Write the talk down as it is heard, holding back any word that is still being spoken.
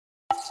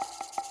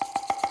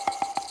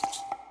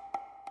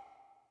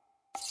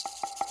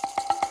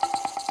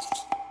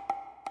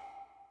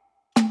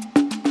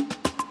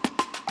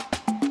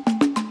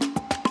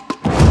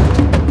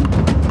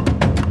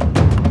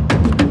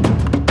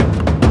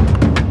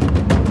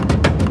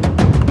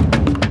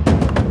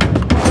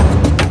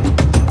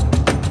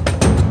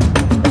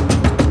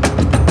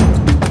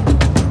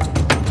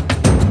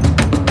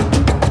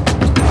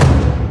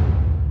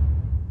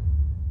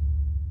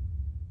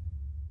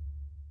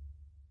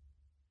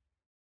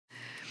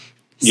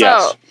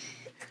Yes. So,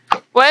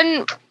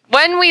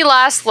 when we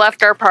last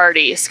left our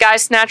party, Sky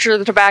Snatcher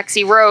the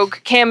Tabaxi Rogue,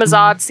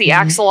 Camazotz the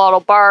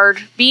Axolotl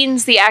Bard,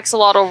 Beans the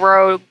Axolotl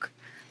Rogue,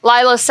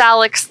 Lila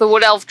Salix the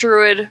Wood Elf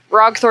Druid,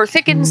 Rogthor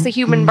Thickens the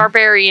Human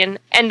Barbarian,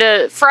 and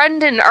a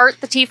friend in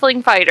Art the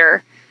Tiefling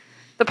Fighter,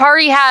 the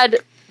party had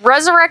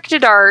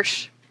resurrected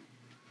Art,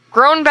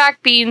 grown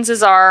back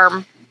Beans'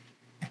 arm,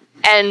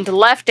 and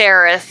left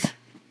Aerith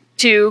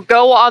to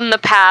go on the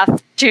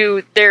path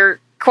to their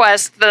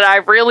quest that I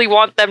really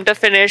want them to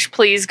finish,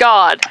 please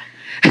God.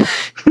 On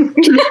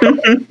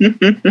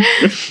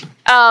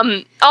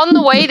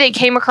the way, they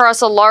came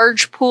across a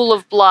large pool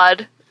of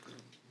blood,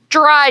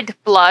 dried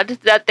blood,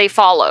 that they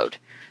followed,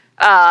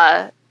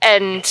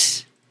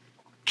 and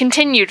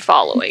continued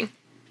following.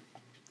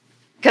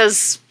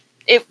 Because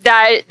they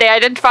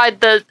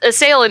identified the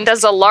assailant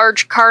as a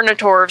large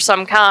Carnotaur of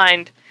some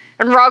kind.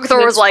 And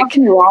Rogthor was like...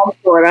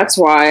 Rogthor, that's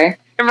why.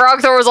 And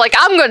Rogthor was like,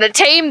 I'm gonna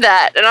tame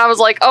that! And I was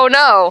like, oh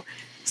no.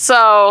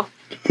 So...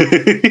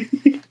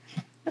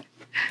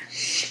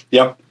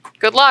 Yep.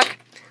 Good luck.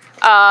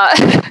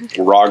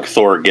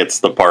 Rogthor gets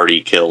the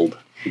party killed.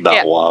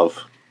 That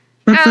love.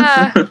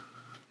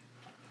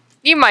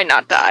 You might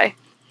not die.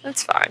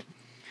 That's fine.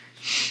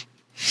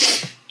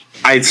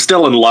 I'm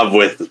still in love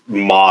with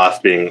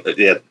Moth being...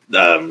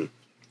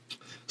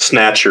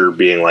 Snatcher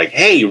being like,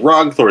 hey,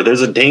 Rogthor,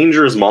 there's a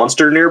dangerous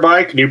monster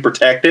nearby. Can you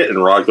protect it? And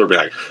Rogthor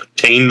being like,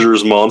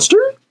 dangerous monster?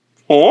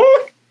 Huh?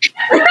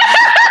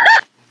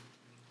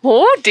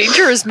 Oh,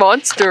 dangerous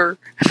monster.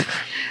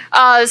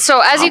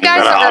 So as you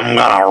guys I'm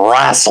gonna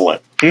wrestle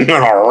it. I'm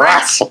gonna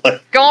wrestle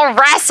it. Gonna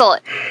wrestle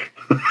it.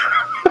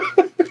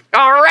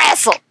 Gonna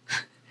wrestle.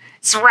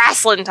 It's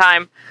wrestling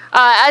time.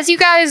 As you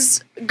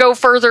guys go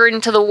further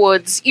into the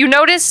woods, you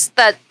notice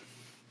that,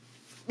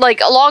 like,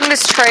 along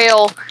this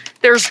trail,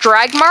 there's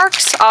drag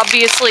marks.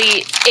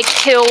 Obviously, it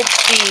killed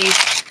the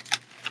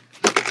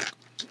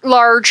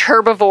large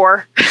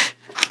herbivore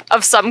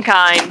of some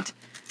kind,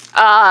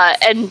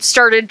 and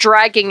started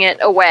dragging it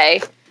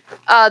away.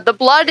 The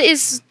blood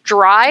is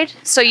dried,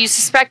 so you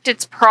suspect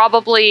it's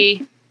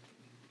probably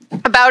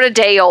about a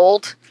day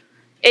old.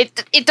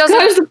 It doesn't...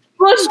 Guys, the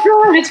blood's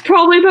dried. It's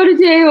probably about a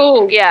day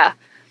old. Yeah.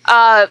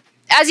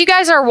 As you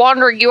guys are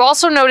wandering, you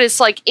also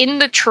notice, like, in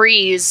the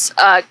trees,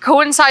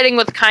 coinciding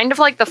with kind of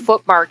like the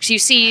foot marks, you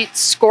see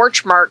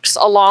scorch marks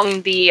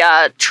along the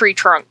tree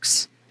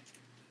trunks.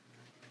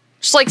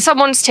 Just like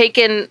someone's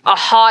taken a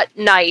hot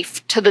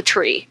knife to the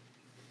tree.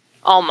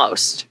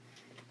 Almost.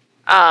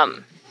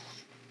 But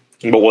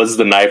was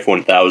the knife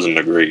 1,000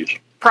 degrees?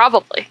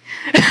 Probably.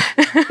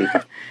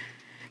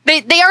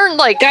 They aren't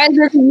like... Guys,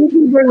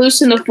 we're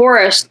loose in the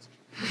forest.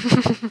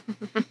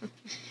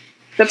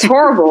 That's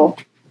horrible.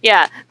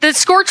 Yeah, the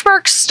scorch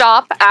marks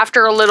stop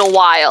after a little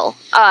while,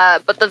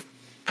 but the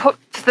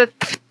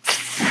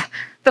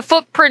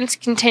footprints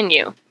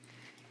continue.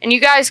 And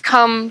you guys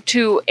come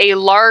to a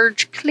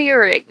large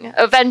clearing,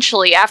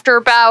 eventually, after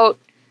about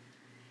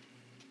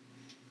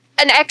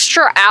an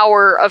extra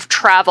hour of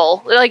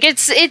travel. Like,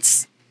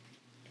 it's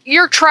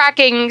you're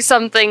tracking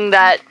something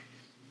that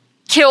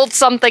killed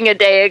something a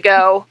day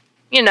ago,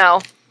 you know.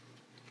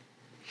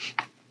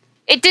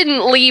 It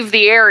didn't leave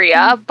the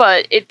area,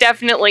 but it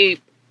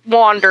definitely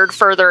wandered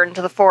further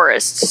into the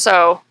forest.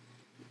 So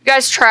you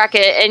guys track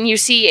it, and you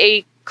see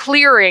a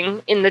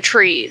clearing in the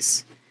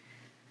trees.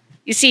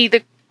 You see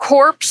the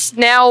corpse,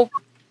 now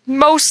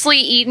mostly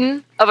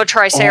eaten, of a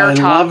Triceratops.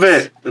 Oh, I love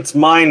it. It's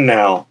mine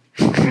now.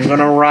 I'm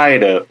gonna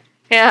ride it.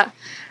 Yeah.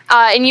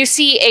 And you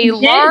see a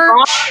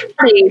large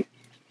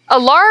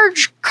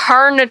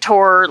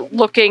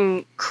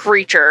Carnotaur-looking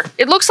creature.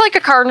 It looks like a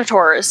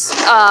Carnotaurus.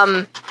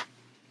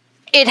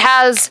 It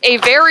has a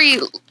very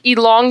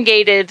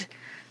elongated,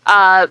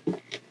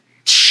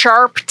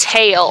 sharp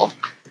tail.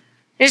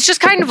 It's just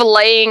kind of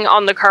laying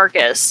on the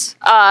carcass.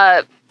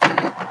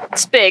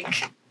 It's big.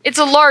 It's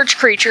a large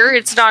creature.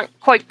 It's not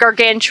quite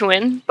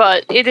gargantuan,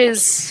 but it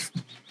is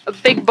a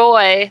big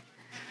boy.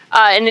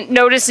 And it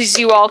notices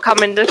you all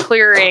come into the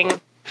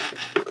clearing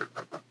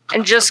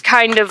and just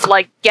kind of,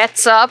 like,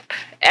 gets up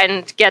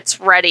and gets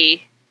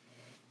ready,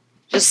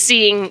 just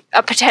seeing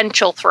a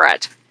potential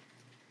threat.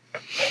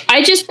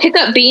 I just pick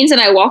up Beans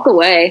and I walk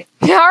away.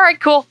 Yeah, all right,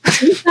 cool.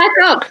 Back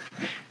up.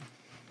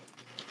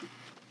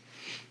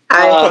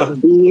 I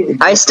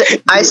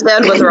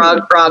stand with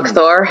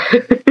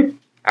Rogthor.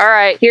 All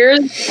right.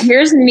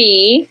 Here's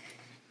me,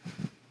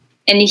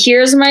 and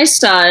here's my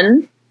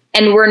son,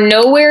 and we're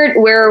nowhere.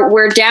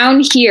 We're down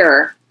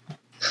here.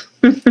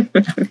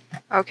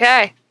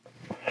 Okay.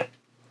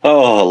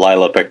 Oh,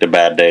 Lila picked a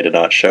bad day to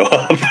not show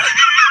up.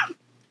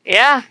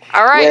 Yeah,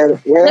 all right.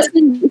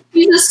 Listen,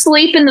 she's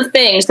asleep in the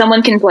thing.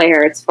 Someone can play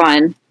her. It's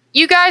fine.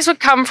 You guys would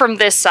come from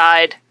this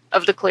side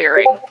of the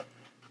clearing.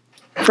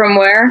 From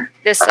where?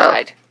 This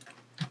side.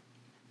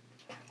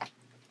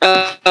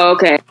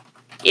 Okay.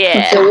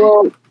 Yeah.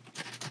 So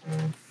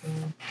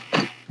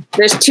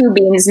there's 2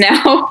 Beans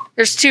now.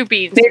 There's 2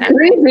 beans. There's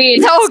 3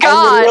 Beans. Oh,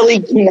 God. I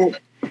really can't.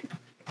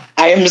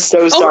 I am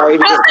so sorry.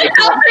 Oh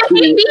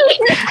no!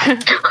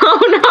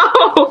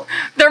 Oh no!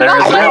 They're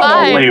There's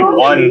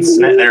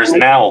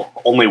now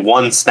only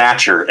one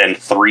snatcher and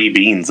 3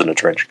 beans in a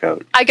trench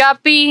coat. I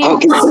got beans.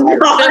 Okay.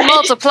 They're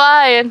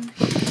multiplying.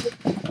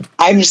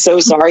 I'm so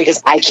sorry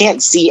because I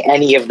can't see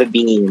any of the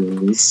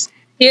beans.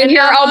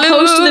 Here, I'll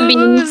post the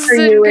beans for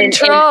you.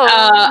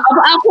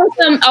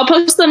 I'll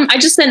post them. I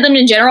just sent them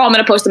in general. I'm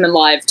going to post them in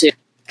live too.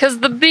 Because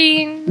the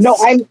beans. No,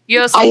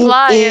 You're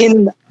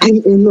supplying. I'm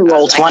in the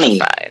roll 20.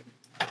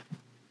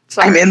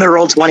 I'm in the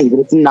roll 20, but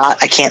it's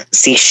not. I can't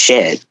see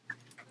shit.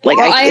 Like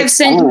I have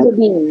sent you the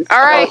beans. All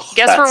right,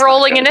 guess that's we're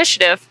rolling not good.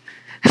 initiative.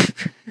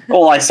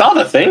 Well, I saw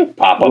the thing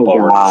pop up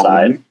over the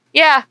side.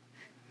 Yeah.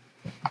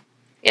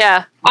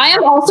 Yeah. I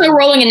am also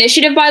rolling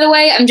initiative, by the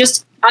way. I'm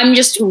just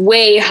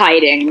way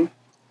hiding.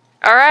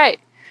 All right.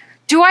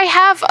 Do I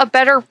have a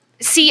better?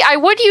 See, I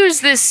would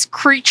use this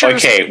creature.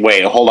 Okay,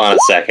 wait, hold on a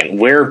second.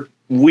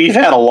 We've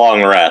had a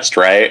long rest,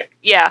 right?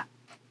 Yeah.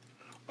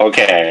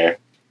 Okay.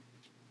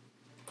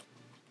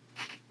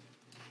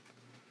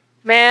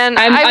 Man,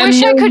 I'm I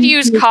wish I could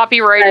use moving-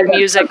 copyrighted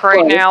music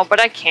right now,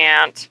 but I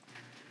can't.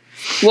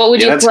 What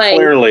would you That's play?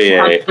 clearly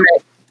a...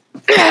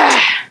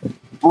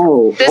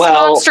 Oh, This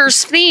well,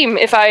 monster's theme,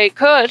 if I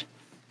could.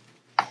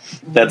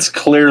 That's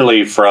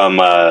clearly from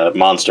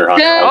Monster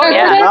Hunter. Oh,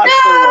 yeah. I'm not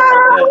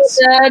sure what it is.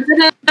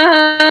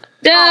 Oh,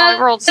 I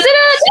rolled.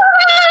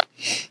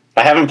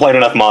 I haven't played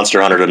enough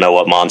Monster Hunter to know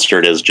what monster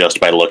it is just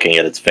by looking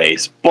at its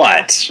face.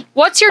 But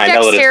What's your I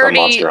know that it's from Monster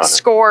dexterity Hunter.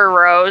 score,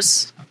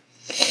 Rose?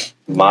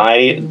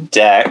 my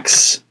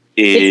dex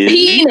is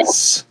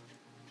penis.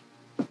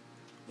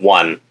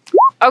 1.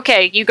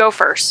 Okay, you go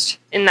first.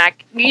 In that,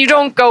 you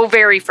don't go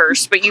very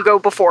first, but you go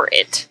before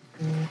it.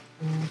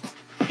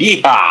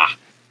 Yeehaw!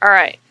 All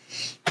right.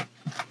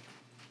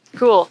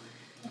 Cool.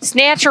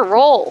 Snatch or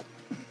roll.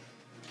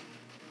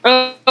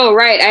 Oh,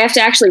 right. I have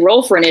to actually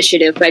roll for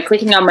initiative by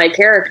clicking on my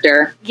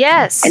character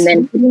Yes. and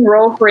then clicking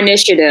roll for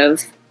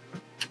initiative.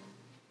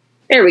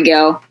 There we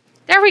go.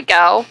 There we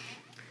go.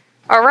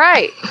 All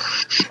right.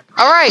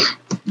 All right.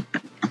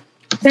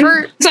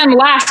 Since I'm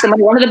last, I'm going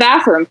to go to the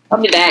bathroom.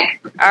 I'll be back.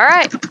 All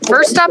right.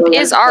 First up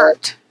is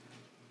Art.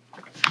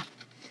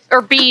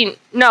 Or Bean.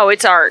 No,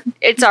 it's Art.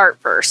 It's Art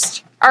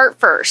first. Art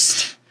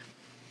first.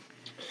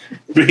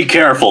 Be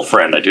careful,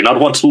 friend. I do not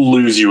want to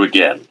lose you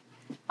again.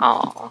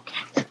 Oh.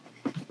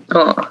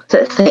 Oh,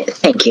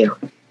 thank you.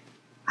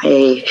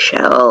 I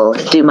shall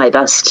do my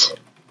best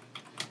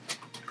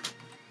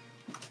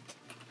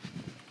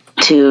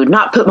to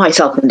not put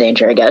myself in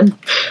danger again.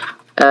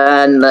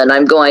 And then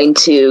I'm going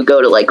to go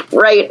to like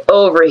right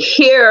over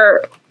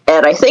here.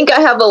 And I think I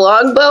have a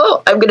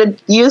longbow. I'm going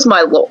to use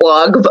my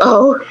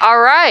longbow.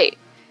 All right.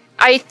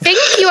 I think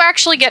you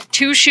actually get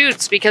 2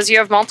 shoots because you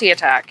have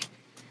multi-attack.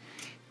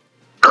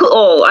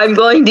 Cool. I'm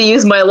going to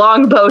use my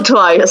longbow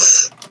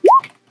twice.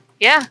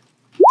 Yeah.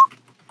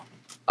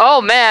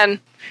 Oh,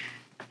 man.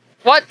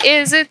 What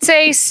is its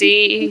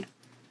AC?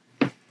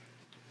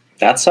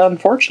 That's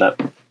unfortunate.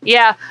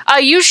 Yeah.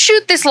 You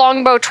shoot this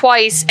longbow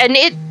twice, and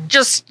it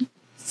just...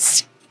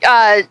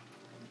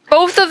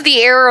 both of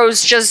the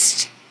arrows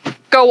just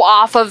go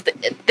off of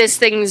this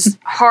thing's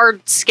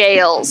hard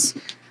scales.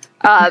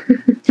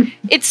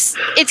 Its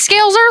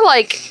scales are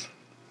like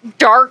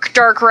dark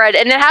red,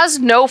 and it has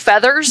no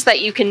feathers that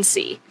you can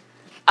see.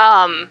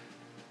 Dark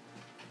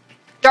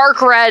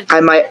red I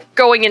might.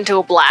 going into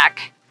a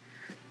black.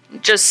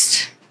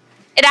 Just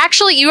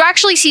you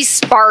actually see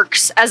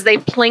sparks as they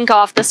plink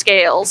off the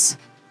scales.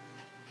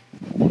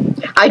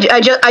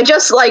 I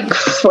just like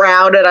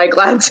frown and I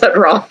glance at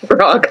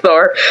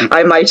Rogthor.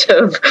 I might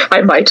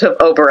have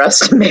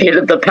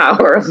overestimated the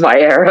power of my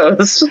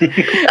arrows.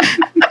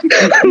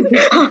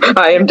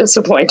 I am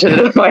disappointed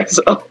in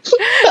myself.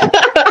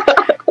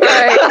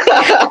 Alright.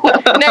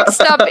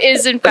 Next up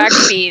is in fact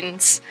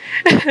Beans.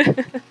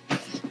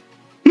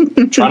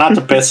 Try not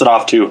to piss it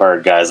off too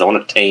hard, guys. I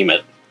want to tame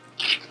it.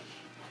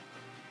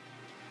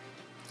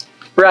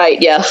 Right,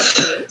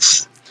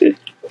 yes.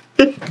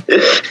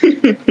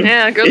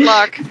 Yeah, good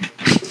luck.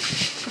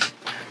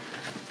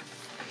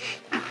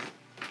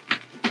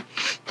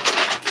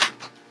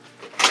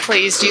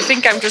 Please, do you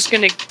think I'm just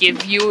gonna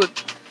give you a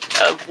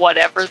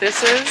whatever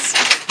this is?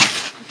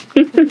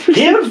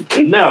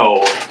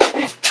 No.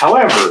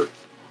 However,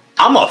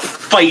 I'm a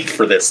fight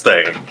for this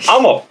thing.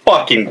 I'm a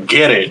fucking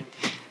get it.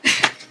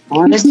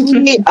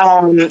 honestly,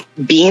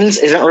 Beans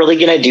isn't really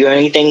gonna do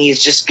anything.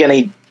 He's just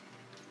gonna,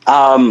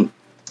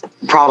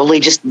 probably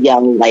just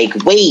yell like,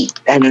 "Wait!"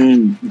 but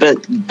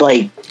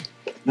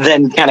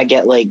then kind of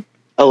get like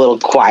a little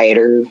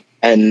quieter,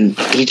 and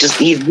he's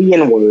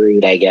being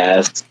worried, I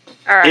guess.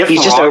 All right. If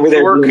He's just over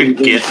there Rockthor doing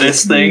could get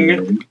this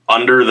thing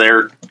under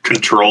their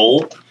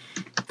control,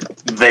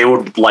 they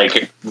would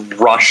like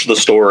rush the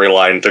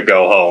storyline to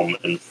go home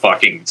and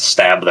fucking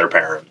stab their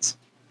parents.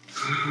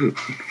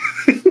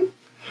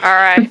 All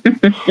right.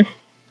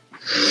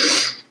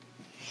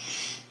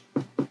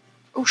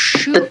 Oh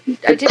shoot!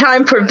 The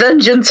time for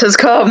vengeance has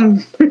come.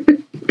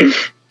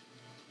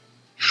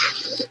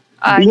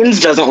 Beans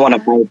doesn't want to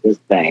fight this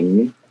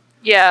thing.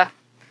 Yeah.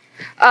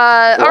 All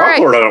right.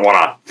 Rockthor doesn't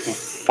want to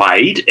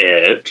fight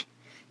it.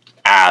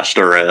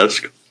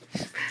 asterisk.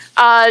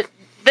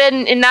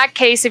 Then in that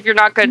case, if you're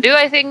not going to do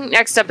anything,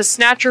 next up is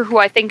Snatcher, who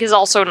I think is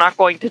also not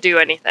going to do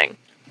anything.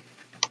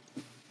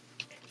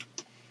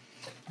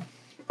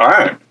 All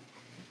right.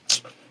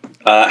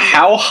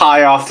 How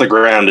high off the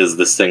ground is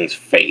this thing's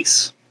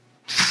face?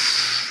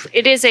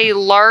 It is a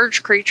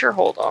large creature.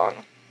 Hold on.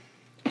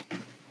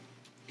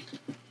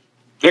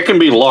 It can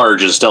be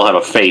large and still have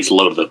a face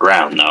low to the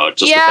ground, though. It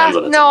just depends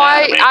on its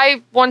anatomy.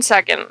 I 1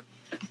 second.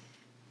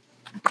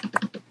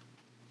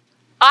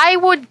 I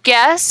would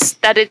guess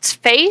that its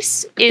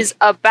face is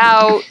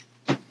about,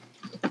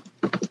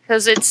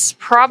 because it's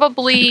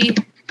probably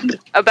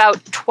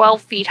about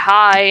 12 feet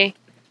high.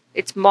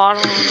 Its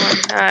model,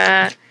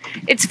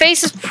 its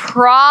face is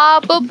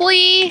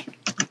probably,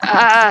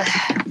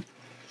 I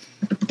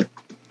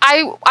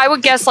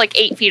would guess like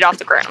 8 feet off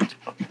the ground.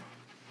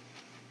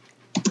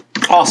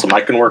 Awesome, I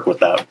can work with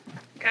that.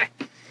 Okay.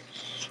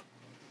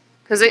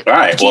 Because it All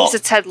right, keeps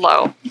its head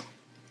low.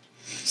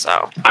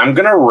 So. I'm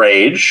gonna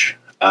rage.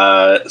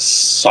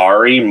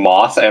 Sorry,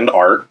 Moth and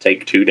Art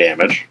take 2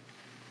 damage.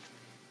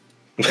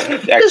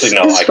 Actually,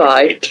 no, I can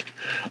wait.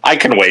 I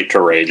can wait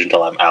to rage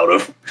until I'm out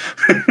of.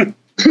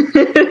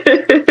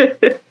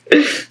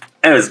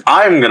 Anyways,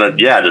 I'm gonna,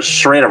 just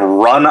straight up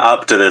run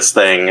up to this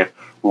thing,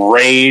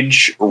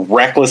 rage,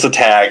 reckless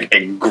attack,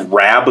 and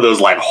grab those,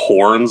 like,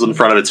 horns in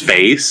front of its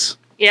face.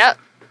 Yep.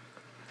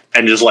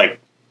 And just, like,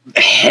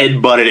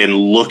 headbutt it and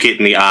look it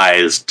in the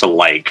eyes to,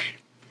 like,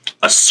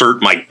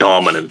 assert my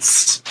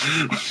dominance.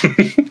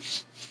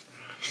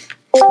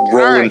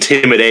 Roll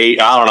intimidate.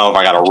 I don't know if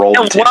I gotta roll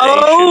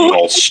intimidation,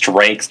 roll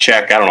strength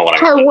check. I don't know what I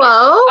got.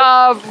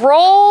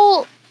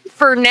 Hello?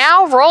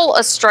 Roll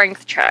a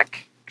strength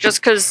check.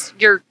 Just because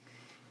you're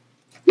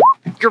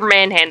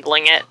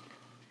manhandling it.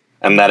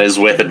 And that is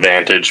with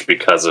advantage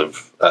because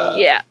of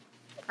Yeah.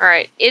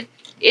 Alright.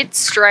 Its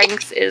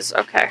strength is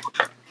okay.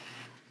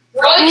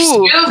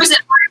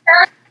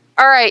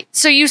 Alright,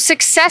 so you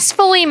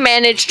successfully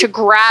managed to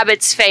grab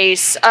its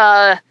face.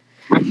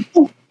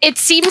 It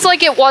seems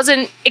like it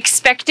wasn't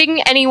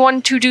expecting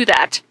anyone to do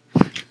that.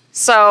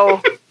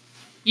 So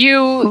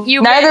you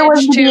Neither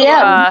was managed the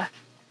to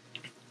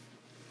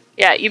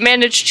DM. you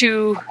managed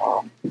to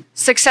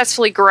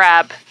successfully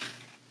grab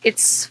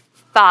its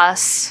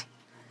face.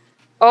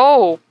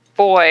 Oh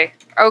boy.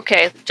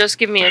 Okay, just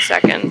give me a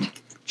second.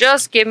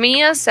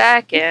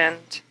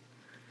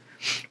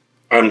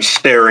 I'm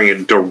staring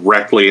it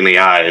directly in the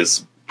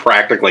eyes,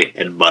 practically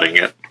headbutting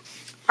it.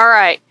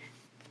 Alright.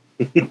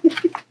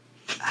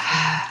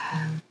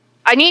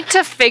 I need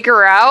to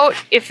figure out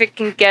if it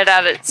can get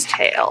at its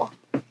tail.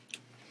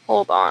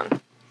 Hold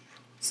on.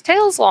 Its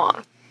tail is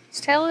long.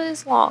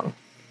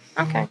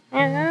 Okay.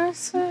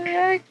 Yes,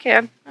 I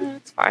can.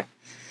 It's fine.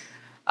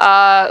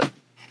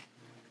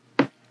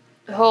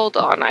 Hold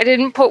on. I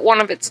didn't put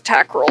one of its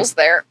attack rolls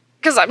there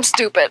because I'm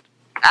stupid.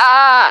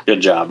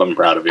 Good job. I'm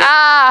proud of you.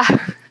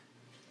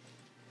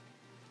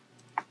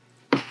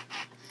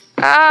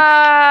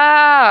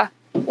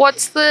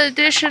 What's the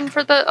addition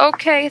for the...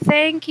 Okay,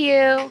 thank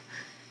you.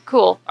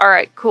 Cool.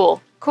 Alright,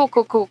 cool. Cool.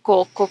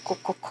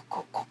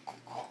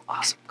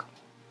 Awesome. Cool.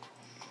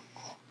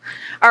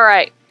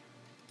 Alright.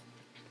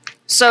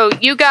 So,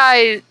 you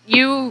guys...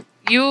 You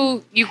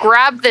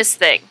grab this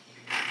thing.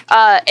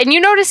 And you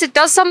notice it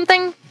does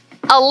something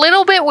a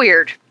little bit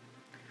weird.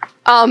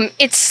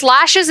 It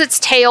slashes its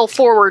tail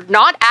forward,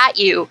 not at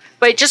you,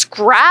 but it just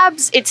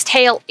grabs its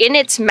tail in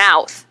its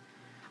mouth.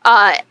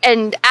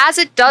 And as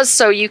it does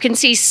so, you can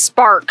see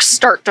sparks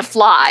start to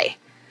fly.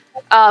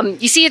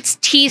 You see its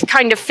teeth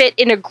kind of fit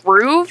in a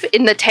groove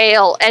in the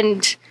tail,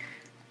 and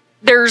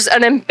there's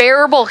an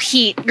unbearable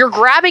heat. You're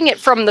grabbing it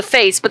from the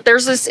face, but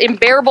there's this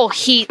unbearable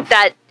heat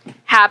that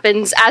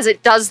happens as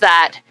it does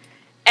that.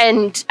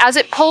 And as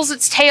it pulls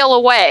its tail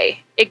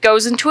away, it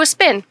goes into a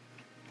spin.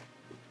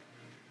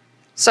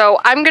 So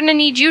I'm going to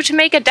need you to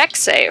make a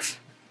dex save.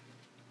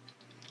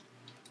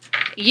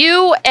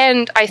 You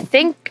and I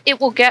think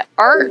it will get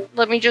Art.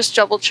 Let me just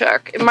double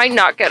check. It might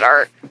not get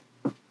Art.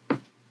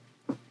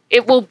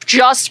 It will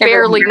just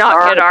barely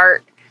not get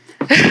Art.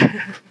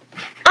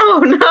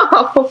 Oh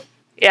no!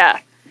 Yeah.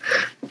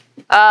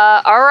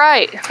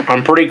 Alright.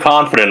 I'm pretty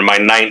confident in my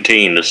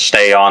 19 to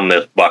stay on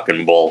this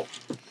bucking bull.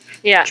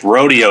 Yeah. It's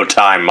rodeo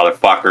time,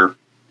 motherfucker.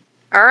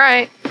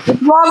 Alright.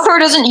 If Longfur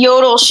doesn't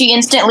yodel, she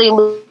instantly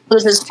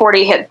loses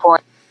 40 hit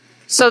points.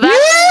 So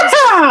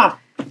that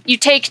you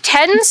take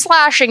 10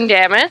 slashing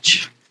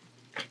damage,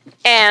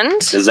 and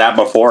Is that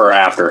before or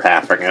after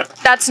halving it?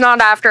 that's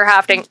not after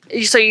halving,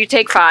 so you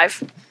take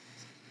 5.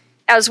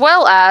 As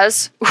well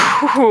as...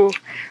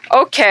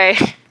 okay.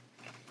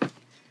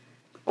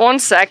 1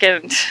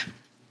 second.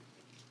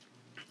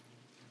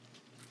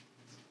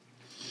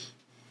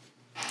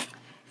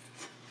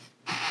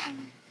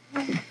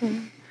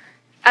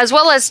 As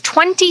well as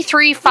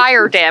 23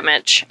 fire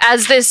damage,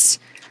 as this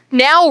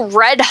now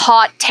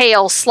red-hot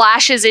tail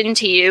slashes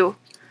into you.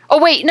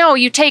 Oh wait, no,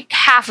 you take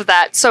half of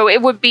that, so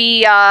it would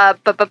be 20.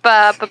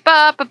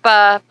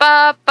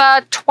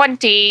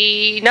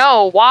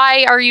 No,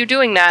 why are you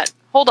doing that?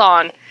 Hold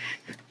on.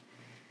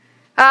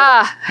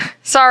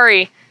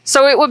 Sorry.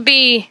 So it would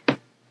be...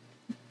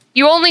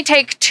 You only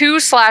take 2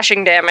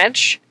 slashing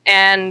damage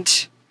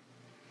and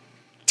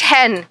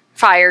 10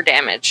 fire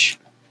damage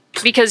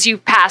because you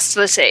passed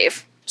the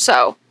save.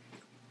 So...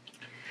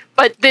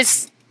 But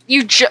this...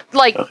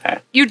 Okay.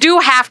 You do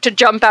have to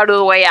jump out of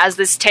the way as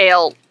this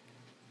tail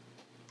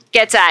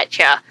gets at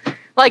you.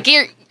 Like,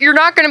 you're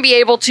not going to be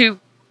able to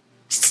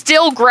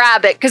still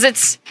grab it,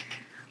 because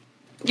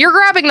you're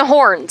grabbing the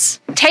horns.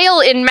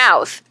 Tail in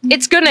mouth.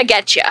 It's going to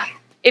get you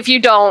if you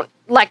don't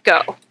let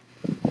go.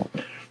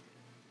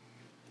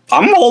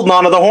 I'm holding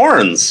on to the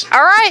horns.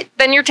 All right,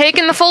 then you're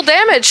taking the full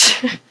damage.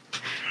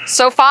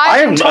 So 5 I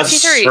am and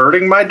 23.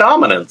 asserting my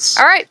dominance.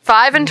 All right,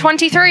 5 and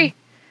 23.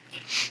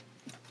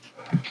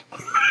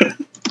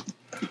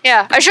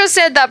 Yeah, I should have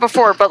said that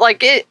before, but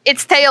like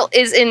its tail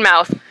is in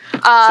mouth.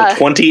 So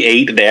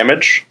 28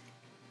 damage?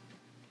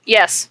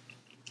 Yes.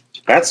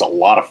 That's a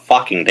lot of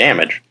fucking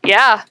damage.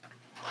 Yeah.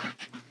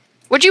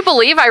 Would you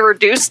believe I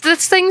reduced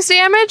this thing's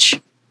damage?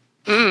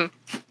 I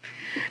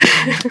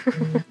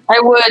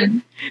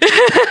would.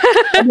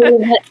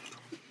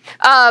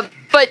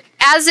 But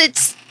as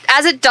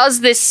it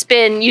does this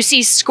spin, you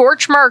see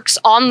scorch marks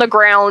on the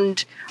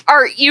ground.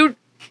 You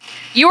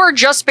are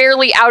just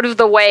barely out of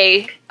the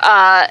way,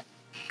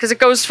 because it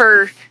goes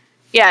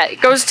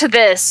to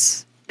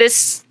this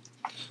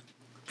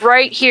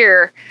right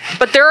here.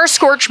 But there are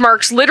scorch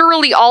marks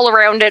literally all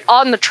around it,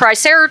 on the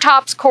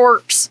Triceratops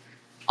corpse,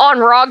 on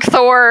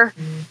Rogthor,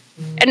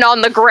 and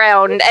on the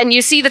ground. And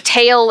you see the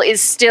tail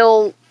is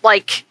still,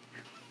 like,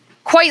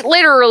 quite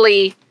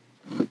literally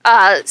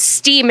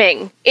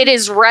steaming. It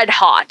is red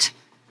hot.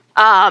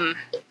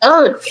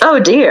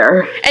 Oh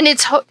dear. And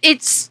it's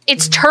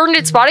turned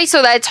its body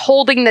so that it's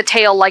holding the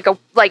tail like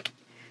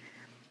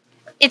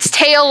its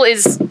tail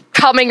is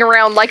coming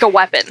around like a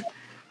weapon.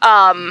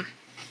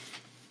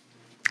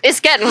 It's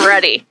getting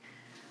ready.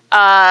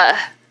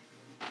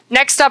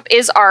 Next up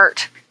is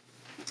Art.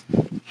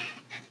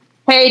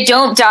 Hey,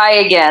 don't die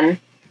again.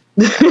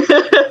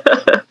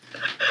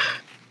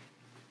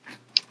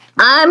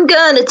 I'm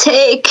gonna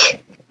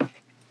take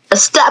a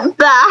step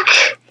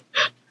back.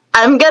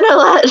 I'm gonna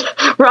let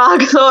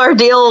Rogthor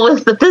deal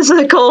with the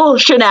physical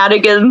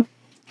shenanigans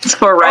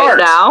for right Art.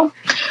 now.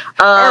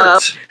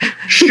 Art,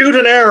 shoot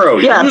an arrow.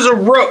 Yeah. Use a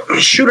rope.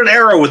 Shoot an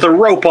arrow with a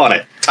rope on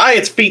it. Tie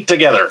its feet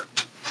together.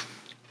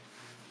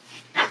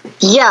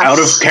 Yes. Out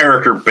of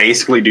character,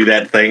 basically do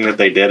that thing that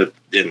they did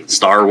in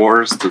Star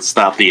Wars to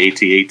stop the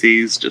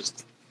AT-ATs.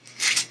 Just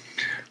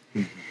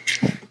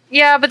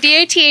Yeah, but the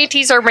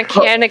AT-ATs are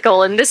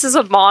mechanical, and this is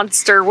a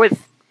monster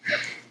with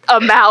a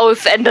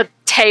mouth and a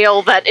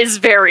tail that is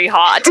very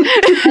hot.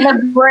 And a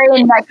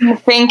brain that can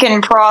think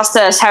and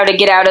process how to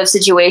get out of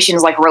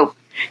situations like rope.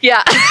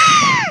 Yeah.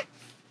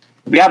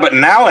 yeah, but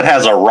now it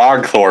has a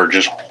Rogthor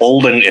just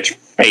holding its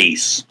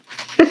face.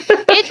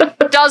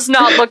 It does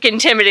not look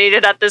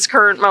intimidated at this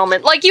current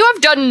moment. Like, you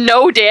have done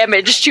no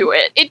damage to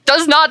it. It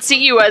does not see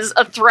you as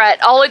a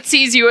threat. All it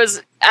sees you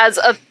as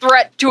a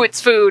threat to its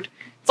food.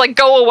 It's like,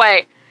 go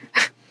away.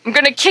 I'm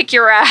gonna kick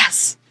your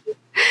ass.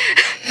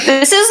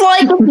 This is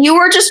like if you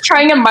were just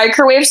trying to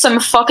microwave some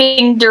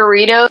fucking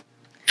Doritos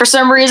for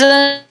some reason,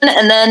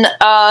 and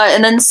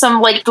then some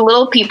like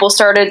little people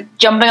started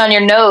jumping on your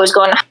nose,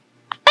 going,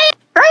 "Hey,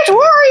 great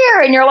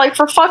warrior!" And you're like,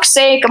 "For fuck's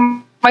sake,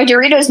 my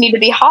Doritos need to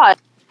be hot."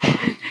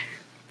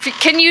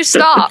 Can you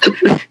stop?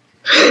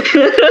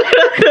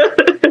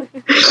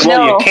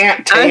 Well, you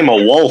can't tame a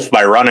wolf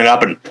by running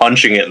up and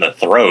punching it in the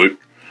throat.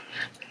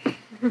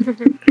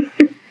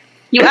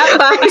 You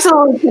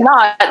absolutely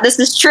cannot. This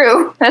is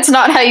true. That's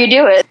not how you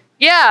do it.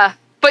 Yeah,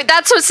 but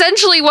that's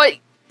essentially what...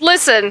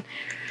 Listen,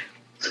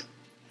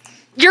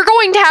 you're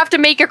going to have to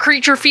make a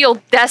creature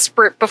feel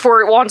desperate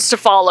before it wants to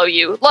follow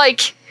you.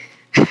 Like...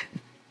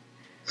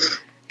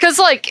 Because,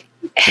 like,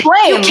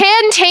 you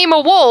can tame a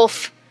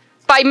wolf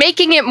by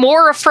making it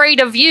more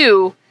afraid of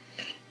you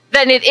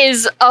than it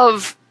is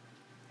of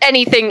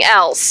anything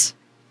else.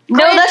 No,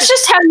 that's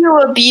just how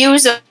you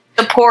abuse a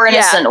poor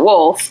innocent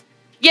wolf.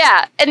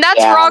 Yeah, and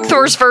that's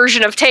Rogthor's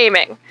version of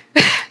taming.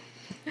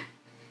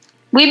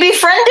 We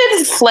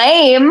befriended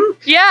Flame.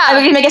 Yeah.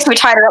 I mean, I guess we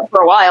tied her up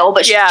for a while,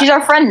 but she's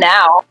our friend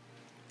now.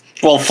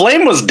 Well,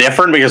 Flame was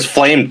different because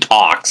Flame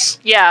talks.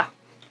 Yeah.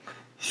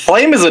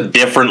 Flame is a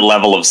different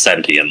level of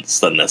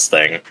sentience than this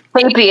thing.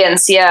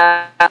 Sapience,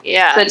 yeah.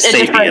 Yeah.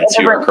 Sapience,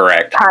 you are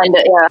correct. Kind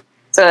of, yeah.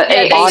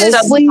 It's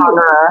honestly,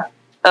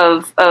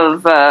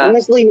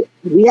 honestly,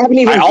 we haven't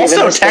even. I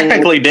also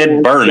technically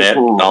did burn it,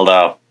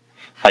 although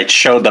I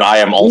showed that I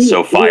am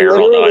also fire.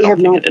 Although I don't have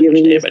think not it did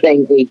given much this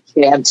damage. thing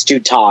a chance to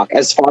talk.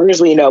 As far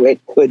as we know, it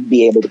could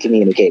be able to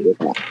communicate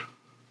with us.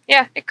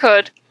 Yeah, it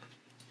could.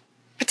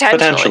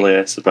 Potentially,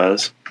 I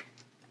suppose.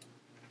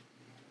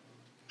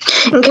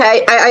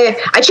 Okay,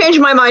 I changed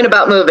my mind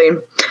about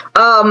moving.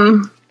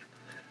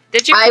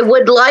 Did you? I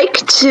would like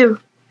to.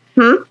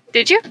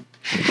 Did you?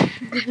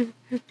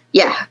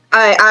 Yeah,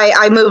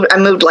 I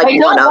moved like I one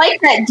don't up. like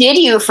that "did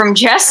you" from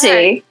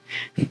Jesse.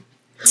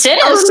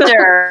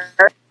 Sinister.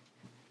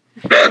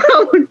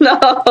 Oh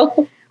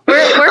no!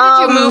 Where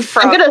did you move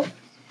from?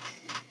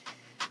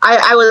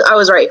 I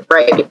was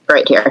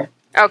right here.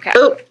 Okay.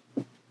 Oh,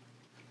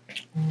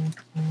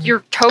 Your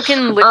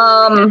token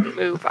literally didn't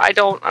move. I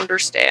don't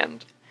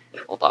understand.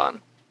 Hold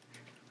on.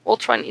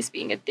 Roll20's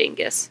being a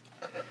dingus.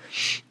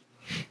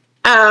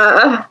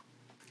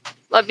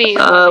 Let me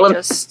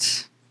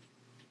just.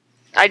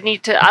 I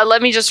need to.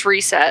 Let me just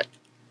reset.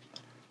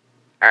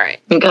 All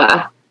right. okay.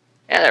 Yeah,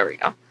 there we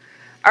go.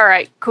 All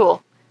right,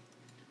 cool.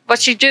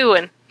 What you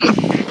doing?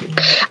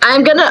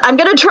 I'm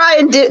gonna try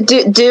and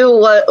do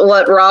what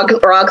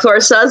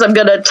Rogthor says. I'm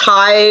gonna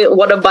tie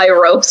one of my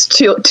ropes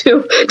to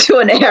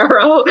an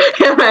arrow,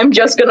 and I'm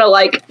just gonna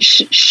like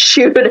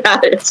shoot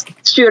at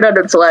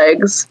its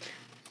legs.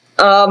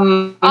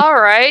 All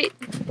right.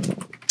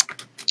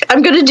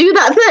 I'm gonna do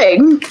that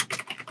thing.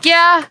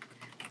 Yeah.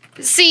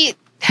 See,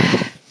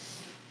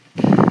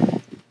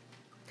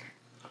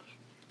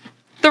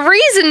 the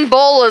reason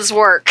bolas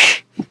work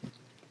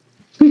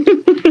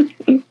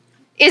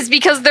is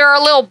because there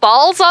are little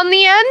balls on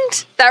the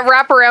end that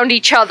wrap around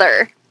each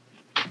other.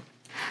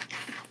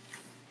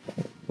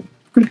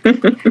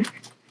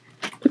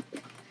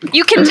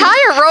 You can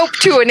tie a rope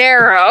to an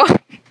arrow,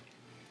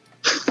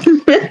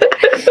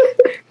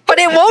 but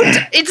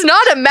it's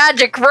not a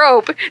magic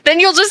rope. Then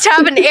you'll just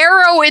have an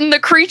arrow in the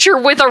creature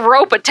with a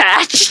rope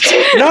attached.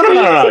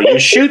 No. You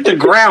shoot the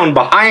ground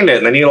behind it,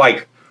 and then you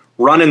like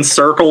run in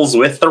circles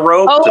with the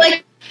rope. Oh,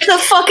 like the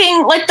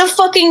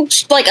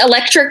fucking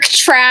electric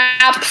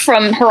trap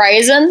from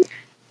Horizon.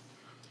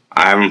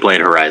 I haven't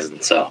played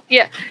Horizon, so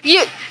Yeah.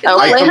 I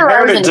Play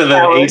compared it Horizon to the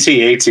Tower.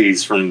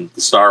 AT-ATs from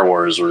Star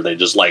Wars, where they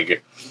just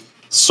like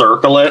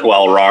circle it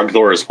while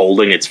Rogthor is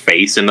holding its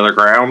face into the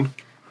ground.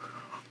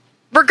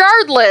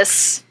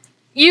 Regardless,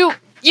 you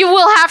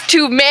will have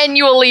to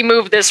manually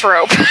move this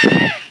rope.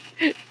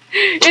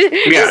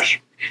 Yes.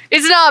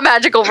 It's not a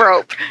magical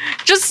rope.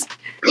 Just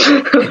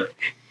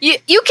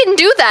you can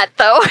do that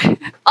though.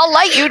 I'll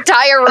let you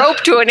tie a rope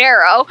to an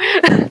arrow.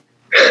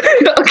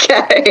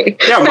 Okay.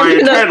 Yeah, my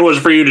intent was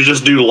for you to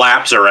just do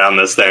laps around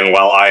this thing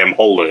while I am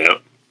holding it.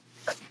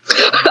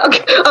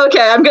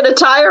 Okay, I'm gonna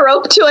tie a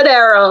rope to an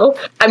arrow.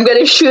 I'm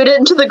gonna shoot it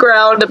into the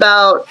ground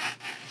about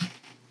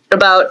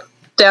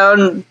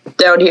down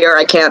here.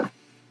 I can't.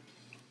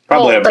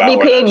 Probably let about me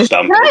where ping. that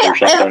stump is or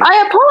something.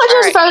 I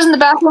apologize if I was in the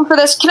bathroom for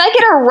this. Can I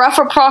get a rough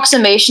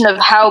approximation of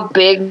how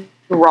big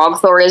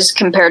Rogthor is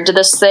compared to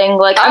this thing?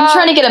 Like, I'm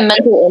trying to get a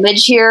mental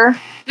image here.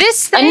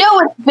 This I thing, know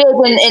it's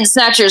big and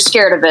Snatcher's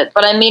scared of it,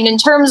 but I mean, in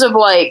terms of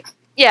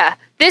yeah,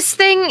 this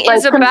thing like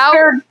is about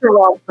compared to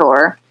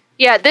Rogthor.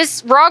 yeah.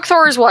 This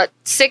Rogthor is what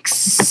 6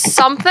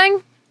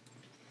 something.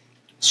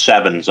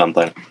 7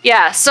 something.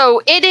 Yeah,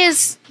 so it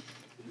is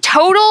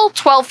total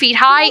 12 feet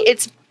high.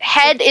 Its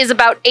head is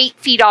about 8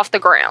 feet off the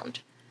ground.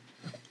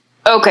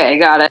 Okay,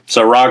 got it.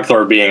 So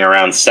Rogthor, being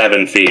around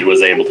 7 feet,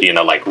 was able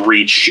to like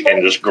reach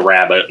and just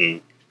grab it and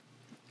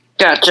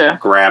Gotcha.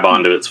 grab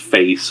onto its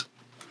face.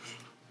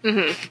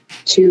 2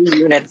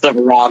 units of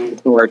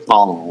Rogthor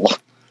tall.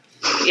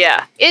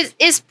 Yeah, it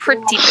is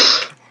pretty.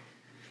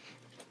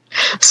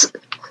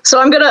 So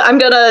I'm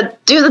gonna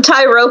do the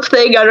tie rope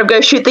thing, and I'm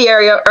gonna shoot the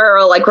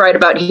arrow like right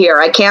about here.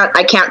 I can't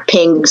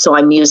ping, so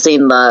I'm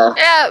using the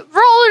Yeah,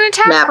 roll an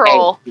attack Map.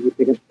 roll.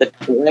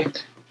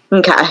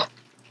 okay.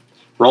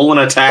 Roll an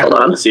attack Hold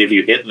roll on. to see if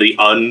you hit the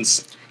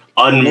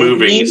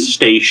unmoving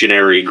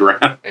stationary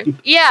ground.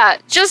 Yeah,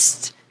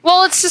 just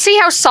it's to see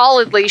how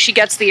solidly she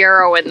gets the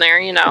arrow in there.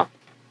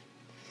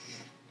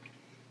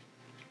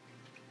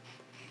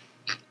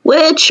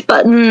 Which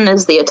button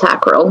is the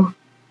attack roll?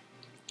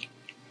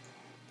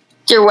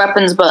 Your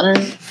weapons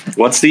button.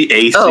 What's the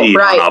AC Oh,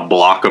 right. on a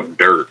block of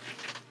dirt?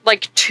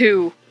 Like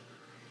 2.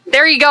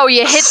 There you go.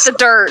 You hit the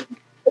dirt.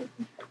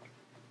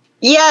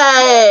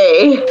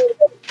 Yay!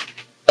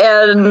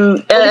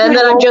 And then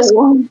I'm just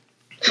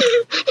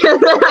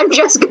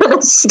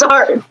gonna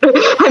start.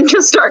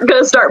 Gonna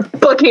start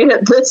booking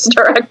it this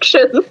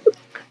direction.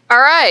 All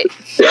right.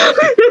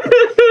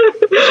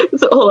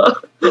 So, hold on.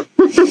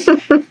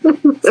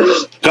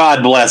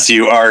 God bless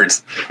you,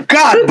 Art.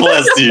 God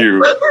bless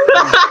you.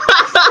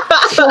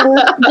 There's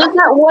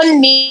that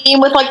one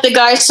meme with like the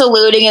guy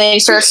saluting and then he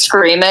starts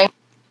screaming.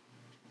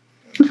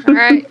 All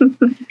right.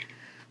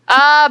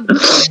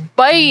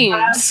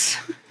 Beans.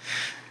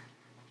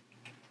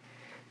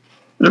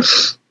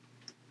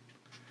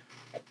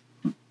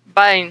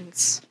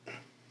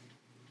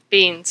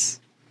 Beans.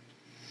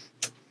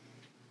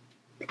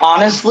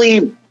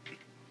 Honestly,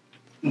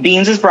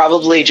 Beans is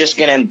probably just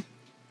gonna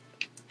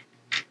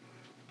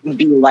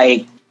be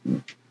like,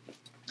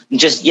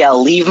 just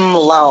leave him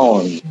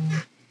alone.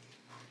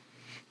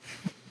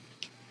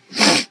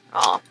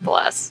 Oh,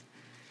 bless.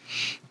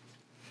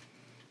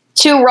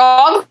 To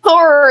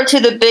Rogthor or to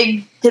the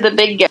big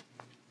guy?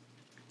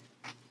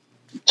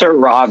 To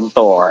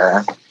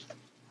Rogthor.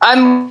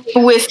 I'm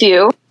with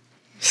you.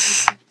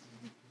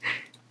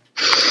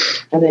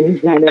 And then he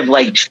kind of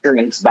like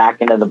shrinks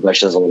back into the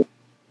bushes a little.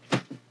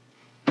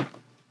 All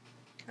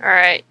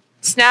right.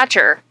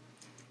 Snatcher.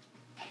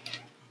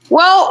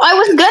 Well, I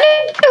was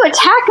gonna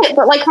attack it,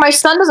 but like my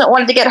son doesn't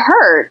want it to get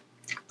hurt.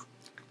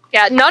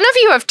 Yeah, none of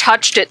you have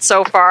touched it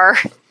so far.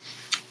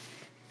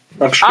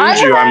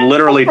 Excuse you, I'm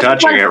literally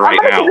touching it right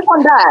now.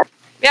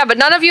 Yeah, but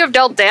none of you have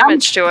dealt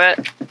damage to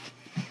it.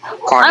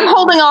 I'm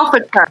holding off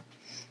a turn.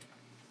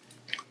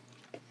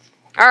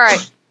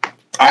 Alright.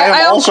 I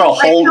am also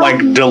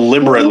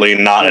deliberately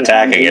not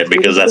attacking it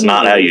because that's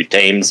not how you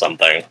tame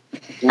something.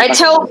 I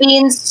tell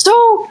Beans,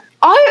 so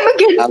I am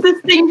against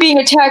this thing being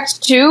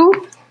attacked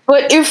too,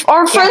 but if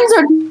our friends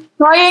are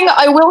trying,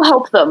 I will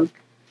help them.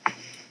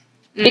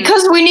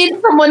 Because we need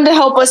someone to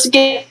help us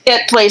get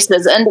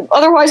places, and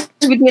otherwise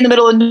we'd be in the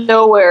middle of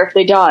nowhere if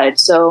they died,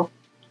 so...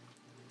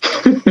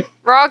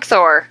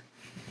 Rogthor.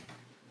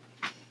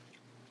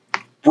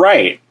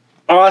 Right.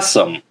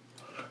 Awesome.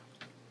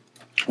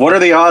 What are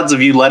the odds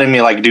of you letting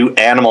me, do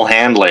animal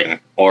handling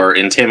or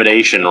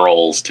intimidation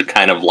rolls to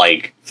kind of,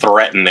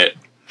 threaten it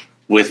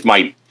with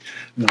my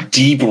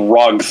deep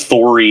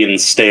Rogthorian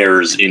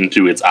stares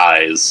into its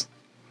eyes?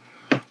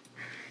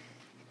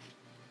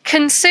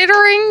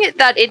 Considering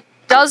that it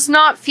does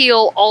not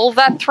feel all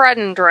that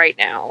threatened right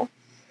now,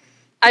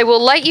 I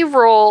will let you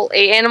roll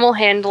a animal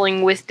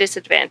handling with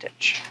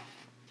disadvantage.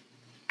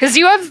 Because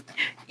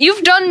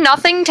you've done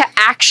nothing to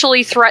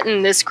actually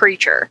threaten this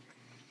creature.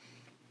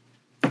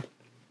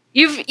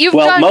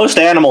 Most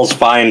animals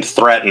find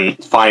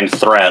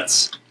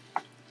threats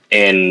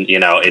in,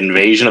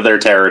 invasion of their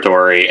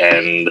territory,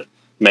 and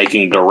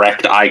making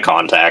direct eye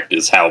contact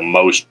is how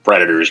most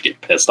predators get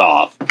pissed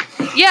off.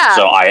 Yeah.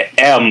 So I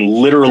am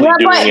literally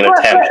doing an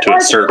attempt to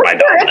assert my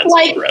dominance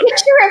over it.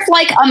 Picture if,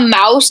 a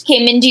mouse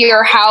came into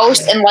your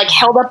house and,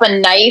 held up a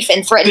knife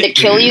and threatened to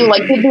kill you.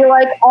 You'd be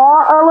like,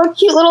 oh, a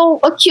cute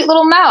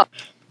little mouse.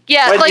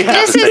 Yeah,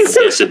 this is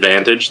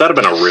disadvantage. That'd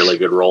have been a really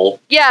good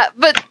roll. Yeah,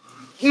 but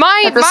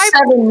my 7,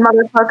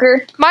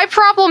 motherfucker. My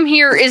problem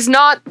here is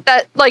not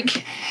that,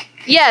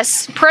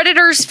 yes,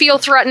 predators feel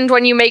threatened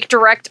when you make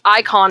direct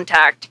eye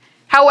contact.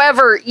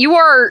 However, you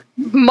are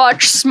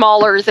much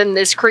smaller than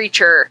this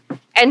creature,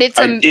 and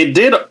it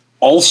did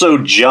also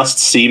just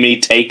see me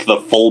take the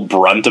full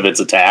brunt of its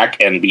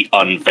attack and be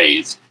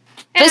unfazed.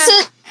 This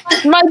is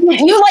you're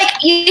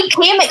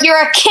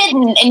a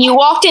kitten and you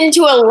walked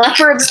into a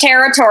leopard's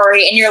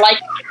territory and you're like,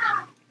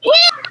 yeah,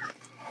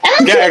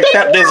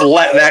 except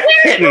that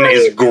kitten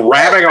is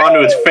grabbing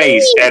onto its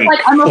face and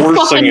I'm a forcing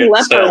fucking it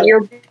leopard. still.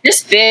 You're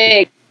this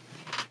big.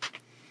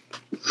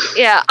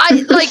 Yeah, I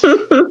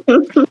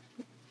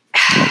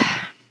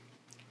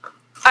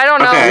don't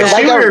know. Okay, I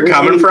see where you're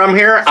coming from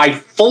here. I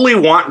fully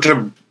want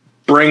to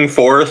bring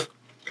forth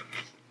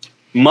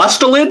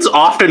mustelids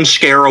often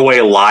scare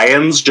away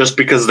lions just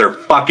because they're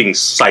fucking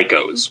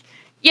psychos.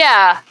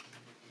 Yeah.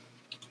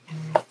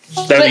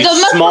 They're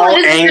these small,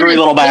 angry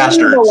little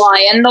bastards. The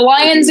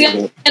lion's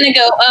gonna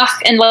go ugh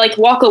and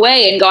walk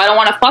away and go, I don't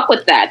want to fuck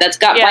with that. That's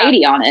got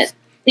bitey on it.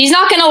 He's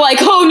not gonna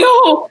oh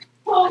no.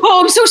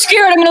 Oh, I'm so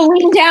scared. I'm going to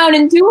lean down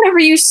and do whatever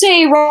you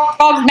say,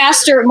 Rog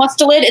Master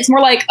Mustelid. It's more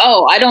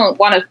oh, I don't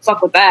want to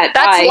fuck with that.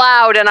 That's Bye.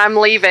 loud, and I'm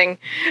leaving.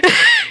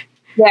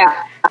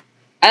 Yeah.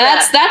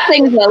 That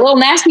thing's a little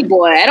nasty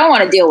boy. I don't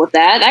want to deal with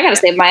that. I got to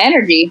save my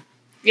energy.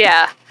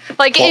 Yeah.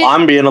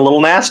 I'm being a little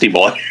nasty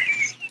boy.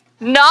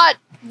 Not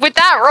with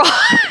that roll.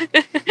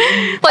 That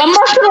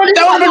would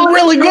have been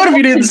really good if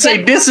you didn't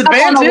say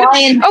disadvantage.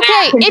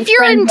 Okay, if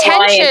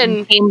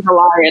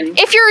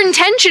your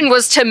intention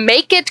was to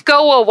make it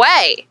go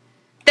away,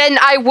 then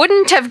I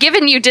wouldn't have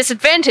given you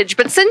disadvantage.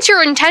 But since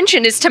your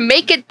intention is to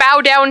make it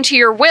bow down to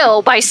your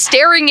will by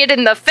staring it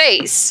in the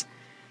face,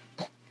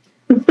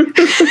 that's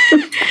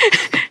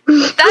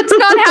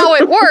not how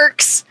it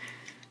works.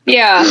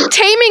 Yeah.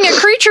 Taming a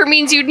creature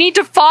means you need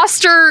to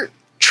foster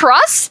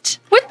trust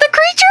with the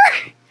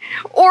creature.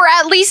 Or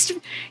at least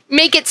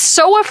make it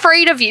so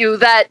afraid of you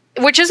that,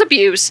 which is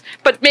abuse,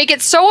 but make it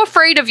so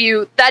afraid of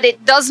you that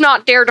it does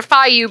not dare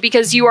defy you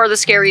because you are the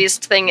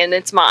scariest thing in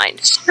its mind.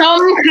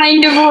 Some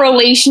kind of a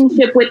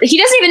relationship with... He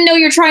doesn't even know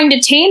you're trying to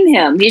tame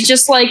him. He's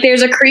just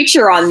there's a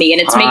creature on me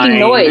and it's making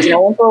noise and it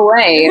won't go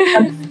away.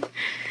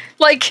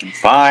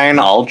 Fine,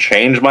 I'll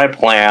change my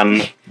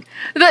plan.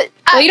 Listen,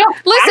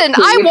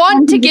 I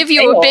want to give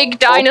you a big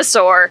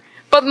dinosaur,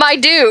 but my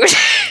dude...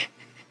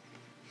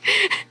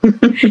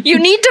 You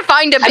need to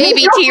find a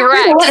baby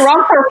T-Rex. Let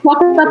Rogthor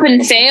fuck up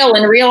and fail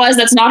and realize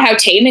that's not how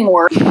taming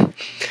works.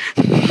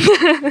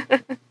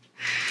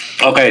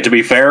 Okay, to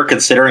be fair,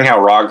 considering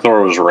how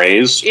Rogthor was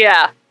raised,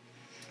 yeah,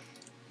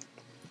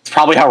 it's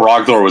probably how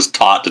Rogthor was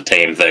taught to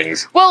tame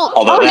things. Well,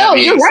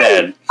 you're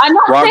right. I'm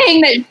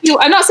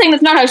not saying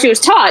that's not how she was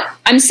taught.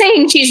 I'm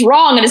saying she's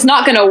wrong and it's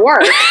not going to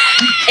work.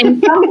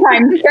 And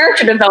sometimes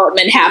character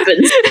development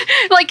happens.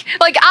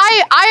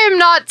 I am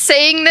not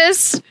saying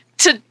this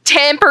to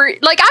tamper.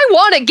 I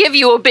want to give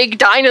you a big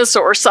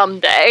dinosaur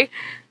someday.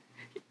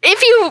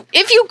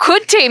 If you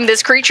could tame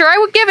this creature, I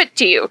would give it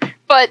to you.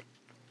 But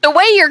the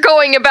way you're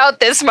going about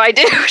this, my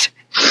dude.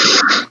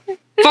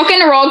 Fucking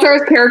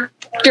Rogthor's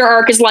character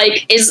arc is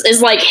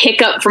like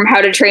Hiccup from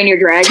How to Train Your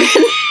Dragon.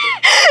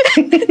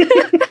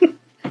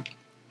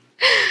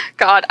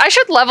 God, I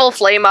should level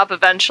Flame up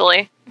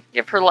eventually.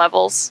 Give her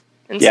levels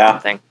and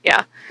something.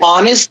 Yeah.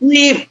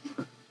 Honestly,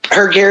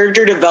 her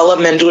character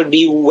development would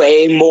be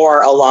way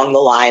more along the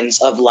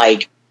lines of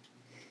like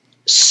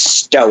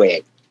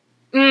stoic.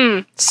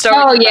 Stoic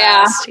Oh, the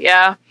yeah. best.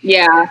 Yeah.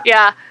 Yeah.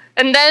 Yeah.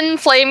 And then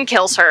Flame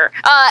kills her.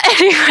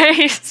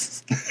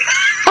 Anyways.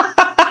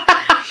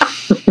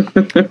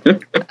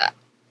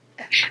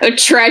 A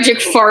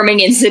tragic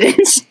farming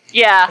incident.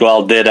 Yeah.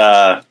 Well, did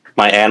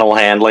my animal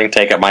handling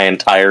take up my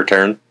entire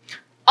turn?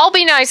 I'll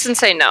be nice and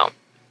say no.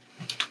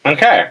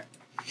 Okay.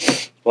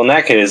 Well, in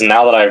that case,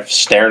 now that I've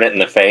stared it in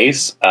the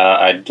face,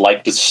 I'd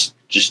like to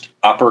just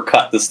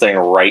uppercut this thing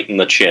right in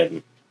the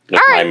chin with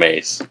All my right.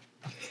 mace.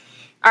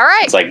 All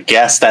right. So I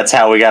guess that's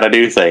how we got to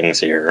do things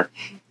here.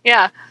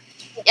 Yeah.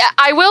 Yeah.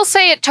 I will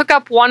say it took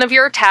up one of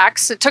your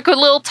attacks. It took a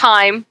little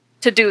time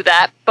to do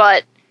that,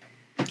 but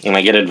And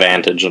I get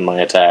advantage on my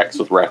attacks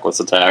with reckless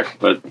attack,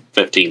 but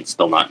 15's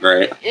still not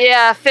great.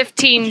 yeah,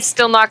 15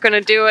 still not going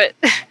to do it.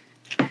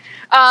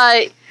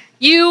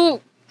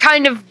 You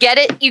kind of get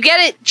it. You get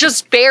it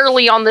just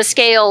barely on the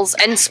scales,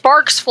 and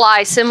sparks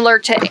fly similar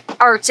to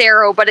Art's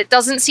arrow, but it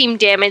doesn't seem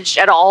damaged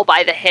at all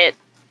by the hit.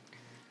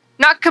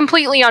 Not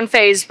completely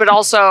unfazed, but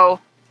also,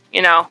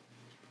 you know,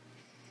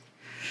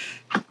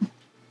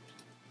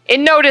 it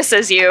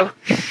notices you.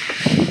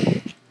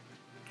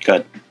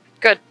 Good.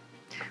 Good.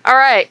 All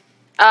right.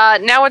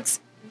 Now it's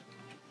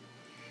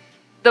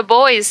the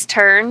boy's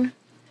turn.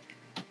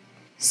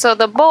 So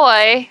the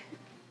boy.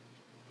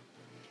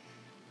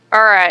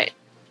 All right.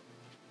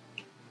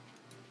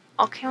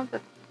 I'll count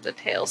the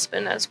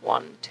tailspin as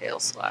one tail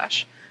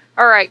slash.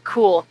 All right,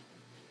 cool.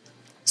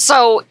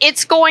 So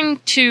it's going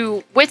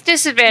to, with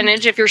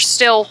disadvantage, if you're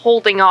still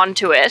holding on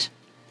to it.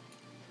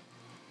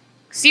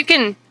 Because you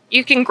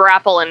can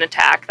grapple and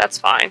attack. That's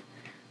fine.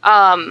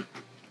 And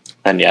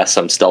yes,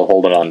 I'm still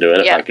holding on to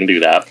it Yeah. if I can do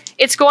that.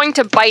 It's going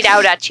to bite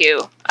out at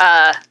you.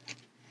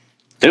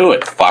 Do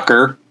it,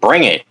 fucker.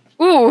 Bring it.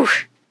 Ooh.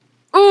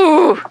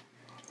 Ooh.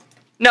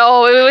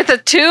 No, with a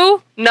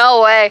 2?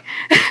 No way.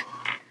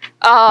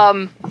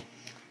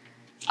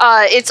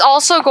 It's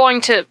also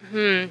going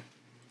to...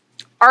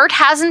 Art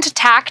hasn't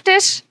attacked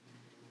it?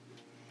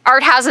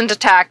 Art hasn't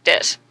attacked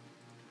it.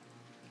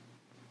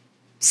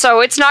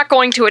 So it's not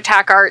going to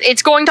attack Art.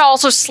 It's going to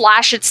also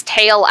slash its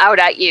tail out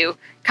at you,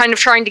 kind of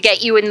trying to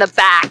get you in the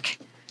back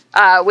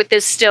with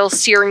this still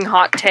searing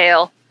hot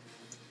tail.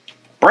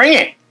 Bring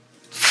it.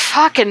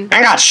 Fucking...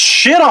 I got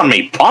shit on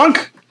me,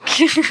 punk.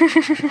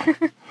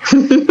 I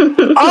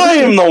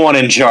am the one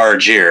in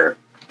charge here.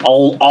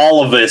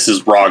 All of this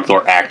is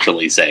Rogthor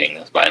actually saying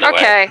this, by the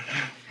way.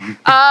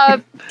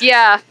 Okay.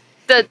 Yeah.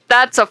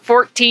 That's a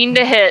 14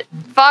 to hit.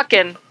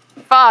 Fucking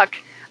fuck.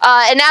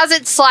 And as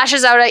it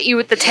slashes out at you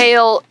with the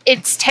tail,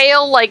 its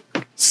tail like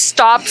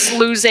stops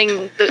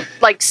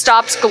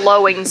stops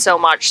glowing so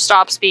much,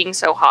 stops being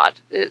so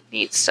hot. It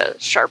needs to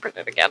sharpen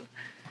it again.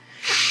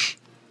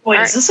 Wait,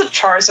 All is this a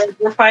Charizard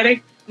we're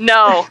fighting?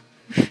 No.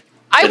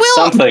 I It's will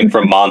something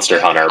from Monster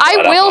Hunter. But I I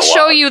don't will know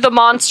show what. you the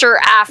monster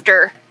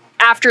after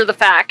the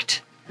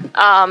fact.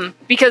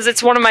 Because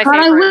it's one of my God,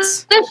 I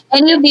favorites. wish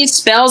any of these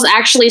spells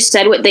actually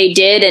said what they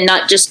did and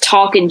not just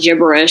talking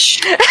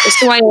gibberish.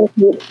 That's why I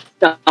hate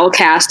spell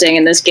casting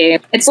in this game.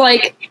 It's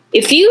like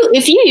if you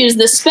use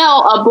the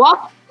spell a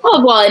blah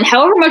blah blah in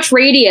however much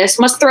radius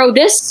must throw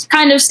this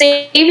kind of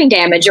saving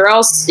damage, or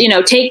else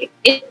take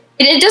it.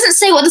 It doesn't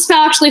say what the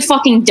spell actually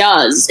fucking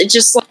does. It's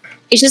just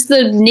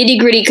the nitty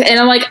gritty, and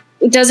I'm like,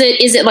 is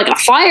it like a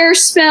fire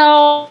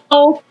spell?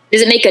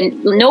 Does it make a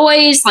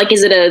noise? Like,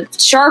 is it a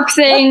sharp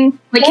thing?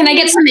 Like, can I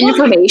get some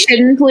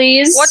information,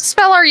 please? What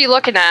spell are you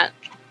looking at?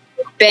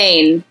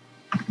 Bane?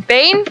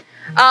 Bane?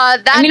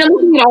 I mean, I'm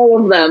looking at all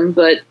of them,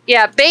 but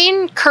Yeah,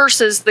 Bane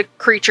curses the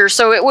creature,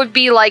 so it would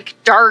be like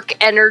dark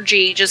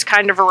energy just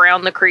kind of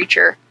around the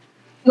creature.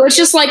 it's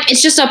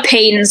just a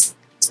pain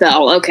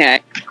spell. Okay.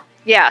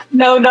 Yeah,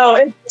 No,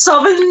 it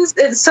summons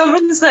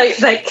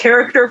that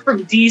character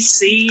from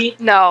DC,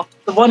 no.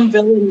 the one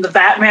villain in the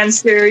Batman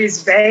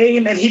series,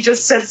 Bane, and he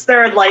just sits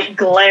there and like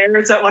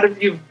glares at one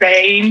of you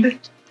baned.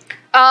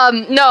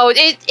 No,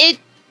 it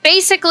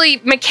basically,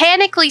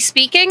 mechanically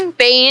speaking,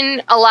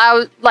 Bane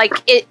allows,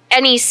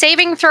 any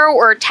saving throw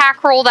or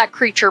attack roll that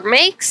creature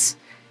makes,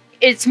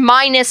 it's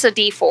minus a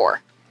d4.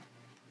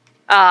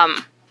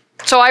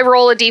 So I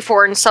roll a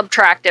d4 and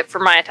subtract it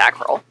from my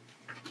attack roll.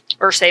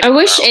 Or saving I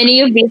wish throw. any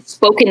of these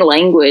spoken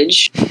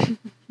language.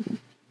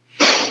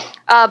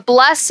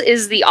 Bless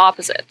is the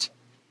opposite.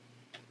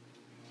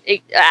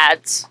 It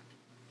adds.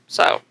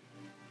 So.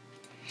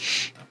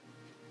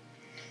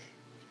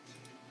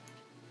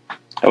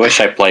 I wish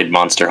I played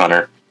Monster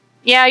Hunter.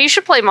 Yeah, you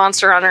should play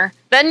Monster Hunter.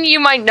 Then you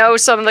might know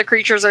some of the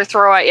creatures they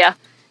throw at you.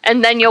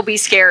 And then you'll be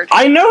scared.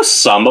 I know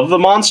some of the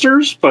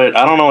monsters, but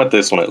I don't know what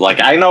this one is. Like,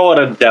 I know what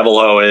a Devil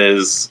Ho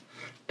is.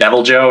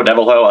 Devil Joe,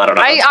 Devil Ho, I don't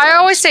know. I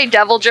always say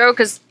Devil Joe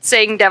because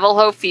saying Devil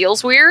Ho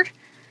feels weird.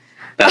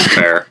 That's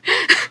fair.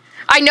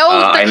 I know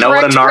I know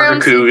what a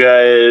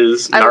Nargacuga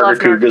is. I love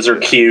Nargacugas are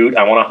cute.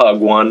 I want to hug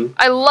one.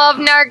 I love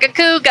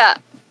Nargacuga.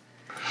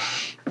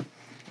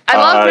 I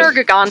love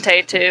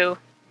Nergigante too.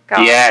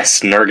 God.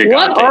 Yes, Nergigante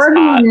What are is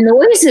hot. these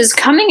noises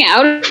coming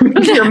out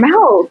of your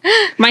mouth?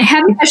 Am I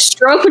having a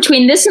stroke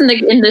between this and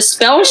the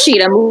spell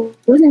sheet? I'm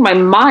losing my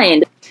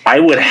mind. I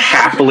would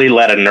happily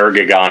let a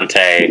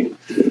Nergigante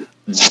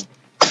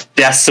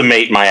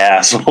decimate my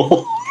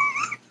asshole.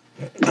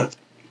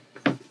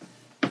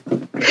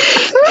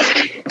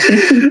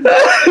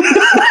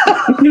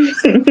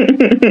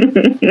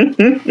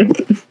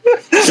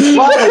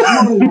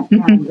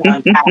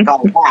 Unpack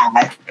all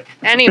that.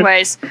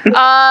 Anyways, it's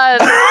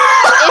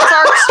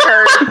Art's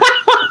turn.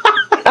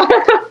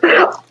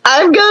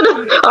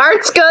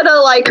 Art's gonna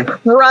like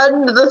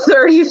run the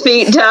 30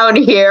 feet down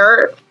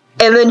here,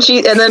 and then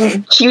she's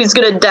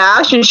gonna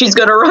dash, and she's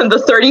gonna run the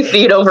 30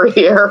 feet over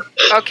here.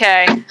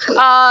 Okay. Get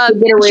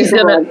away She's from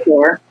gonna- the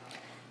floor.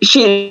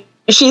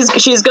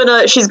 She's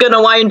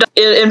gonna wind up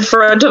in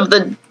front of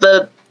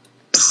the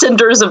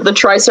cinders of the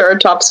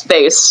Triceratops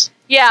face.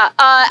 Yeah,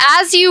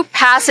 as you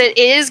pass it,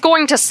 it is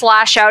going to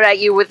slash out at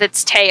you with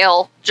its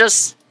tail.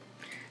 Just,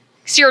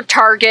 it's your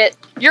target.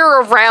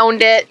 You're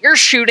around it. You're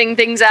shooting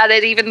things at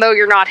it, even though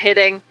you're not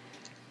hitting.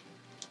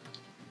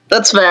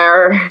 That's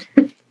fair.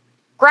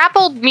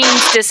 Grappled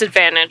means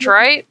disadvantage,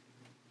 right?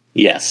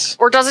 Yes.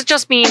 Or does it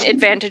just mean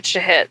advantage to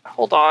hit?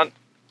 Hold on.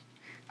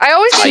 I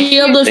always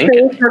Shield of think-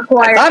 Faith I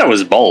requires. thought it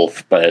was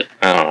both, but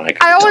I don't know.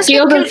 I always get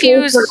Shield of Faith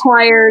confused.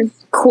 requires,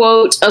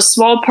 quote, a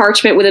small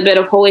parchment with a bit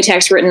of holy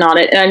text written on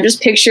it, and I'm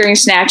just picturing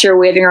Snatcher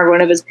waving around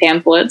one of his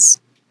pamphlets.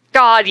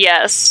 God,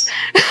 yes.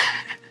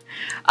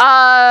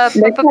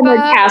 Next time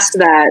I cast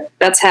that,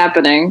 that's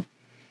happening.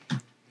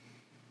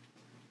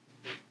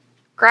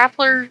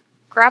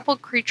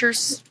 Grappled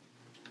creatures.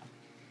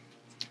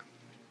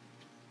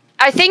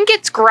 I think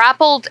it's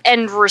grappled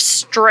and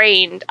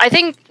restrained. I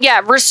think,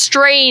 yeah,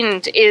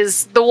 restrained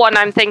is the one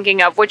I'm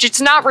thinking of, which it's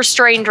not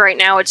restrained right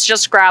now, it's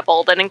just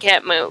grappled and it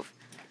can't move.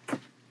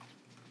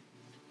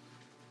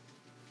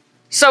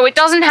 So it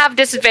doesn't have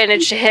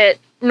disadvantage to hit,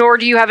 nor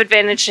do you have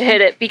advantage to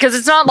hit it, because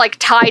it's not like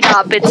tied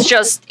up,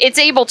 it's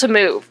able to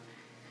move.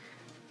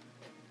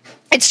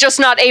 It's just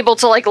not able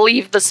to like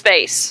leave the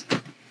space.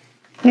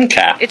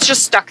 Okay. It's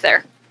just stuck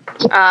there.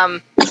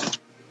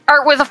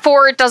 Art with a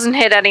 4, it doesn't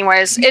hit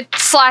anyways. It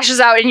slashes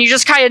out and you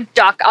just kind of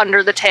duck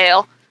under the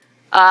tail.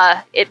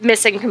 It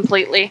missing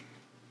completely.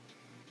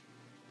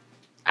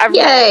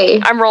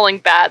 Yay. I'm rolling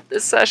bad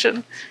this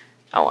session.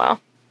 Oh wow.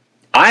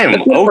 I am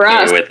Good for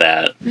okay us. with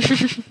that.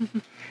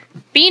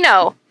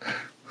 Beano.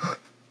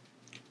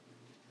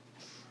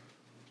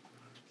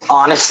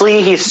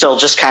 Honestly, he's still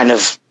just kind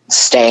of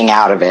staying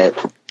out of it.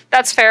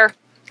 That's fair.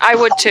 I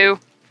would too.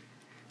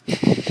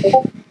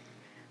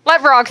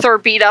 Let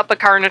Rogthor beat up a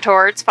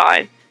Carnotaur, it's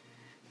fine.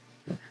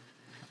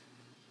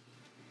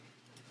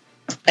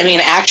 I mean,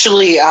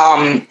 actually,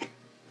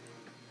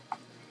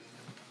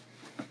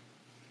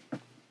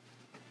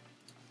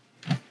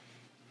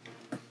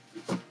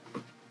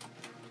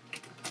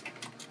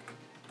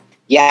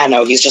 yeah,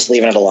 no, he's just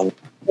leaving it alone.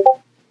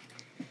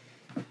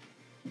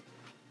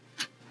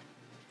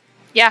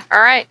 Yeah,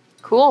 alright.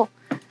 Cool.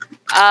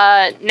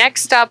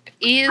 Next up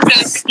is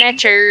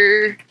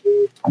Snatcher.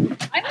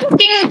 I'm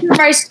looking through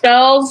my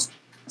spells,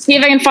 see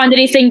if I can find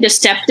anything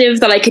deceptive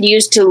that I could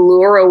use to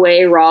lure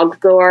away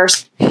Rogthor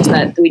so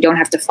that we don't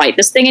have to fight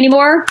this thing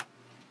anymore.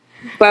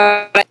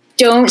 But I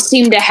don't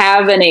seem to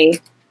have any.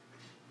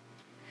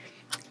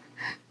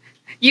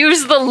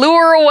 Use the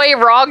lure away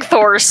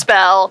Rogthor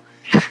spell.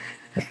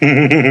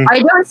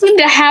 I don't seem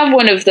to have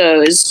one of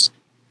those.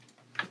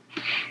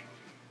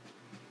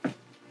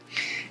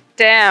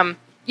 Damn.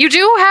 You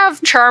do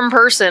have Charm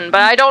Person,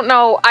 but I don't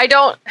know. But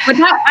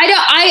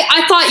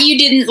I thought you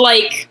didn't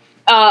like.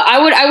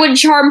 I would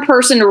charm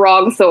person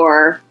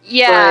Rogthor.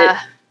 Yeah.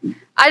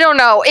 I don't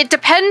know. It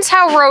depends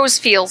how Rose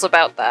feels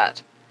about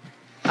that.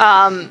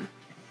 I'm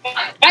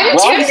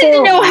tempted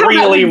to know how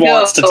really that would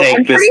wants to go. take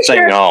I'm this pretty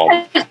thing sure-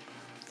 home.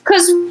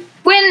 Because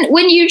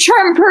when you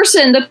charm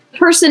person, the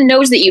person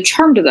knows that you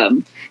charmed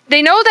them.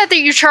 They know that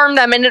you charm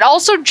them, and it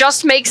also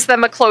just makes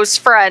them a close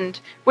friend,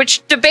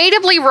 which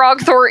debatably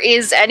Rogthor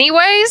is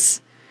anyways.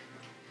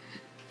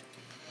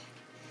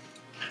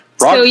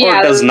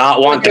 Rogthor does not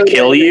want to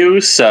kill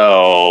you,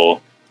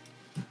 so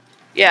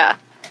Yeah.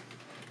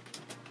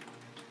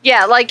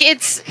 Yeah, like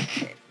it's,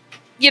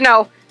 you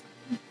know,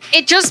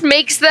 it just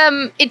makes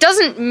them, it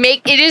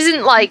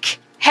isn't like,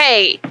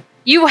 hey,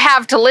 you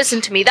have to listen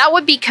to me. That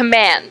would be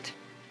command.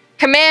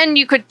 Command,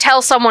 you could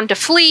tell someone to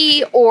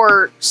flee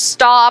or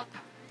stop,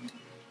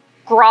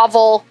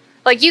 grovel.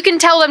 Like, you can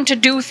tell them to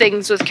do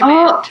things with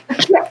command.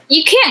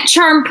 You can't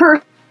charm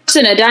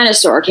person a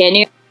dinosaur, can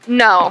you?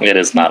 No. it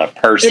is not a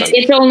person.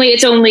 It's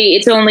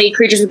only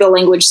creatures with a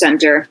language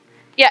center.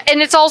 Yeah,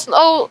 and it's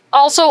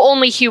also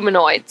only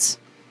humanoids.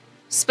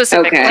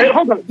 Specifically. Okay. Wait,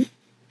 hold on.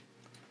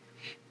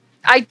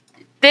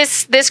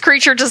 This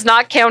creature does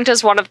not count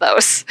as one of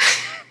those.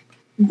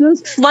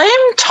 Does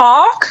Flame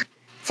talk?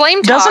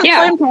 Flame talk. Doesn't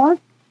Yeah. Flame talk?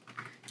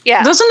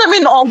 Yeah. Doesn't that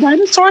mean all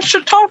dinosaurs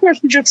should talk, or is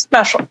she just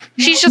special?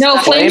 She's just No,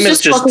 Flame Flame's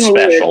is just just fucking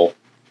weird. special.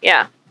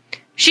 yeah.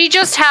 She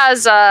just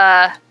has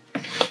God,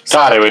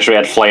 I wish we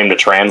had Flame to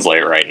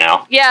translate right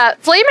now. yeah,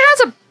 Flame has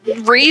a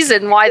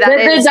reason why that The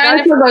is.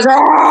 dinosaur goes,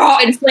 "Ah!"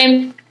 and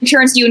Flame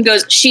turns to you and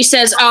goes, she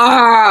says,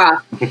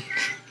 "Ah."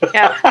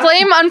 Yeah,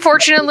 Flame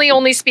unfortunately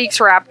only speaks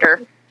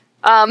raptor.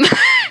 All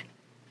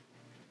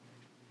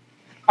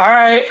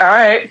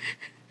right.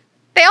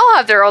 They all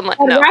have their own. No.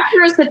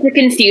 Raptor is such a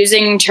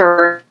confusing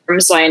term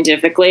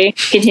scientifically.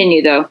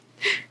 Continue, though.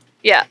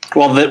 Yeah,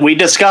 Well, we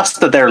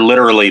discussed that they're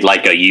literally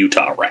like a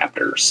Utah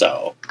raptor,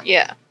 so.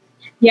 yeah.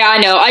 Yeah, I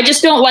know. I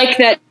just don't like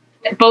that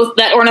both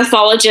that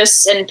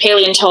ornithologists and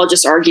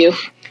paleontologists argue.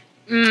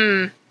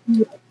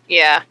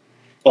 Yeah.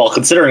 Well,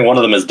 considering one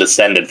of them is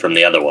descended from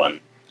the other one.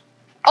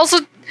 Also,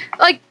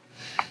 like,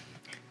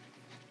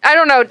 I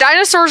don't know,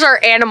 dinosaurs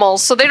are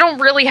animals, so they don't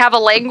really have a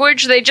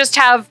language. They just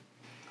have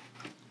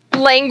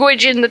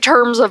language in the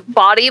terms of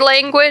body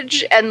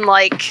language, and,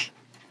 like,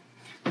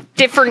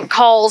 different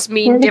calls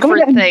mean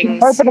different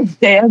things. Interpretive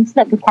dance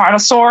at the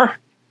dinosaur.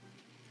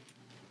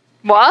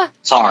 What?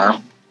 Sorry.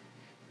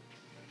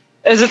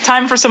 Is it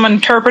time for some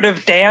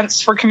interpretive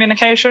dance for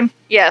communication?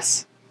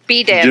 Yes.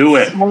 B-dance. Do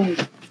it.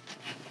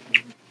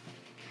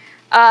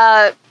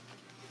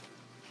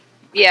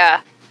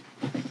 Yeah.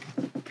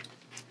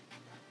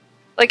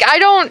 Like, I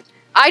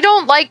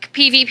don't like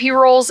PvP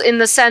roles in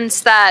the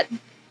sense that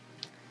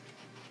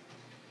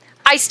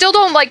I still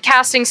don't like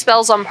casting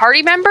spells on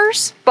party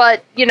members,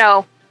 but, you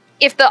know,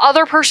 if the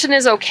other person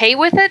is okay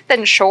with it,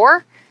 then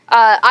sure.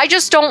 I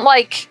just don't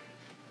like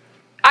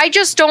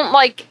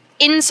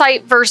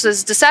insight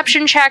versus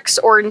deception checks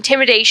or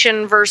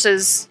intimidation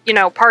versus, you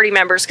know, party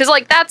members, because,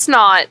 like, that's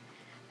not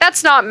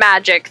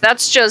magic.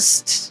 That's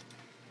just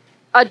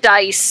a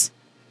dice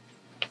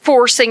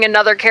forcing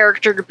another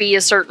character to be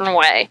a certain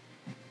way,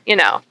 you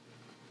know.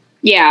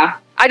 Yeah.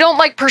 I don't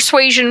like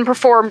persuasion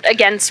performed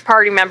against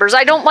party members.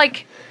 I don't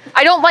like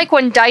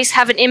when dice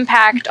have an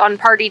impact on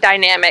party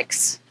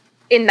dynamics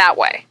in that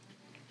way.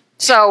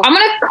 So I'm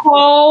gonna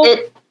call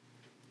It-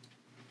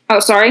 Oh,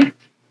 sorry.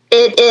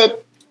 If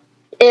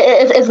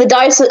the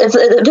dice if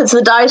it's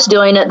the dice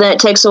doing it, then it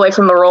takes away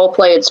from the role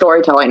play and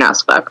storytelling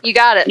aspect. you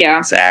got it. Yeah.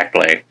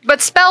 Exactly.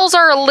 But spells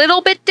are a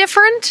little bit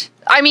different.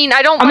 I mean,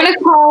 I'm gonna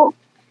call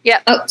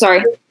Yeah. Oh,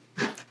 sorry.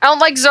 I don't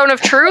like Zone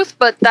of Truth,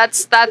 but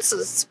that's a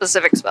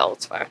specific spell.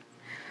 It's fine.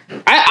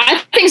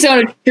 I think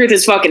Zone of Truth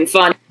is fucking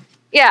fun.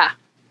 Yeah.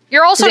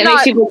 You're also It makes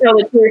not. people tell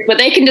the truth, but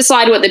they can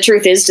decide what the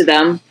truth is to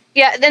them.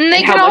 Yeah, then they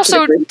and how can much of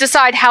also the truth.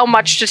 decide how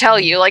much to tell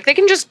you. Like, they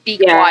can just be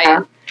Yeah.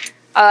 quiet.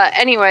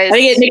 Anyways. I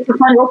think it makes for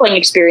fun role-playing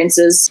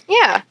experiences.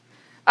 Yeah.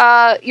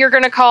 You're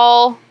gonna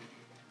call.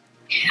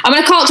 I'm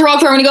gonna call it to Rogue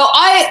Throw. I'm gonna go,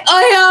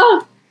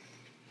 I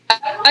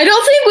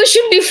don't think we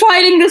should be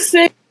fighting this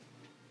thing.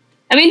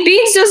 I mean,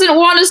 Beans doesn't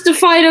want us to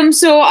fight him,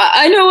 so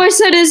I know I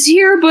said it's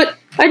here, but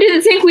I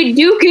didn't think we'd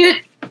duke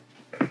it.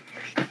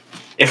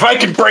 If I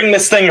could bring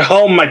this thing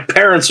home, my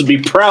parents would be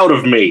proud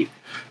of me.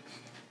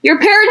 Your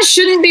parents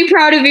shouldn't be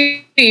proud of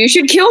you. You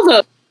should kill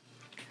them.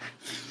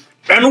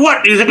 And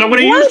what do you think I'm going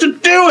to use to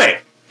do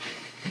it?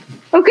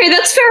 Okay,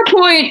 that's fair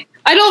point.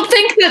 I don't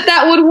think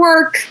that would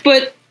work,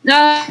 but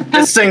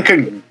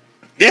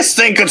This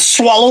thing could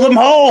swallow them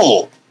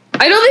whole.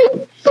 I don't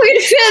think we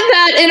can fit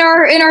that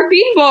in our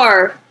bean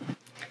bar.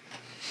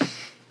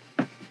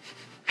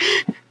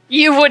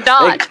 You would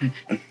not.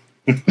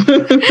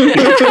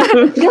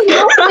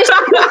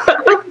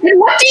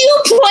 What do you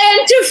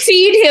plan to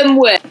feed him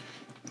with?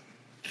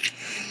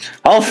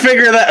 I'll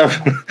figure that.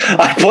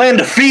 I plan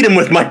to feed him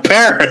with my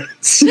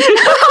parents.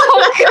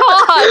 Oh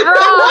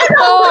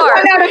God,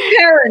 Run out of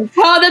parents.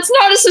 Huh? That's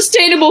not a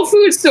sustainable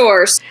food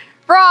source.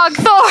 Frog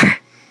Thor!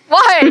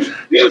 Why?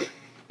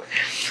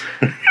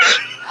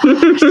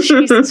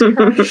 Jesus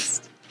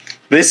Christ.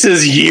 This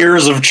is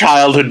years of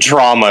childhood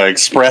trauma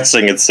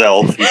expressing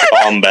itself in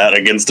combat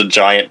against a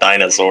giant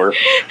dinosaur.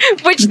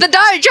 Which the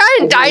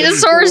giant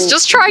dinosaur is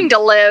just trying to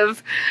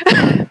live.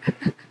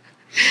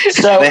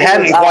 So They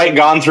hadn't quite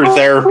gone through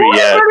therapy I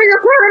yet. remember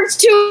your parents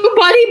too,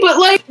 buddy, but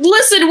like,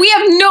 listen, we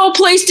have no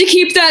place to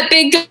keep that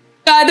big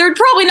guy. They're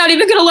probably not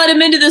even gonna let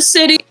him into the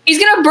city. He's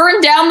gonna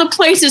burn down the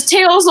place. His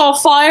tail's all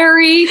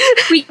fiery.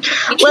 We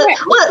can't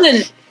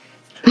listen.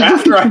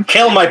 After I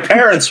kill my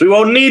parents, we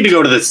won't need to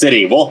go to the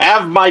city. We'll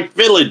have my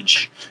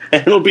village,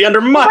 and it'll be under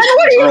my When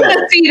are you control.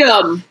 gonna feed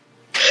him?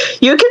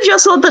 You can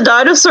just let the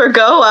dinosaur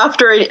go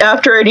after it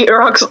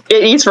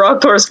eats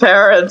Rockthor's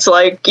parents.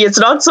 Like, it's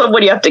not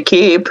someone you have to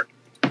keep.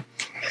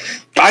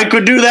 I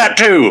could do that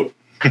too.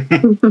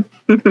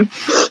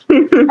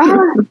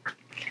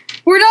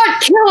 We're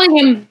not killing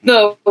him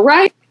though,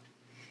 right?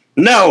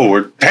 No,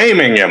 we're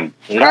taming him.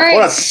 We're gonna Alright.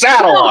 put a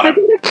saddle on him.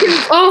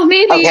 Oh,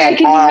 maybe Okay, I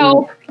can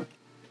help.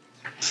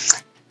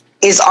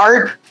 Has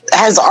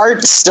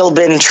Art still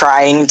been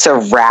trying to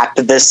wrap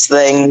this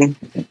thing?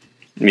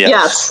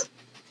 Yes.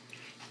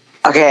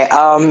 Okay,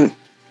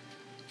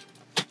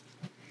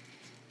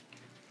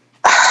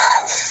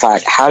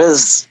 fuck, how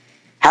does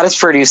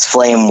produce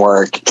flame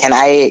work? Can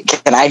I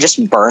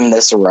just burn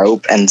this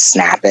rope and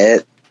snap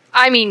it?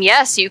 I mean,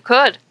 yes, you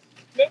could.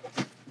 Okay,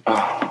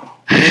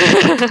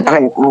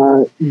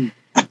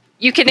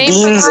 You can aim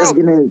Beans for is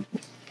the rope.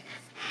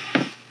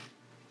 gonna.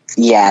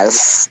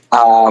 Yes.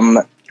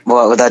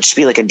 What would that just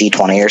be, like a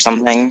D20 or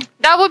something?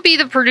 That would be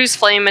the produce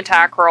flame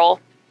attack roll.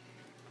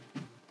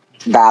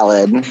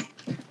 Valid.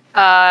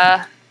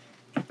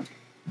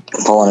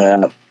 Pulling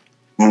it up.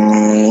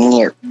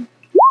 Here.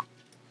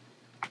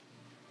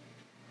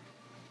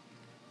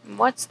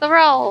 What's the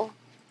roll?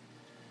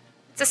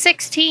 It's a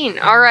 16.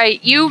 All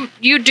right, you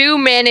do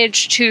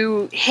manage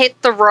to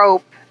hit the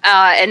rope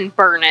and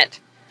burn it.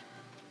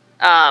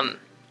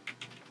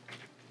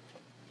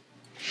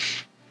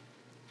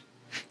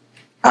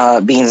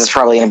 Beans is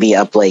probably gonna be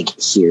up like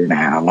here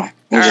now.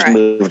 He just Alright.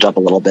 moved up a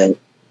little bit.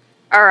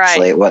 All right.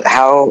 So, what?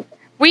 How?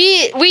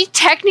 We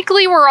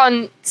technically were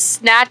on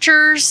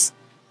Snatcher's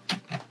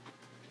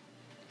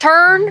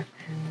turn,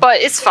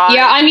 but it's fine.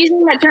 Yeah, I'm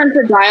using that term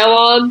for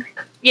dialogue.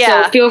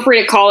 Yeah. So feel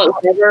free to call it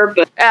whatever.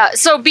 But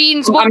So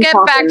Beans, we'll I'm get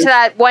back talking. to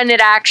that when it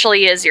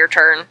actually is your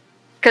turn.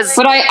 Because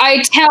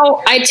I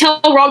tell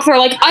Rogthor,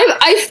 like,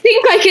 I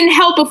think I can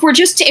help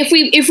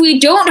if we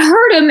don't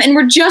hurt him and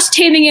we're just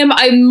taming him.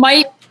 I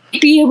might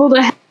be able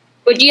to help,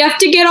 but you have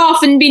to get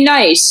off and be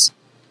nice.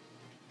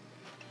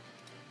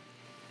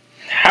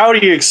 How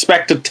do you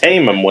expect to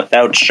tame him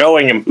without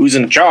showing him who's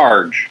in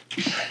charge?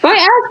 By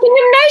asking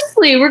him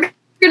nicely, we're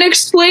going to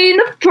explain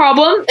the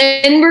problem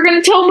and we're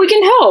going to tell him we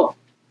can help.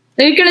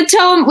 We're going to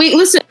tell him,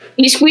 listen,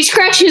 we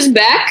scratch his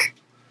back,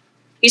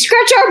 you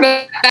scratch our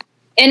back,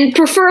 and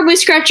preferably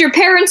scratch your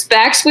parents'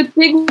 backs with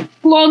big,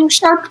 long,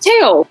 sharp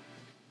tail.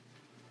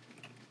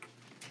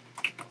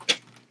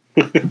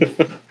 all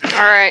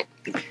right.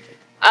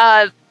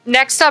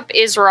 Next up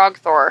is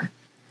Rogthor.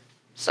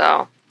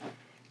 So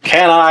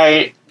Can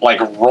I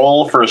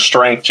roll for a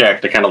strength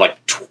check to kind of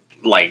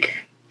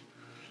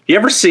you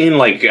ever seen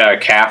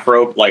calf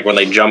rope, when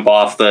they jump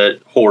off the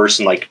horse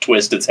and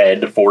twist its head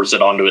to force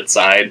it onto its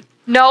side?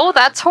 no,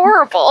 that's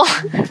horrible.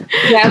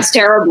 That's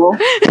terrible.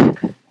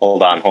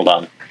 Hold on.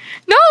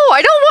 No,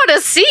 I don't want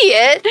to see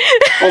it.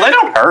 Well, they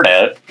don't hurt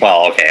it.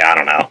 Well, okay, I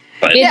don't know,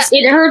 but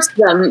It hurts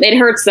them. It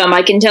hurts them.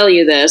 I can tell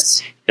you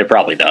this. it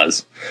probably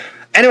does.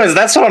 Anyways,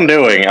 that's what I'm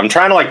doing. I'm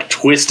trying to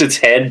twist its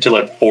head till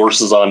it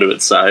forces onto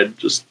its side.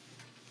 Just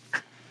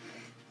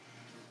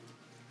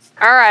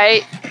All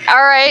right.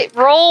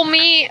 Roll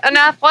me an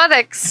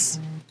athletics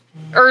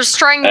or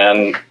strength.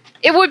 and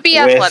It would be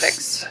with-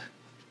 athletics.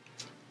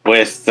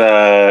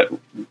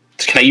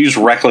 can I use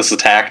reckless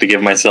attack to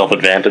give myself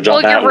advantage on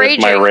Well, that you're with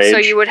raging, my rage? so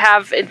you would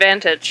have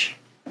advantage.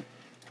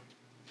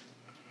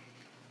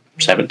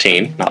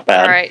 17, not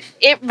bad. All right.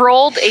 It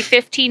rolled a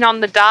 15 on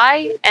the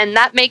die, and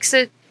that makes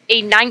it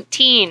a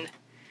 19.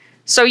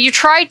 So you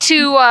try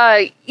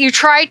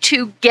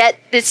to get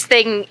this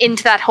thing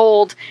into that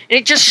hold, and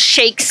it just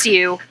shakes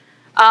you.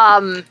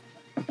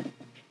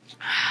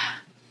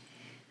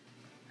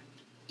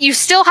 You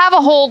still have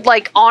a hold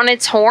on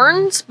its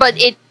horns, but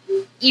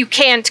you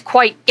can't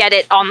quite get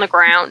it on the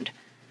ground.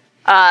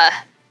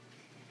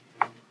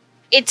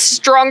 It's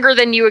stronger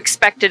than you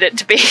expected it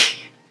to be.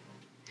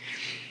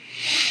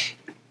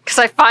 Because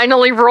I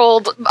finally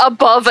rolled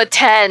above a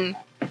 10.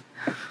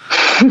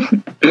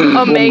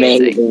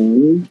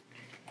 Amazing.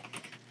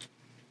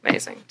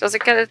 Does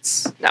it get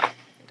its... No,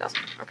 it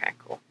doesn't. Okay,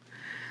 cool.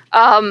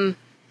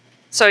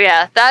 So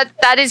yeah,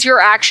 that is your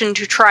action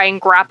to try and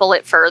grapple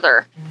it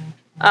further.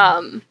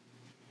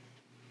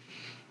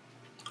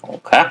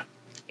 Okay.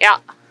 Yeah.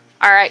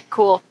 All right,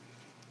 cool.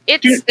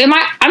 It's...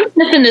 I'm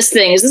sniffing this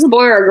thing. Is this a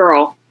boy or a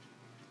girl?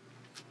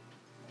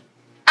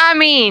 I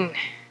mean...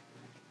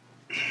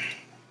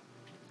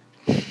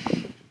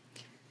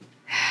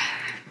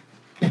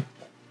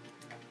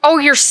 Oh,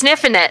 you're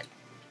sniffing it.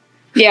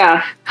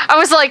 Yeah. I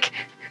was like,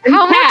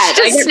 how much cat.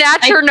 does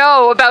Snatcher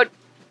know about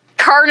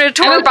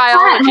carnivore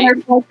biology?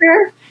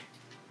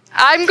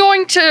 I'm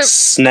going to...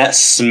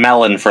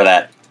 Smelling for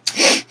that.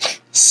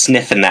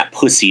 Sniffing that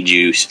pussy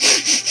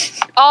juice.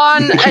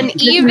 On an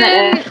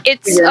even,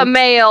 it's a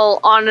male.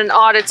 On an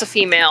odd, it's a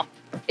female.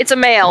 It's a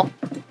male.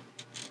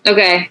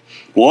 Okay.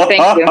 Whoa,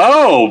 Thank you.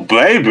 oh,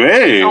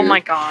 baby. Oh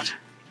my god.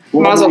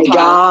 Mazel Oh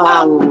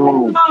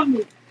my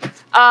tov.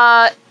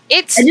 God.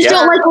 It's... I just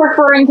don't like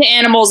referring to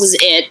animals as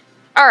it.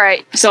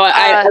 Alright. So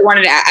I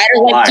wanted to. I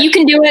don't Why? like. You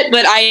can do it,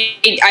 but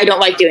I don't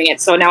like doing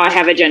it. So now I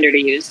have a gender to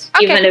use,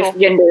 Okay, even cool. if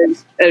gender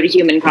is a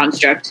human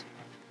construct.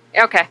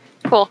 Okay,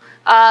 cool.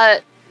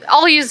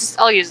 I'll use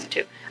it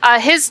too.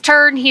 His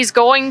turn, he's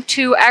going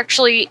to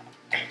actually...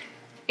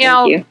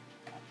 Thank you.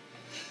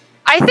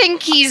 I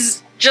think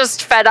he's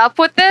just fed up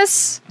with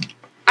this.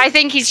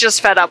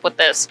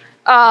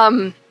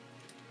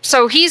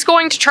 So he's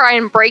going to try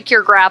and break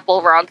your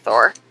grapple,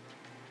 Rogthor.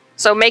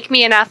 So make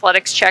me an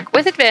athletics check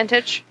with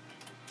advantage.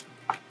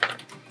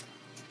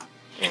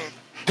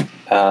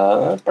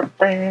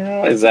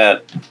 Is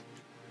that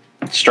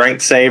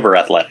strength save or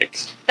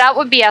athletics? That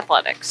would be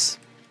athletics.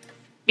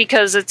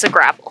 Because it's a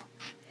grapple.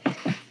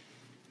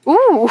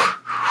 Ooh.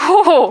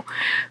 Whoa.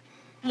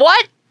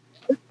 What?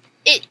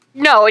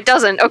 No, it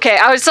doesn't. Okay,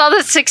 I saw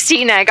the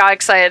 16 and I got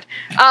excited.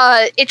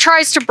 It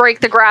tries to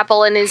break the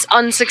grapple and is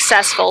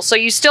unsuccessful. So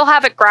you still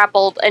have it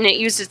grappled and it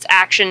uses its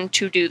action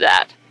to do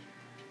that.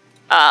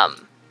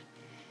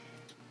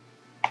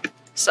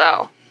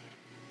 So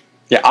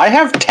Yeah, I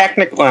have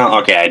technically. Well,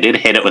 okay, I did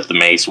hit it with the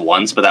mace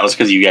once, but that was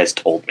because you guys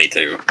told me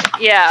to.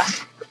 Yeah.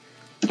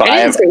 But I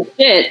didn't have, say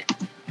shit.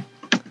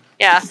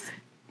 Yeah.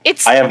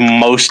 It's I have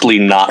mostly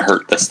not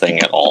hurt this thing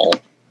at all.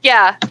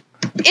 yeah.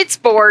 It's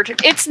bored.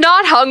 It's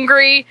not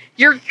hungry.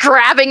 You're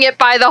grabbing it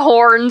by the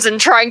horns and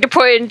trying to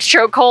put it in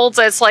chokeholds.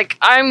 It's like,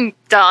 I'm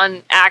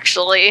done,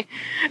 actually.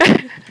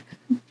 It's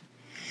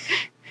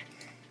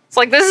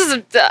like, this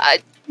is...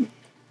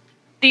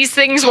 these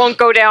things won't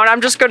go down. I'm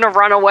just gonna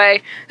run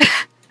away.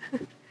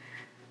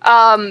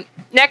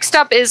 Next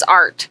up is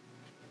Art.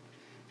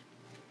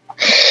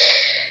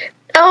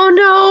 Oh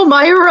no,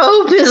 my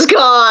rope is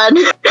gone.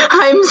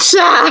 I'm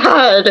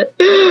sad.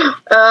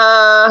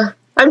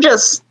 I'm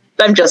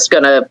just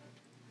gonna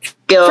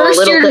go First, a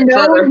little you're bit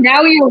no, further.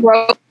 now you're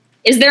rope.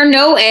 Is there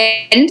no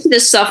end to the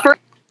suffering?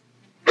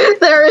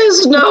 There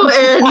is no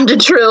end,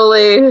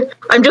 truly.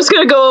 I'm just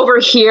gonna go over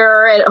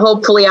here and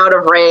hopefully out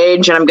of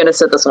range, and I'm gonna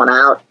sit this one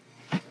out.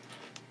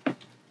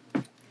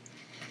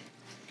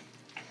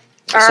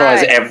 All So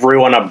has right.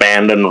 everyone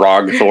abandoned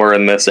Rogthor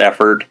in this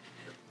effort?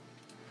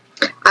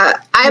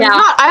 I Yeah.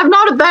 have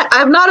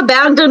not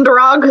abandoned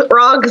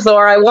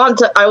Rogthor. I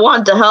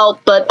want to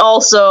help, but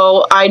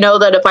also I know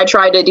that if I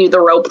try to do the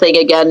rope thing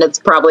again, it's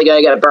probably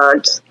gonna get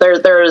burnt.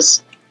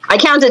 There's I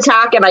can't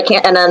attack, and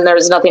then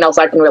there's nothing else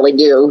I can really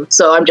do.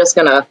 So I'm just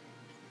gonna.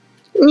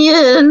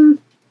 Yeah.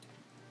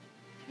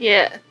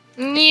 Yeah.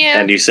 Yeah.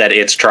 And you said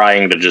it's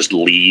trying to just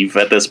leave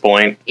at this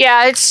point?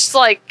 Yeah, it's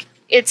like,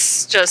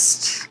 it's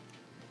just...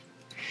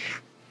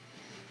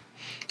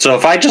 So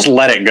if I just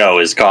let it go,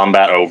 is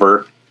combat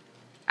over?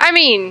 I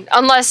mean,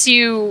 unless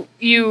you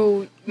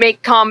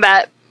make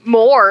combat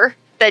more,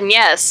 then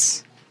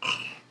yes.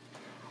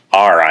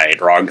 Alright,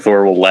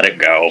 Rogthor will let it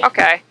go.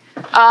 Okay.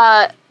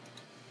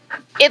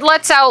 It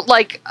lets out,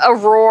 like, a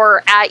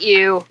roar at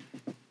you,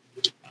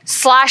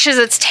 slashes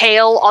its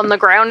tail on the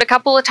ground a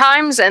couple of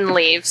times, and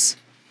leaves.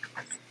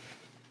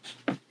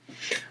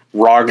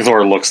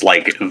 Rogthor looks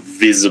like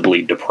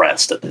visibly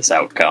depressed at this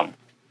outcome.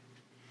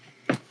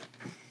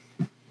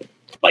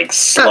 Like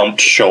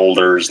slumped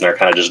shoulders, and they're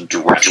kind of just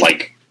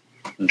drag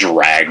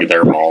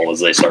their maul as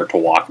they start to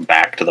walk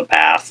back to the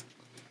path.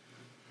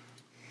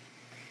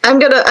 I'm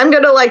gonna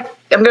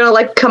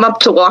come up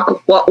to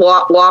walk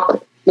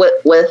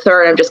with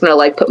her, and I'm just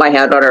gonna put my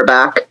hand on her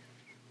back.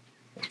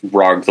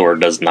 Rogthor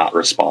does not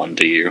respond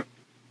to you.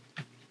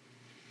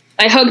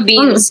 I hug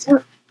Beans.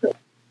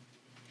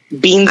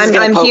 Beans. is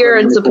gonna I'm poke here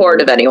around in the-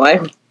 supportive anyway.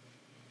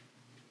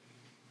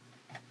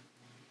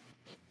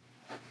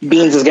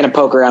 Beans is gonna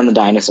poke around the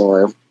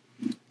dinosaur.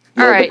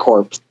 Near Alright. the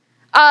corpse.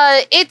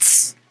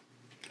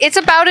 It's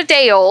about a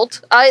day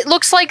old. It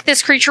looks like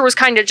this creature was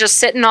kind of just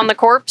sitting on the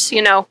corpse,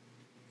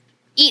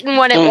 eating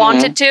when it Mhm.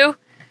 wanted to.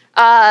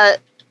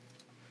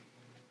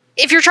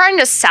 If you're trying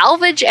to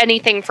salvage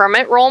anything from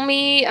it, roll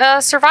me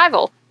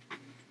survival.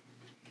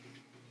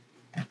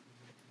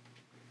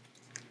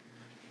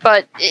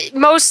 But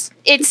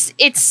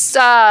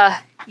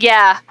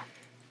yeah.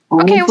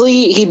 Okay.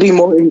 Honestly, he'd be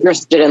more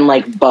interested in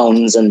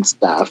bones and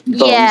stuff.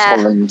 Bones, Yeah.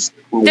 horns.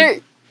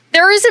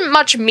 There isn't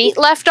much meat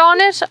left on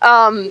it.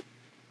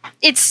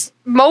 It's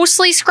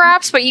mostly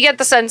scraps, but you get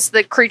the sense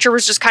the creature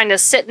was just kind of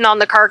sitting on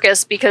the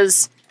carcass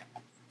because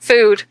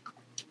food.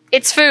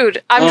 It's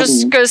food. I'm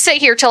just gonna sit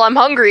here till I'm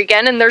hungry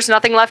again, and there's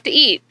nothing left to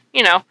eat.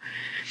 Yeah.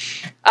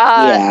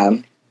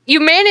 You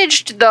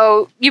managed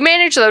though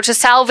to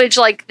salvage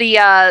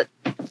the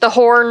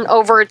horn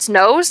over its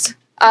nose.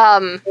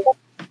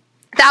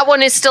 That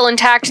one is still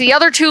intact. The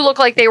other two look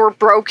like they were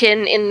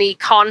broken in the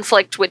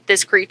conflict with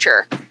this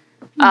creature.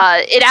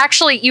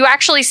 You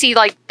actually see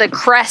the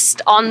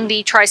crest on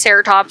the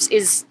Triceratops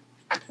is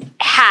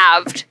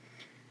halved.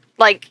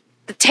 Like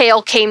the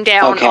tail came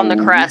down Okay. on the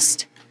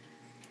crest.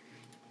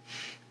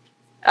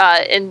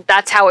 And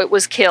that's how it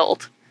was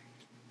killed.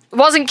 It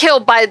wasn't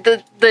killed by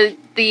the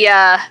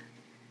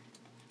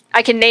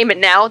I can name it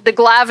now. The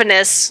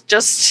Glavenus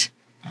just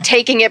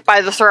taking it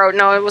by the throat.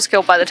 No, it was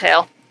killed by the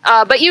tail.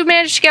 But you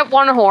managed to get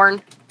one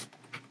horn.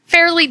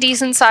 Fairly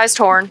decent sized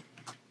horn.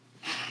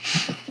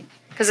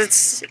 Because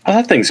it's... Oh,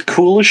 that thing's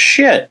cool as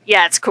shit.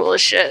 Yeah, it's cool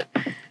as shit.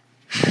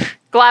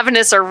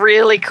 Glavenus are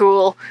really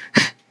cool.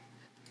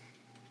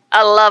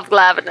 I love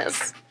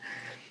Glavenus.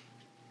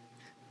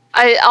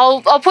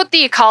 I'll put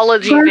the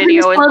ecology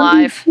video in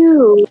live.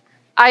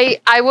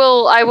 I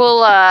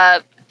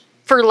will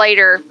for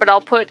later, but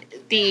I'll put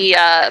the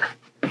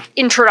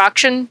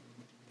introduction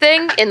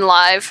thing in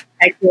live.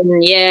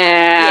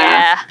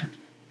 Yeah.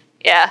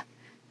 Yeah.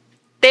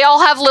 They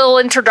all have little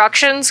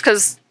introductions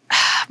because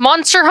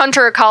Monster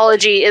Hunter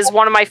ecology is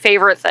one of my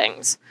favorite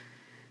things.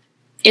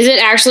 Is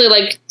it actually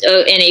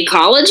an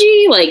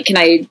ecology? Can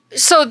I?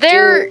 So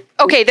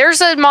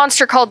there's a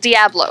monster called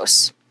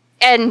Diablos,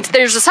 and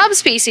there's a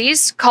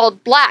subspecies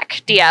called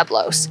Black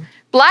Diablos.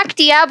 Black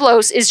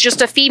Diablos is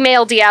just a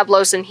female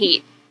Diablos in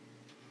heat.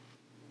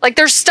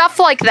 There's stuff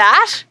like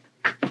that.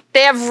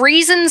 They have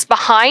reasons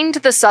behind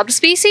the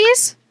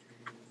subspecies.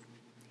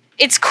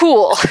 It's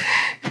cool.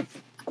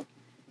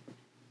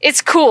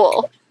 It's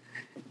cool.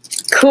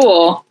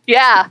 Cool.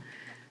 Yeah.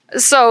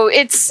 So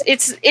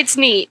it's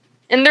neat.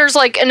 And there's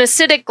like an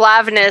acidic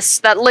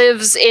Glavenus that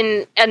lives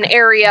in an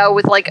area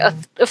with like a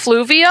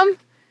effluvium,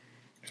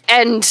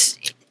 and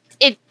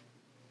it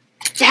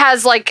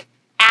has like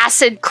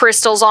acid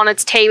crystals on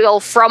its tail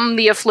from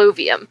the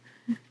effluvium.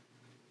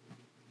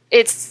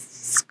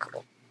 It's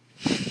cool.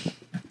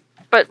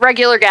 But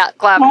regular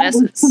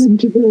Glavenus is... In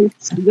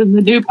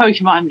the new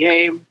Pokemon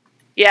game.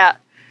 Yeah.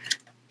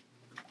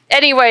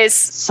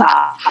 Anyways,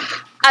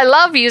 I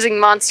love using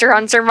Monster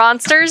Hunter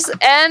monsters,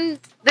 and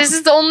this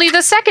is only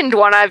the second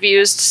one I've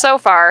used so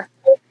far.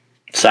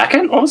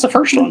 Second? What was the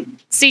first one?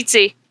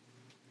 Tsetse.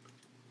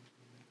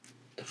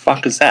 The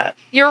fuck is that?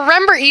 You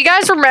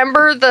guys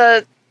remember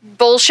the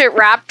bullshit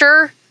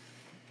raptor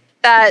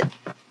that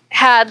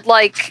had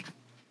like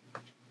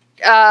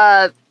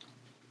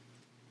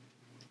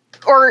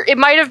or it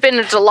might have been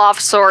a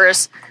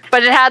Dilophosaurus,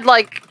 but it had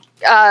like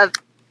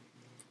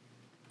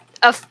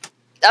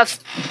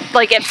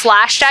like it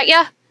flashed at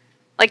you,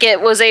 like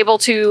it was able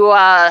to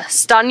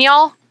stun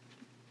y'all.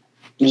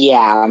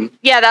 Yeah.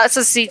 Yeah, that's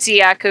a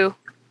Tsitsiaku.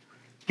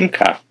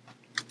 Okay.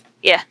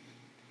 Yeah,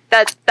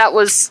 that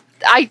was.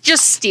 I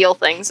just steal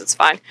things. It's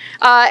fine.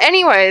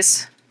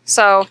 Anyways,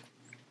 so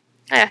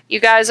yeah, you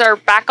guys are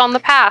back on the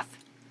path.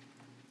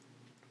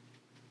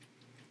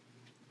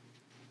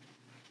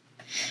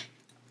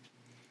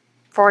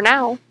 For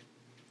now.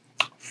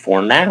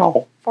 For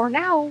now. For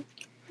now.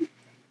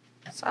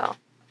 So.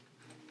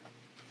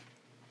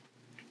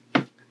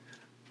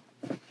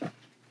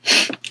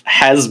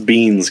 Has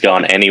Beans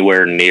gone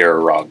anywhere near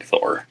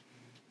Rogthor?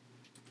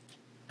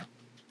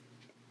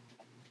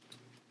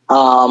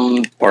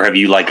 Or have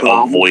you, like,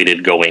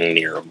 avoided going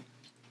near him?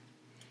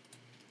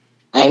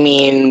 I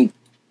mean,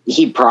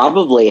 he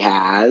probably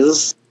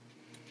has.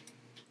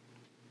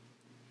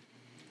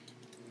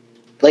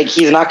 Like,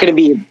 he's not going to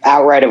be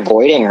outright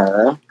avoiding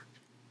her.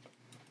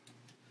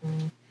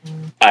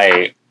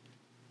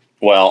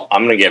 Well,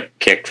 I'm going to get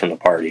kicked from the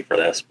party for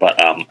this, but,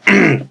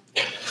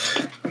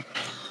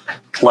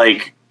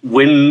 like,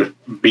 when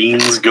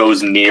Beans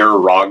goes near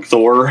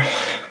Rogthor,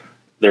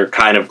 they're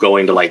kind of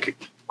going to, like,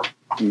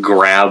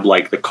 grab,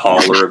 like, the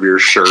collar of your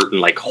shirt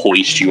and, like,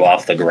 hoist you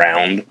off the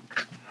ground.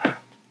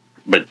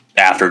 But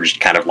after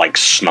just kind of, like,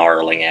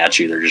 snarling at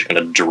you, they're just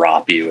going to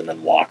drop you and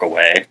then walk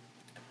away.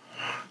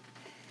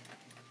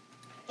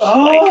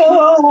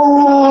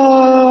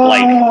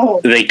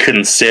 Like, they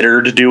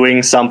considered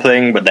doing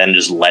something, but then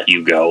just let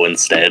you go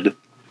instead.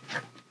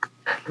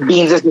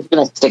 Beans is just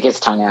going to stick his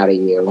tongue out at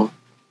you.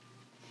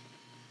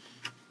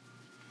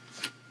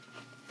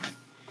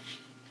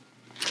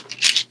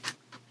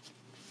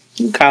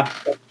 Okay.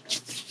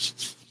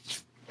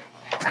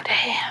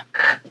 Damn.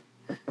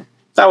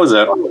 That was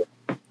it.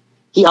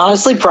 He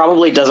honestly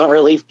probably doesn't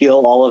really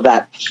feel all of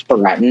that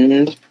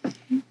threatened.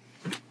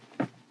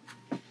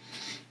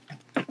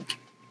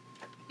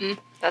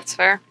 That's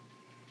fair.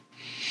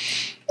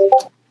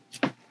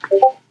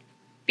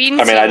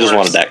 Beans. I mean, I just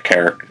wanted that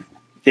character.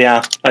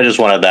 Yeah, I just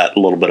wanted that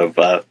little bit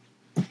of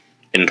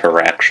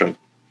interaction.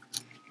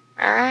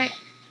 All right.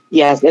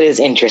 Yes, it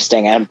is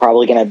interesting. I'm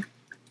probably going to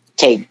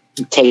take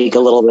a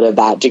little bit of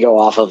that to go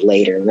off of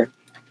later.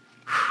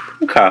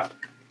 Okay.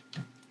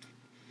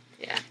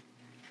 Yeah.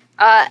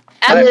 Back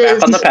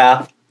on the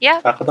path. Yeah.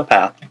 Back on the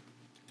path.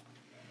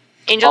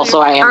 Angel. Also,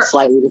 I am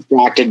slightly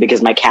distracted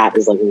because my cat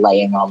is like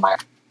laying on my.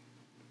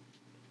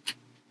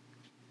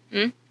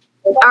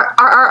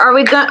 Are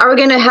we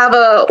going to have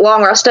a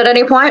long rest at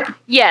any point?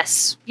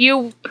 Yes.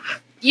 You.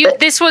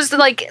 This was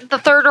like the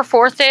third or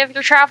fourth day of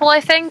your travel,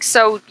 I think.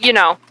 So you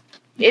know,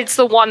 it's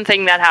the one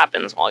thing that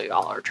happens while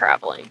y'all are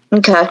traveling.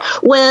 Okay.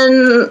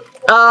 When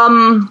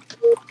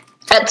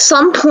at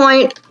some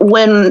point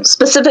when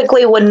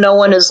no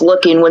one is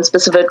looking, when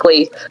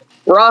specifically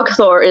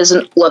Rogthor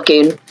isn't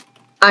looking,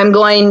 I'm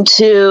going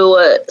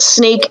to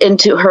sneak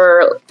into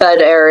her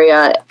bed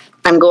area.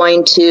 I'm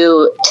going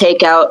to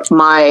take out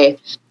my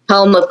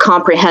Helm of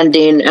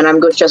Comprehending, and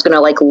I'm just going to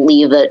like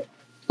leave it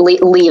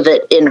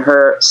in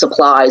her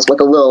supplies with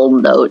a little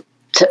note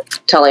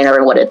telling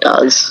her what it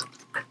does.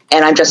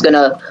 And I'm just going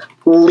to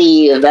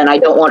leave, and I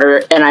don't want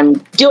her, and I'm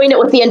doing it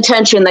with the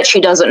intention that she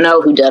doesn't know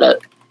who did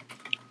it.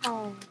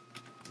 Oh.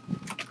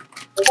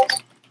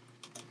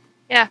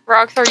 Yeah,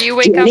 Rogthor, you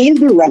wake Do up. any of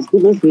the rest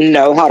of us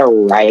know how to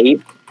write?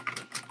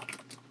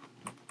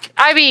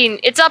 I mean,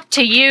 it's up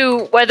to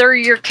you whether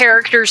your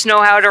characters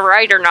know how to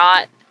write or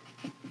not.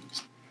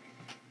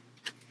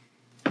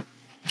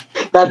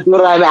 That's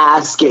what I'm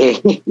asking.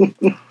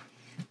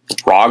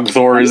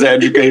 Rogthor is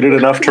educated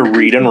enough to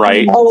read and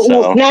write. Well,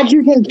 So.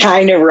 Snatcher can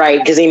kind of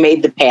write because he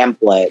made the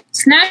pamphlet.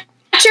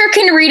 Snatcher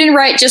can read and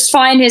write just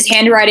fine. His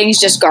handwriting is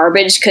just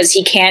garbage because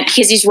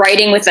he's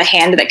writing with a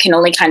hand that can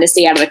only kind of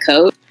see out of the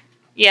coat.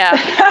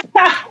 Yeah.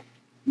 Yeah.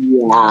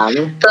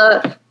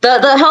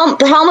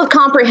 The Helm of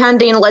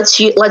Comprehending lets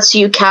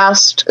you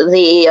cast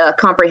the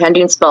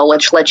comprehending spell,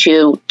 which lets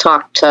you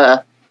talk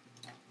to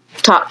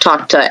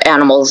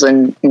animals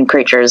and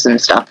creatures and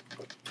stuff.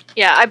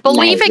 Yeah, I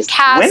believe Nice. it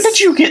casts... When did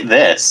you get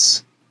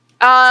this?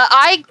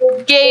 I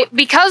gave...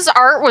 Because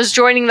Art was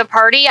joining the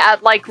party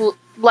at, like,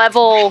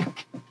 level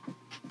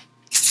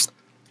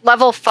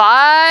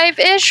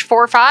 5-ish,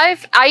 4 or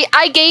 5.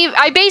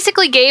 I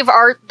basically gave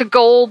Art the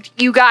gold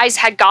you guys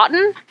had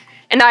gotten,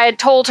 and I had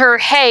told her,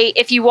 hey,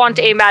 if you want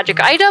a magic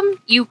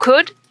item, you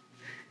could.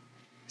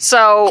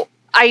 So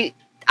I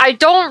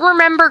don't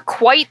remember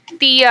quite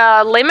the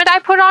limit I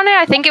put on it.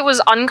 I think it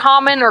was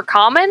uncommon or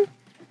common.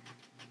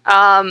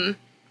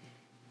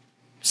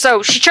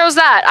 So she chose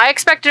that. I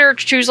expected her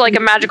to choose like a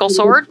magical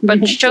sword,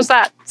 but she chose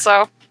that.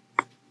 So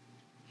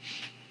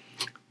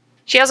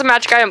she has a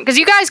magic item. Because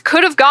you guys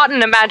could have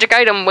gotten a magic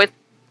item with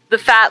the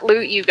fat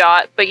loot you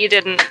got, but you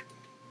didn't.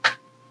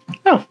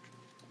 Oh.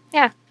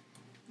 Yeah.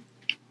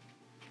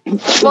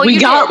 Well, we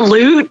got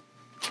loot?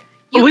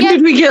 When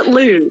did we get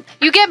loot?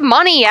 You get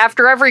money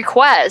after every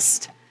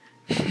quest.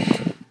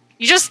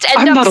 You just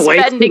end I'm up not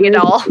awake spending it today.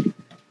 all.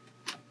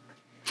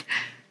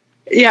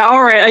 Yeah,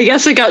 alright. I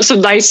guess I got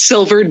some nice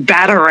silvered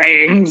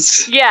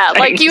batarangs. Yeah,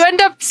 like Thanks. you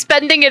end up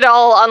spending it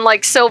all on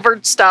like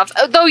silvered stuff.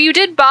 Though you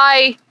did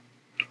buy,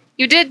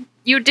 you did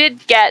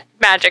get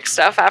magic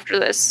stuff after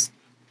this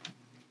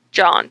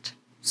jaunt.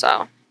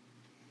 So,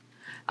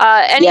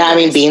 Yeah, I mean,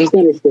 anyways. Beans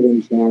got his shit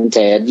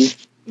enchanted.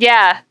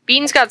 Yeah,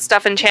 Beans got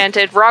stuff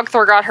enchanted.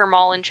 Rogthor got her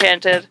maul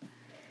enchanted.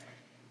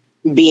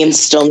 Beans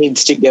still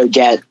needs to go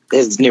get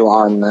his new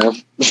armor.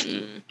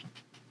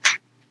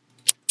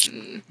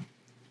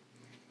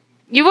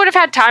 You would have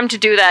had time to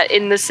do that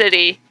in the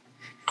city.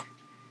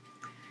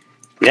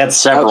 We had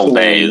several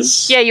Okay.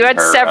 days. Yeah, you had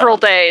Or, several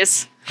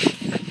days.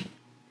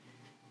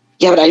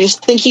 Yeah, but I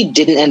just think he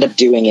didn't end up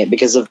doing it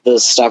because of the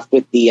stuff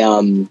with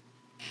the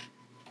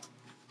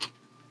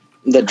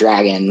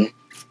dragon.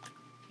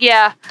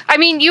 Yeah, I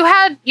mean, you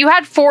had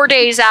 4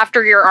 days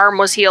after your arm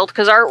was healed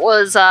because Art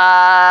was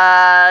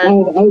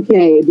Oh,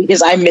 okay,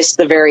 because I missed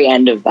the very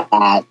end of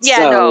that. Yeah,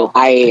 so no.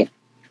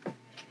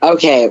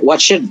 Okay,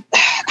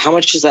 how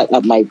much is that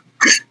up my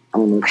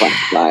armor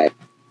class by?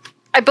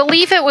 I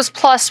believe it was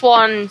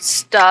 +1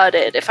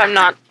 studded, if I'm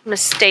not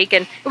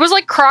mistaken. It was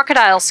like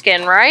crocodile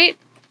skin, right?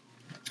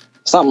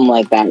 Something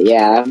like that,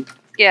 yeah.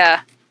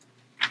 Yeah.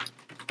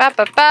 Ba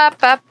ba ba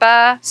ba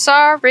ba.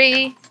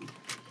 Sorry.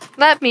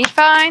 Let me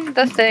find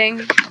the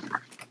thing.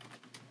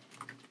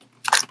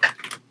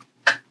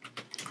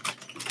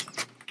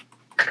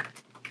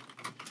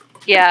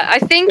 Yeah, I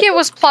think it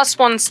was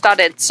 +1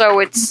 studded, so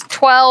it's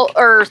 12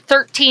 or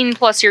 13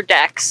 plus your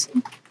dex.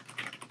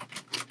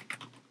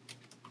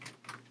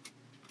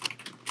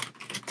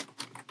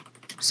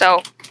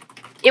 So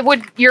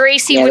your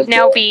AC Yeah, would that's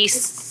now good. be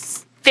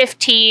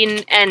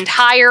 15 and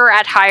higher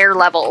at higher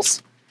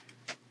levels.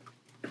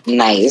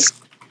 Nice.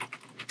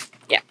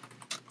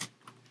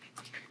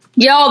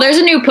 Yo, there's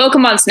a new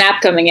Pokemon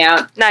Snap coming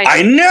out. Nice.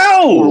 I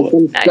know!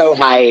 I'm Nice. so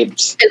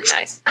hyped. It's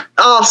Nice.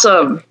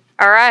 awesome.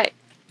 All right.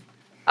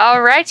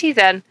 Alrighty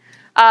then.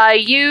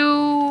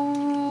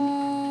 You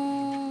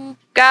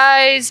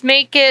guys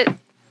make it.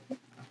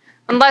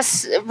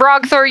 Unless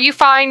Rogthor, you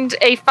find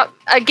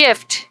a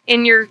gift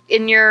in your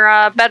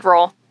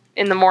bedroll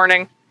in the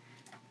morning.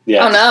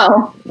 Yeah. Oh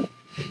no.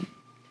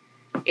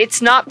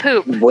 It's not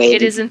poop. Wait.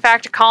 It is in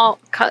fact a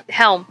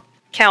helm.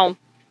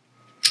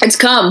 It's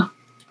come.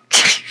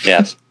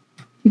 Yes.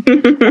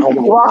 Oh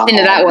my Walked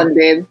into that one,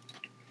 babe.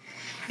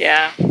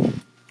 Yeah.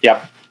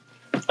 Yep.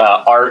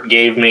 Art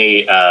gave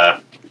me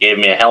a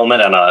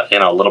helmet and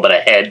a little bit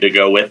of head to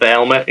go with the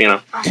helmet. You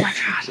know. Oh my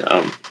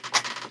god.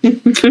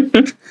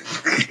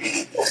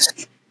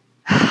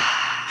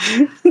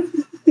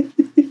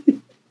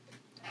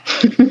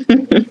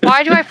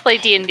 Why do I play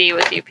D&D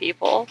with you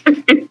people?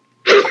 You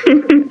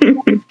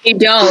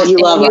don't. You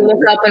and love we it.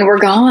 look up and we're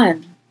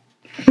gone.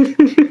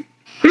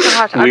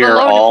 God, I'm We are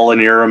alone. all in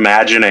your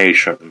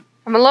imagination.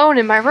 I'm alone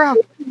in my room.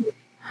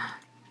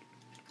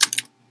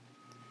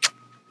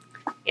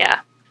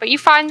 Yeah, but you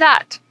find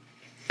that.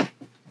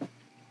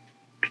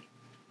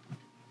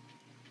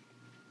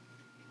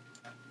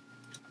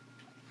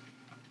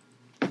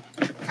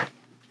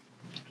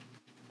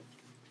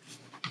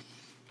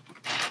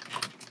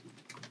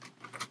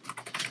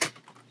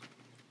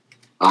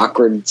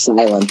 Awkward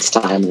silence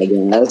time, I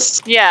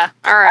guess. Yeah,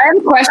 all I right. have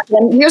a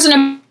question. Here's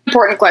an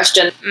important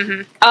question.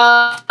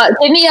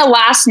 Mm-hmm. Give me a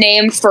last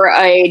name for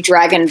a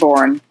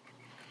Dragonborn.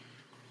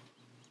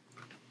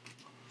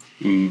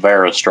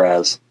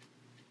 Varistraz.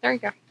 There you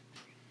go.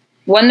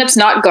 One that's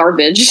not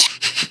garbage.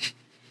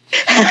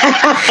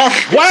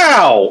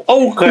 Wow.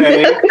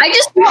 Okay.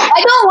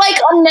 I don't like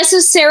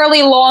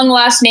unnecessarily long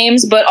last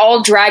names, but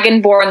all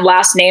Dragonborn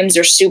last names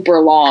are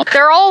super long.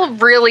 They're all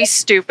really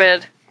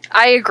stupid.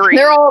 I agree.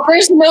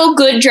 There's no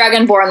good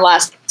Dragonborn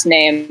last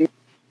name.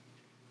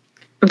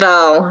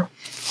 Val.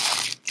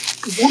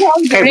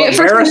 Okay, but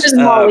First name is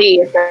Molly.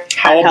 if that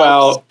how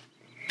helps.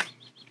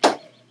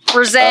 about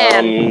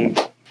Roseanne.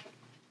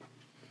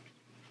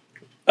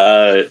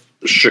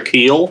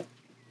 Shaquille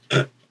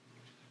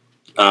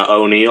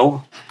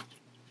O'Neal?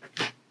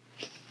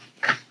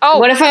 Oh,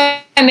 What if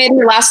I made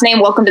her last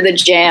name Welcome to the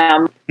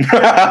Jam?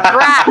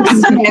 Grax.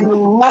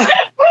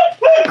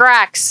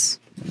 Grax.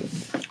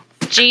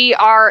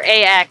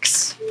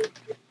 Grax.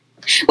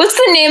 What's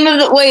the name of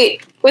the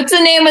what's the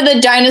name of the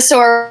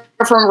dinosaur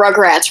from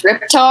Rugrats?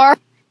 Reptar?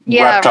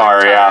 Yeah,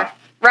 Reptar, yeah.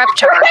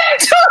 Reptar.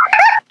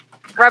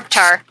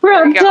 Reptar.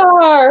 There you go.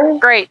 Reptar!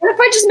 Great. What if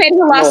I just made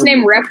her last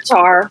name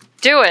Reptar?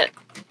 Do it.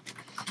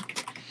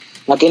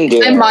 Fucking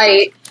do I it.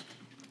 might.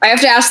 I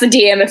have to ask the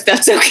DM if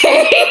that's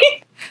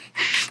okay.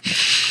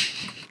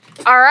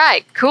 All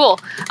right, cool.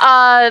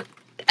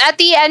 At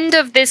the end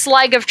of this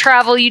leg of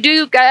travel, you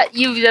do get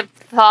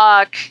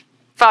fuck,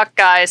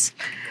 guys.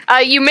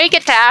 You make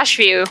it to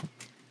Ashview.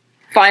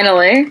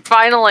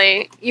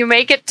 Finally. You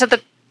make it to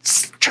the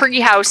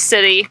treehouse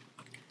city.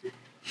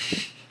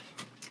 If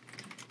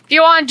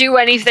you want to do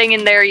anything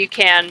in there, you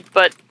can,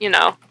 but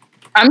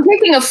I'm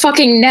taking a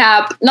fucking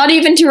nap. Not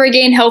even to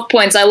regain health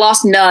points. I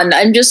lost none.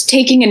 I'm just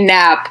taking a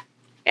nap.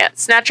 Yeah,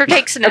 Snatcher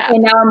takes a nap. Okay,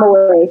 now I'm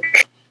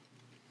awake.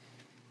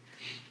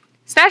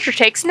 Snatcher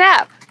takes a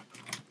nap.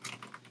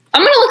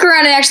 I'm gonna look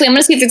around and I'm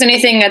gonna see if there's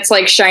anything that's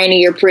like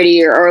shiny or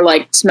pretty or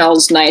like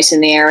smells nice in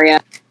the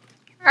area.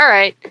 All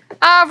right.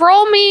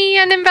 Roll me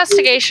an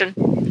investigation.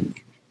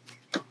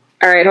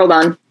 All right, hold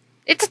on.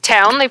 It's a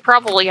town. They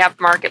probably have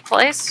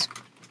marketplace.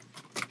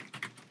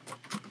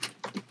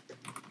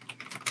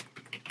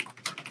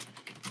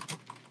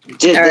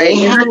 Did All right, they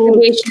have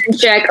investigation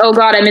check. Oh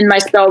god, I'm in my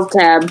spells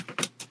tab.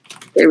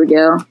 There we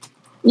go.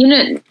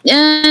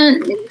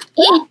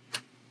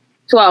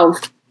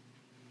 12.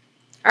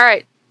 All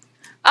right.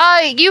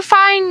 You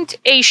find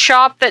a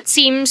shop that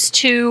seems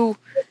to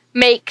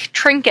make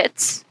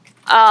trinkets.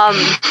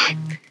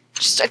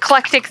 Just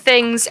eclectic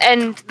things,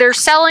 and they're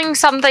selling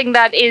something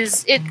that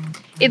is it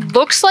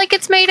looks like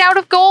it's made out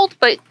of gold,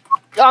 but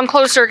on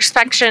closer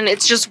inspection,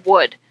 it's just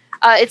wood.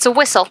 It's a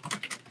whistle.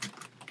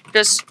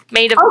 Just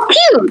made of Oh,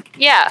 cute!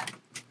 yeah.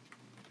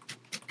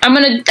 I'm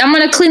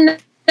gonna clean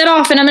that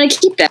off, and I'm gonna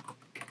keep that.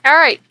 All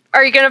right.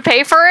 Are you gonna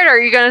pay for it, or are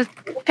you gonna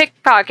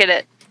pickpocket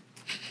it?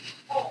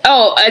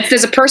 Oh, if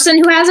there's a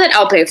person who has it,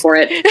 I'll pay for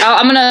it.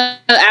 I'm gonna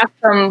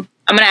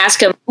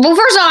ask him. Well,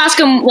 first I'll ask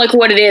him like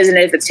what it is and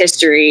if it's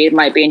history. It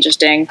might be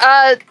interesting.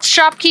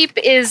 Shopkeep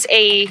is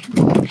a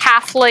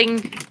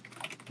halfling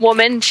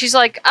woman. She's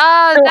like, So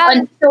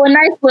a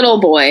nice little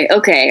boy.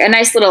 Okay, a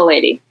nice little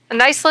lady. a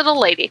nice little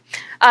lady.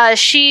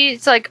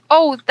 She's like,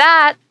 oh,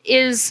 that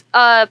is,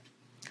 I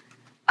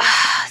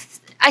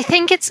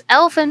think it's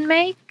elven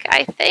make,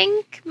 I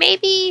think,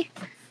 maybe.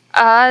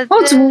 Oh,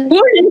 it's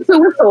wood. It's a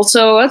whistle,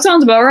 so that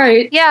sounds about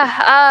right.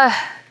 Yeah,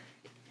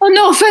 Oh,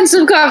 no offense,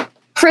 I've got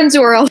friends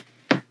who are elves.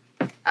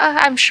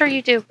 I'm sure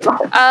you do.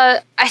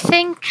 I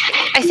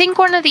think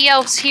one of the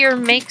elves here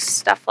makes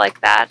stuff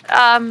like that.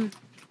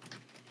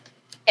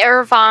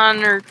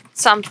 Erevan or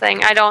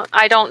something. I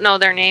don't know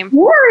their name.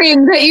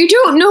 Worrying that you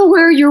don't know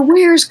where your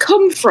wares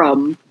come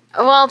from.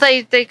 Well,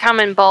 they come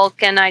in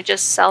bulk and I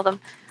just sell them.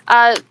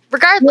 Liam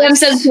Regardless.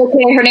 says,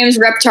 okay, her name's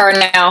Reptar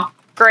now.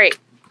 Great.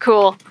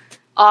 Cool.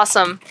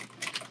 Awesome.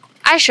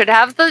 I should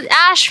have the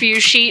Ashview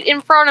sheet in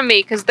front of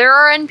me because there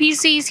are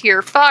NPCs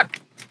here. Fuck.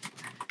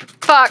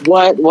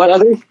 what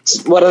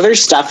other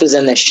stuff is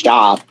in this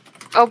shop?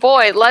 Oh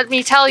boy, let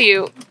me tell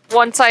you.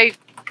 Once I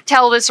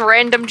tell this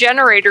random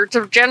generator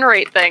to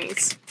generate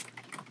things.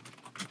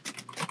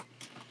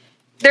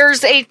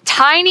 There's a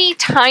tiny,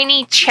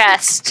 tiny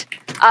chest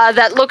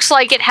that looks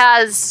like it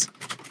has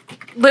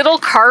little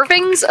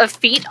carvings of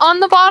feet on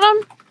the bottom.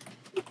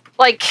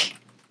 Like,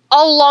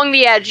 all along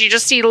the edge, you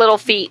just see little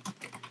feet.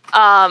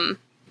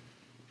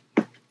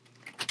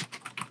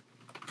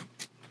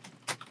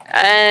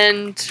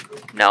 And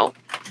no.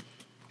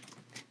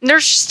 And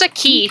there's just a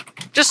key.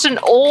 Just an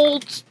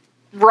old,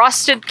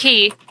 rusted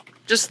key.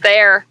 Just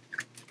there.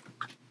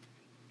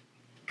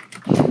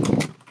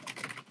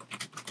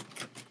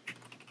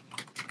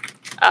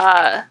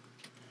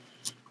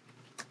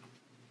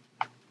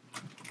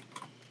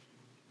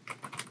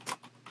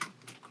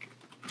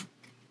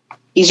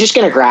 He's just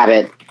gonna grab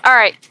it.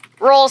 Alright.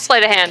 Roll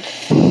sleight of hand.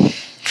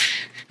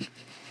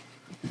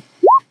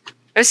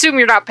 I assume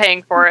you're not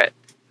paying for it.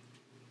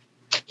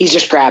 He's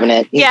just grabbing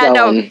it. He's Yeah,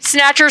 no. going.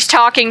 Snatcher's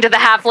talking to the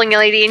halfling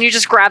lady, and you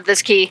just grab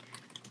this key.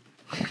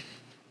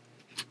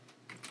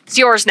 It's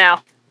yours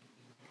now.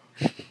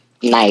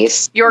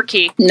 Nice. Your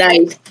key.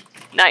 Nice.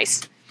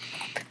 Nice.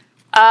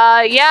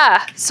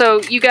 Yeah.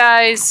 So you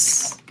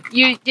guys,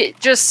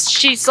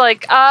 she's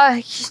like,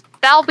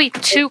 that'll be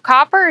 2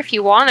 copper if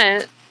you want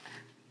it.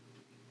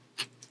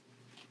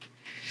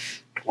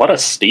 What a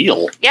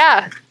steal.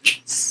 Yeah.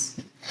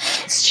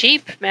 It's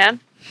cheap, man.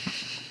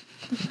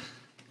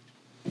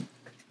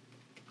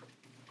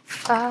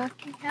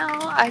 Fucking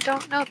hell, I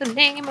don't know the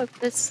name of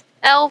this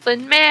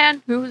elven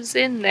man who's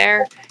in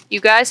there. You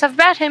guys have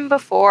met him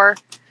before.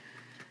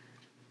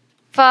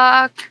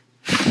 Fuck.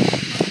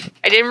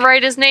 I didn't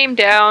write his name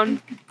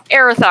down.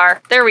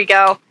 Erithar. There we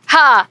go.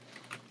 Ha!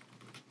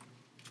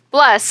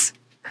 Bless.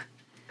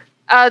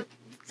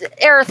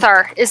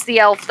 Erithar is the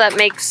elf that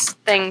makes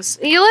things.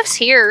 He lives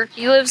here.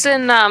 He lives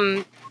in,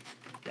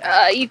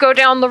 you go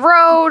down the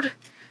road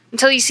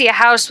until you see a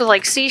house with,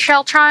 like,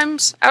 seashell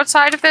chimes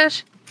outside of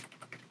it.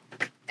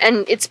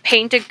 And it's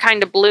painted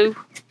kind of blue.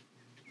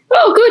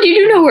 Oh, good. You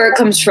do know where it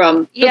comes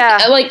from. Yeah.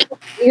 Like,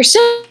 you're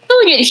selling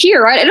it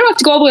here, right? I don't have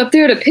to go all the way up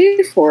there to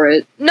pay for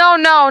it. No.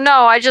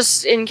 I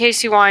just, in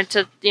case you wanted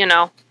to,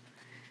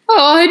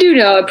 Oh, I do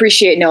know. I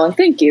appreciate knowing.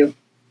 Thank you.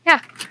 Yeah.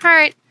 All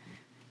right.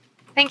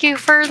 Thank you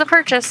for the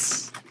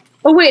purchase.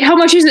 Oh, wait. How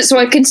much is it so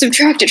I can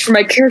subtract it from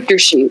my character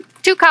sheet?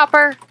 2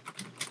 copper.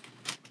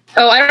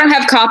 Oh, I don't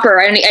have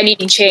copper. I need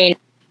change.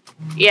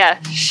 Yeah,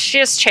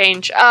 just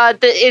change.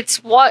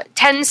 It's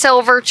 10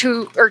 silver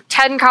or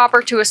 10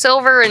 copper to a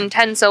silver and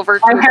 10 silver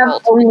to I a have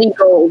gold. only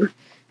gold.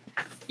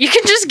 You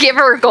can just give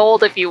her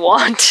gold if you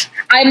want.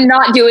 I'm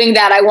not doing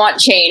that. I want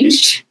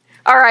change.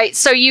 All right,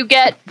 so you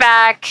get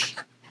back.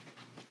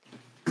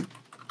 Oh,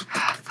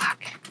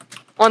 fuck.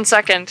 1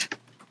 second.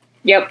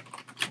 Yep.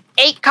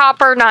 8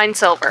 copper, 9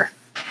 silver.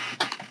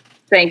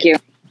 Thank you.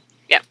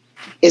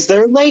 Is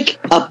there like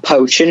a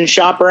potion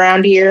shop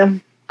around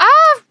here?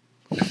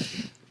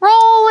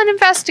 Roll an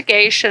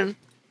investigation.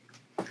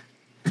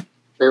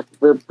 Burp,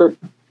 burp, burp.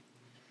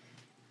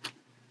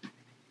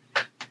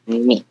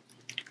 Me.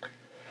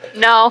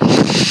 No.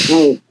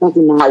 Oh, that's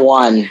not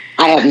one.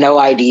 I have no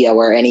idea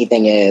where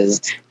anything is.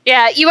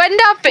 Yeah, you end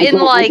up in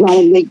like.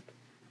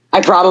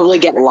 I probably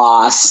get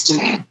lost.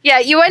 Yeah,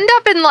 you end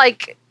up in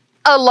like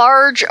a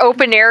large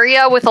open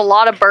area with a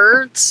lot of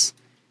birds.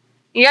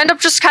 You end up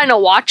just kind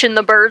of watching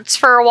the birds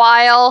for a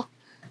while.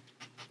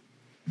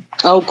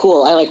 Oh,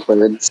 cool. I like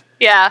birds.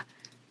 Yeah.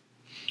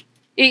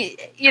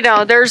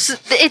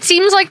 It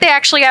seems like they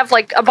actually have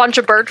like a bunch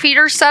of bird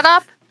feeders set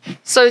up.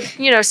 So,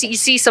 you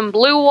see some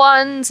blue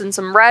ones and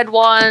some red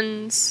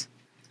ones.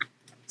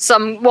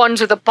 Some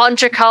ones with a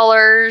bunch of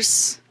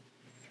colors.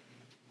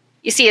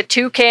 You see a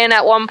toucan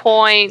at one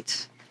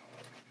point.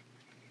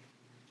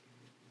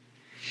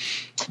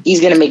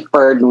 He's going to make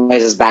bird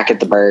noises back at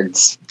the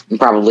birds and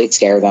probably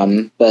scare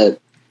them,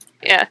 but...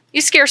 Yeah, you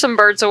scare some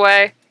birds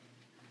away.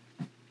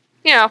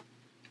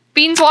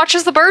 Beans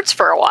watches the birds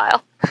for a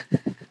while.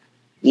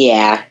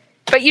 Yeah.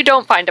 But you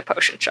don't find a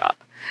potion shop.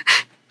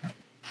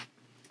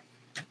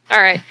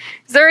 Alright.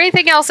 Is there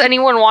anything else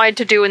anyone wanted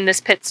to do in this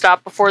pit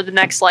stop before the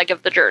next leg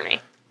of the journey?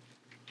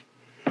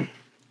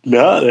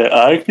 Not that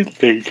I can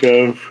think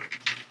of.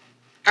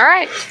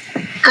 Alright.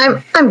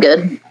 I'm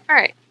good.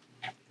 Alright.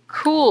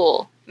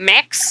 Cool.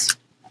 Max?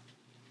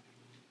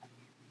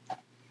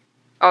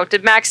 Oh,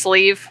 did Max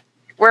leave?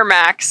 Where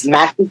Max?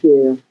 Max is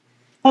here.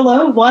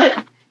 Hello,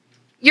 what?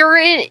 You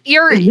end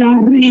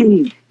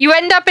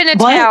up in a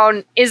What?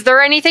 town. Is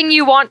there anything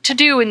you want to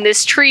do in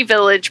this tree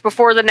village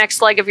before the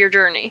next leg of your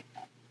journey?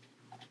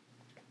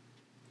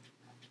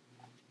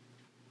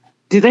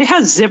 Do they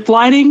have zip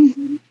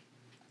lining?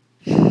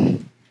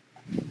 Can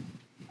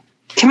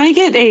I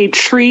get a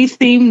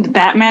tree-themed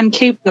Batman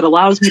cape that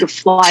allows me to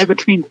fly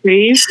between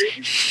trees?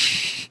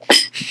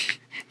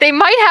 They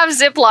might have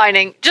zip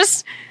lining.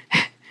 Just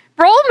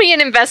roll me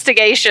an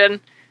investigation.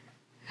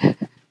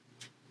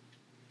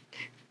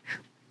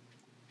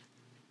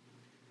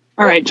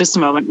 All right, just a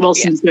moment.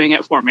 Wilson's doing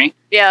it for me.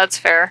 Yeah, that's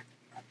fair.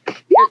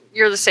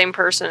 You're the same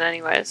person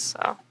anyways,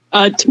 so.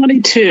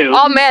 22.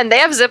 Oh man, they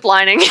have zip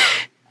lining.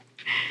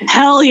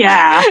 Hell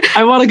yeah.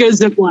 I want to go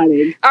zip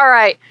lining.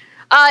 Alright.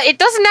 It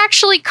doesn't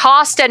actually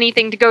cost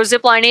anything to go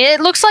zip lining.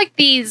 It looks like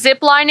the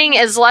zip lining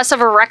is less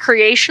of a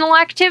recreational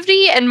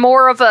activity and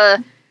more of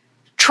a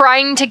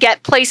trying to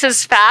get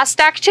places fast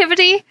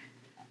activity.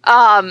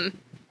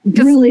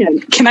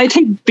 Brilliant. Can I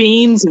take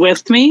Beans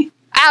with me?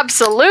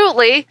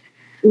 Absolutely.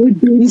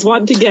 Would Beans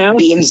want to go?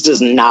 Beans does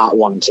not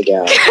want to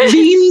go.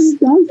 Beans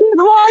doesn't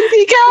want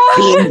to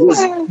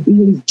go.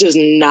 Beans does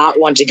not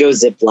want to go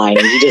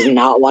ziplining. He does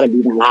not want to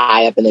be that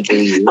high up in the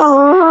trees.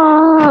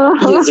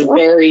 He's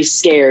very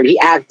scared.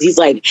 He's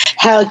like,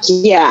 heck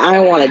yeah, I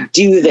want to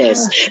do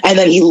this. And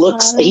then he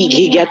looks,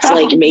 he gets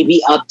like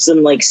maybe up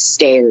some like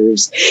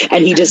stairs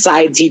and he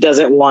decides he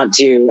doesn't want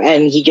to.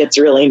 And he gets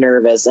really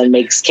nervous and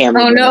makes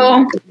Cameron.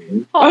 Oh, no.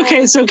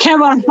 Okay, so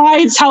Cameron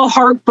hides how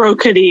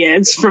heartbroken he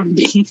is from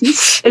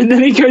Beans. And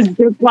then he goes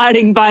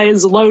ziplining by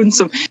his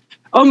lonesome.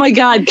 Oh my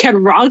god, can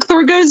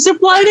Rogthor go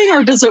ziplining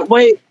or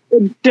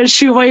does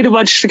she wait too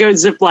much to go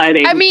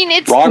ziplining? I mean,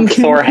 it's...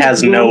 Rogthor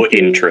has no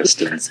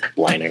interest in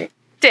ziplining.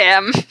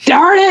 Damn.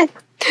 Darn it!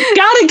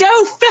 Gotta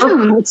go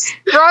fast!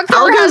 Rogthor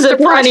I'll go has ziplining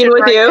depression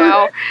with right you.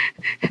 now.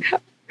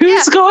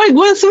 Who's going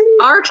with me?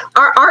 Art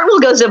will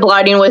go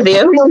ziplining with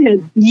you.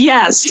 Brilliant.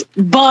 Yes,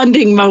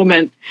 bonding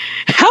moment.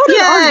 How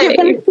did Art get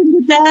back from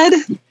the dead?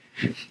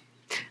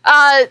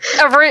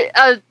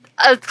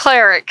 A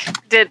cleric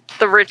did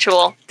a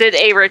ritual.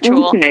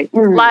 Okay.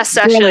 Last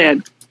session.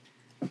 Brilliant.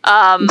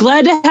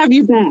 Glad to have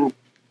you back.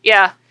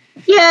 Yeah.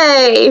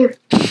 Yay!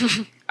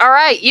 All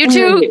right, you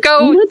two Right.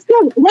 go.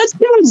 Let's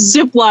go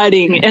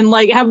ziplining and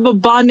like have a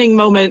bonding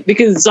moment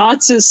because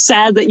Zotz is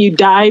sad that you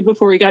died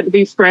before we got to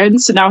be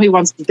friends, so now he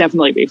wants to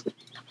definitely be friends.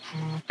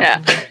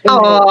 Yeah.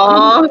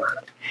 Aww.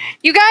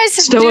 You guys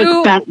Stoic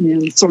do.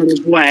 Batman sort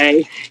of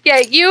way. Yeah,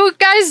 you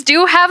guys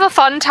do have a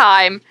fun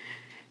time.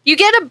 You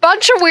get a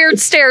bunch of weird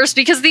stares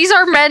because these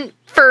are meant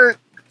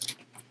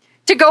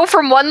to to go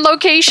from one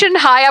location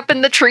high up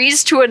in the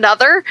trees to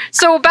another.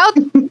 So about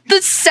the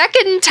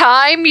second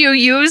time you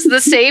use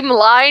the same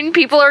line,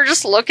 people are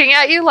just looking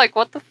at you like,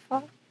 what the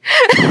fuck?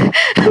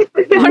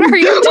 What are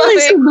you There's doing?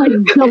 some like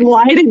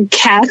delighted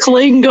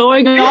cackling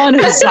going on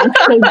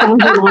exactly down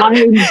the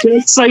line,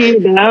 just so you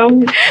know.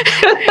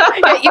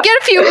 Yeah, you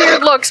get a few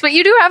weird looks, but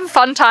you do have a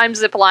fun time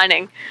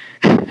ziplining.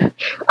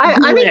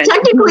 I mean,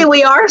 technically,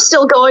 we are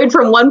still going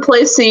from one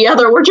place to the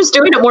other. We're just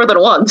doing it more than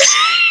once.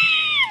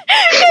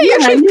 You're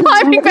just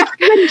climbing back.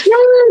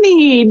 The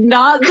journey,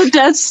 not the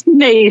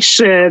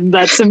destination.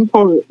 That's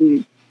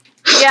important.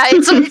 Yeah,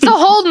 it's a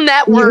whole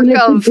network Even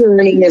if of. the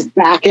journey is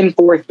back and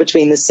forth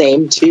between the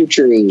same two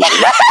trees.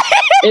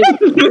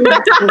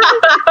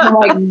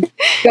 Oh my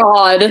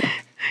god.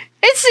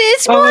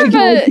 It's Oh more my of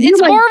God, a can you,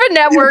 it's like, more of a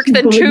network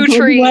than bugs two on the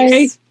trees.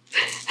 way?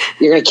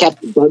 You're gonna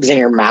keep bugs in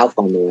your mouth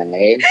on the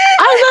way.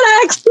 I'm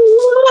an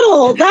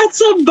axolotl. That's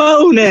a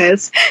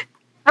bonus.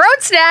 Road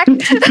snack.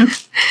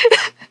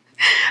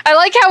 I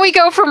like how we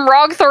go from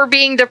Rogthor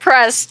being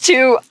depressed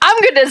to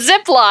I'm gonna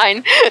zip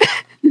line.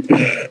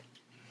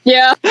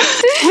 Yeah.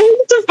 I'm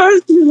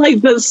supposed to be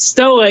like the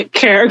stoic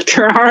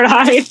character, aren't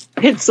I?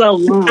 It's a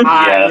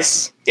lie.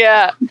 Yes.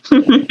 Yeah.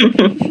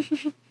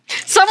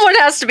 Someone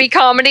has to be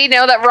comedy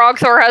now that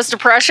Rogthor has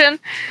depression.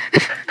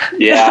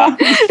 Yeah.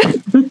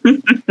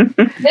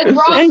 It's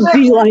wrong I'd for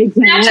be like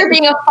Snatcher that.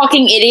 being a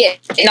fucking idiot,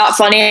 not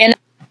funny. And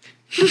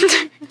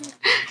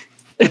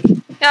I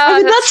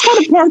mean, that's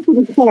kind of part of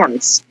the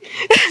course.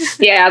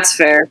 yeah, that's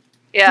fair.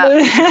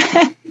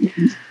 yeah.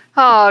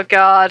 Oh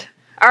god.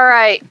 All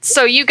right.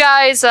 So you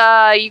guys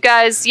have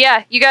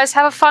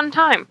a fun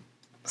time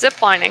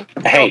ziplining.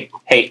 Hey,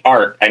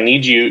 Art, I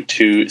need you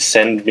to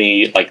send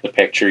me like the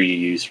picture you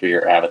use for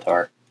your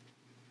avatar.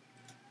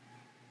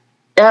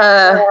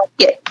 Yeah.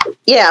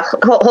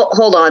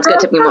 Hold on. It's gonna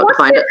take me a moment to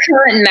find it.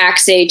 Current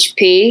max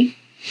HP.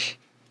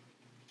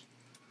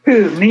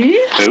 Who,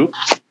 me? Who?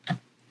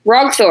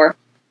 Rogthor.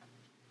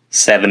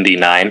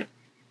 79.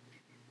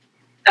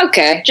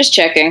 Okay, just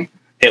checking.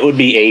 It would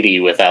be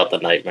 80 without the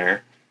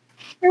nightmare.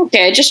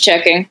 Okay, just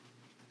checking.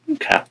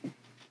 Okay.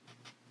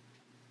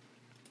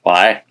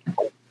 Why?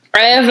 I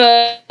have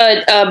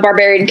a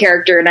barbarian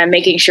character, and I'm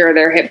making sure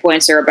their hit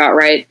points are about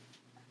right.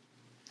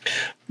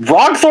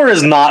 Rogthor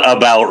is not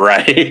about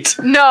right.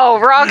 No,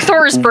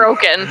 Rogthor is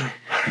broken.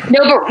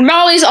 No, but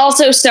Molly's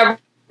also several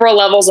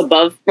levels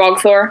above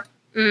Rogthor.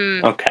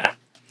 Okay.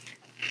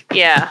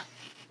 Yeah.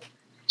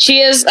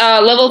 She is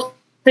level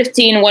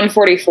 15,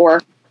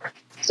 144.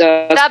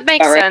 So That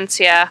makes about right. sense,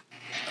 yeah.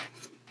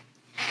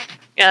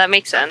 Yeah, that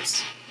makes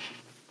sense.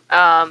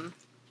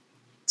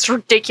 It's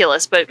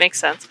ridiculous, but it makes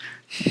sense.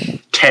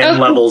 10 Oh,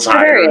 levels higher,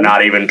 barbarian.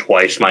 not even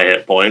twice my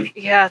hit point.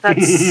 Yeah,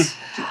 that's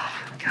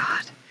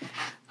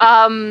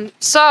God.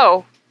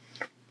 So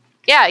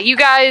yeah, you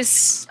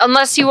guys,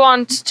 unless you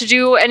want to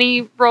do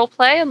any role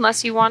play,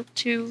 unless you want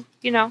to,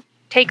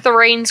 take the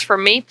reins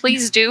from me,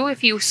 please do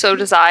if you so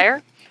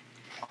desire.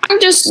 I'm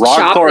just Rogthor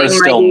chopping is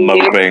still my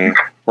dude. moping.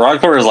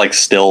 Rogthor is like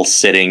still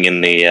sitting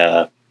in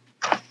the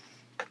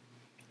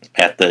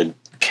at the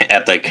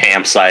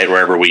campsite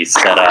wherever we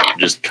set up,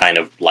 just kind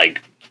of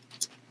like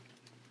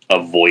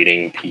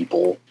avoiding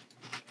people.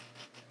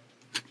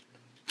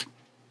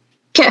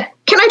 Can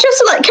I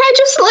just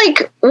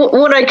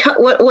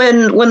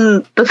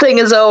when the thing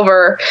is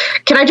over,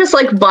 can I just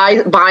like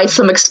buy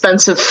some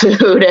expensive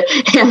food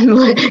and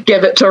like,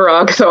 give it to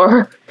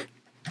Rogthor?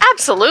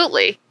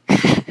 Absolutely.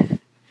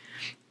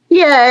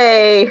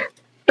 Yay!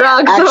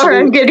 Rogthor,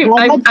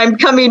 Actually, I'm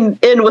coming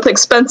in with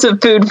expensive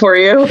food for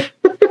you.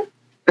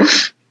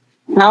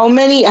 How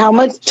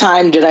much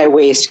time did I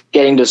waste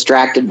getting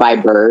distracted by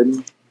birds?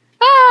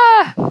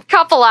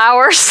 Couple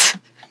hours.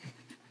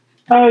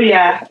 Oh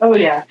yeah.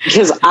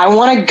 Because I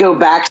want to go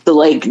back to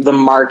like the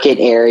market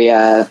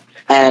area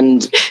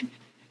and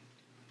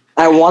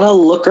I want to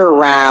look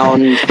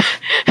around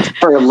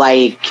for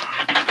like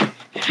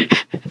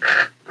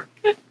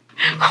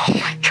Oh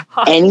my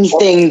god.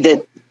 anything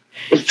that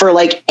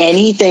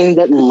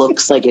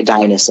looks like a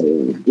dinosaur.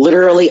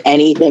 Literally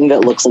anything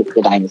that looks like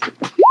a dinosaur.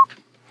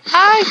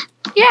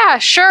 Yeah,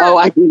 sure. Oh,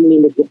 I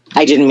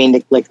didn't mean to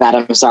click that.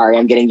 I'm sorry.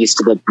 I'm getting used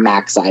to the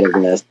max side of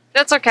this.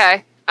 That's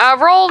okay.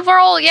 Roll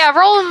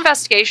an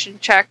investigation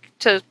check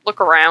to look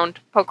around,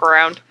 poke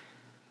around.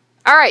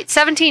 All right,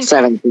 17.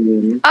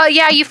 17.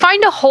 Yeah, you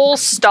find a whole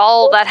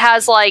stall that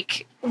has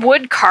like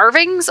wood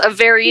carvings of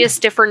various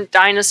different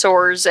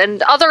dinosaurs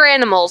and other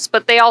animals,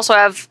 but they also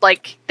have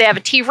they have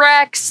a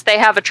T-Rex, they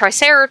have a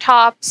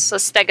Triceratops, a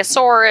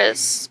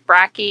Stegosaurus,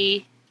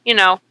 Brachy,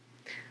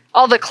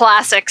 all the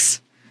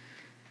classics.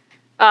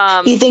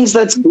 He thinks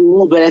that's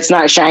cool, but it's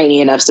not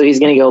shiny enough, so he's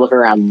going to go look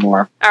around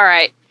more. All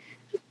right.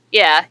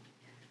 Yeah.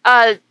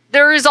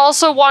 There is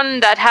also one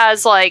that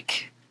has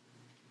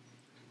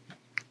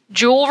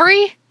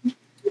jewelry.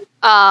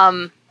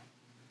 And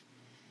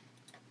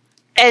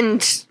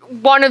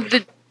one of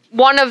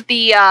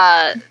the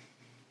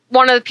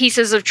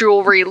pieces of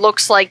jewelry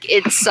looks like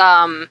it's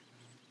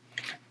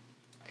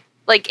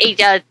like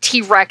a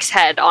T-Rex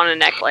head on a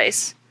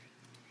necklace.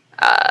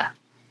 Kind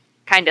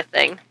kind of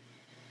thing.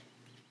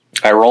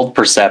 I rolled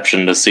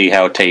perception to see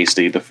how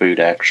tasty the food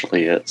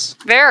actually is.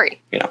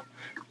 Very.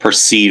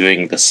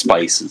 Perceiving the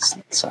spices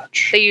and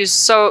such. They use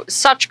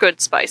such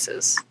good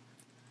spices.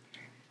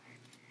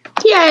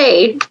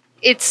 Yay!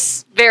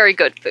 It's very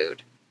good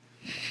food.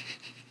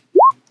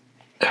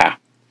 Okay.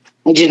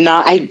 I did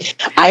not.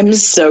 I'm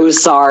so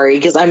sorry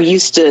because I'm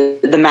used to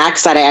the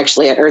Macs that I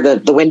actually, or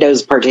the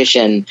Windows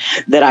partition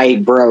that I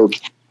broke.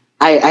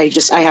 I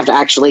have to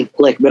actually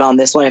click, but on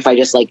this one, if I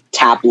just like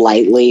tap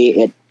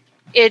lightly,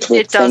 It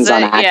clicks does things it.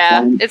 on Yeah,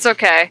 accident. it's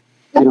okay.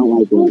 I don't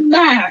like it.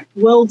 Mac.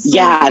 Well, so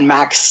Yeah, and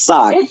Macs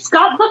suck. it's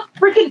got the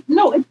freaking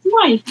no. It's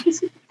nice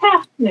because it's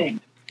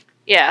happening.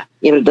 Yeah.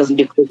 Yeah, but it doesn't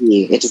do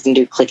clicky. It doesn't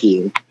do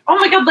clicky. Oh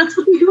my god, that's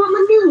what they do on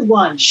the new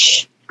one.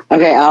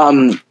 Okay.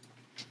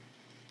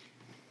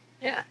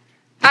 Yeah.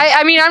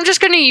 I mean, I'm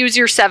just going to use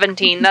your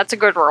 17. That's a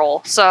good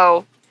roll.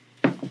 So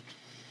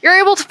you're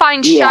able to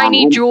find Yeah.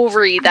 shiny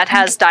jewelry that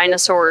has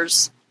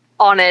dinosaurs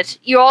on it.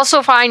 You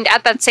also find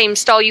at that same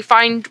stall, you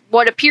find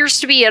what appears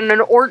to be an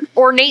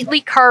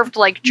ornately carved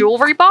like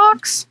jewelry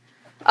box.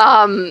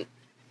 And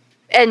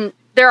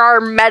there are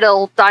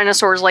metal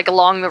dinosaurs like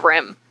along the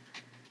rim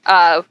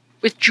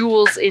with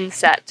jewels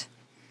inset.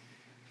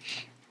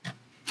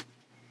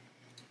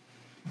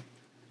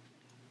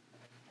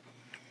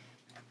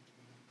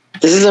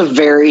 This is a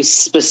very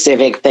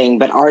specific thing,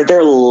 but are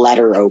there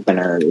letter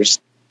openers?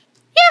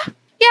 Yeah,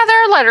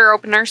 there are letter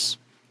openers.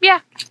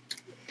 Yeah.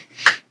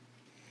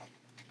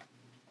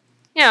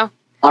 Yeah.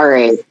 All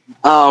right.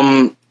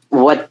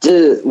 What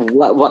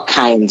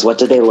kinds? What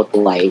do they look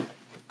like?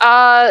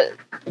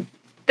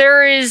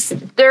 There is a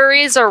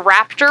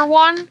raptor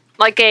one,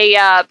 like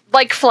a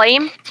like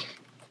Flame.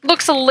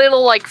 Looks a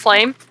little like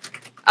Flame.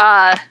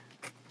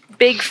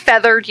 Big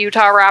feathered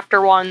Utah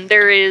raptor one.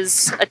 There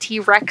is a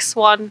T-Rex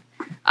one.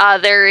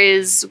 There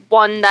is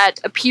one that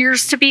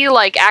appears to be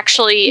like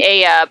actually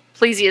a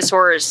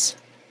plesiosaurus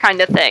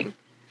kind of thing.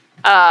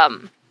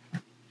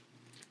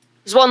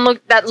 There's one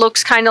that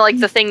looks kind of like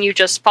the thing you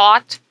just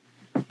fought.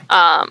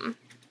 That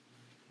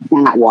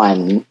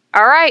one.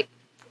 All right,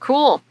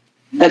 cool.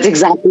 That's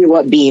exactly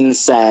what Bean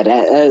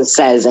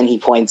says, and he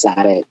points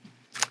at it.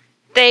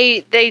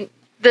 The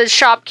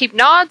shopkeep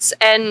nods,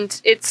 and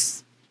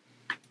it's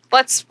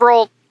let's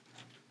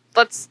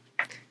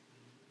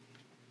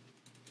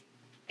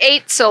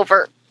 8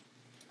 silver.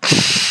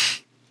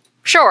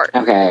 Sure.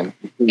 Okay.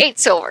 8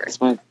 silver.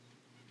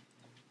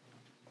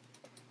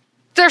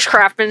 There's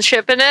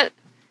craftsmanship in it.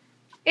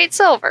 8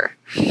 silver.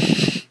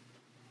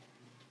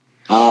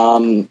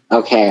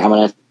 Okay, I'm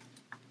gonna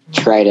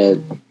try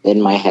to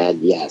in my head,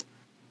 yes.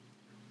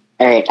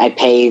 Alright, I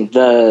pay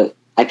the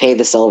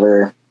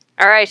silver,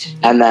 Alright.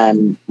 and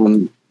then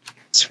I'm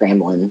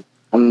scrambling.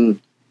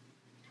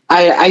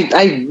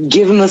 I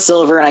give him the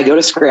silver and I go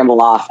to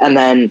scramble off, and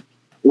then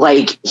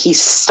like he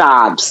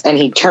stops and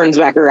he turns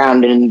back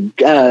around and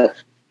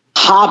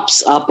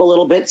hops up a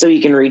little bit so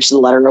he can reach the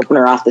letter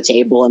opener off the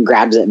table and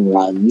grabs it and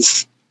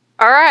runs.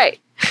 Alright.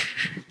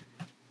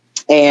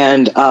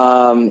 And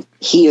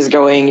he is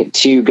going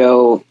to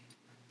go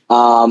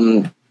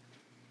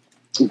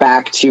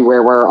back to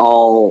where we're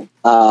all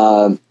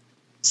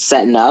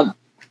setting up,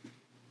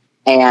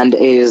 and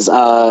is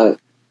I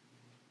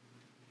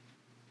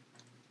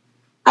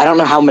don't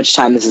know how much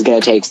time this is going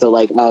to take. So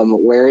like,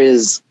 where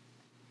is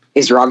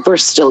Rogthor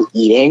still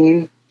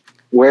eating?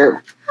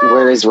 Where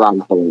is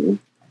Rogthor?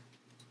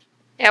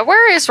 Yeah,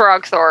 where is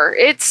Rogthor?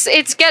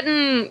 It's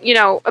getting,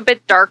 a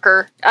bit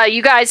darker.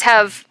 You guys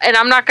have, and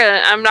I'm not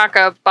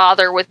gonna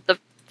bother with the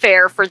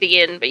fare for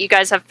the inn, but you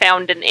guys have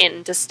found an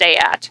inn to stay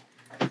at.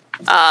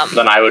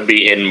 Then I would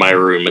be in my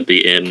room at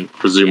the inn,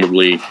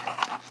 presumably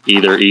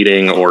either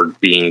eating or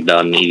being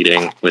done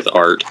eating with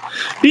Art.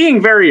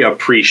 Being very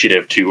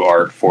appreciative to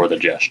Art for the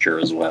gesture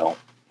as well.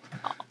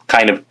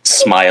 Kind of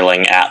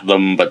smiling at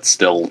them, but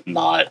still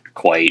not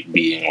quite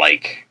being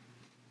like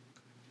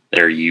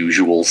their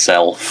usual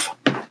self.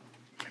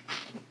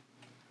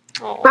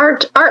 Oh.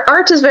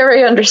 Art is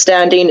very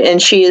understanding,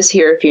 and she is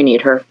here if you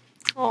need her.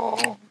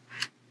 Oh.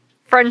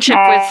 Friendship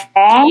with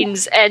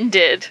Beans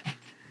ended.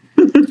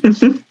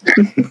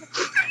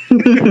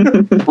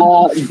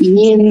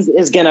 Beans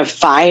is gonna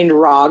find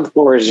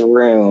Rogthor's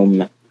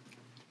room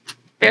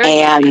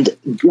and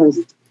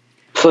just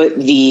put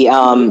the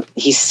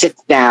he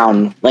sits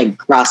down like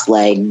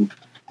cross-legged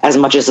as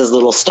much as his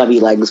little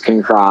stubby legs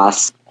can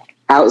cross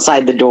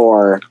outside the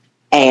door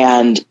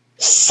and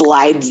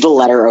slides the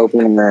letter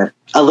opener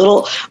a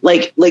little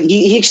like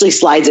he actually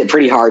slides it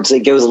pretty hard, so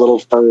it goes a little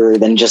further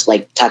than just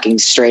like tucking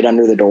straight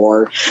under the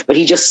door, but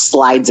he just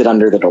slides it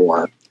under the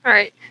door. All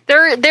right.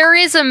 There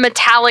is a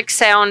metallic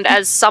sound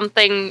as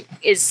something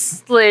is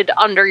slid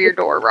under your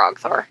door,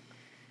 Rogthor.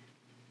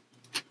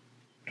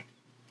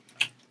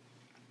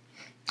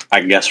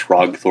 I guess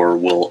Rogthor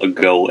will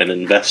go and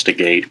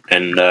investigate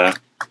and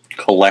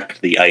collect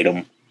the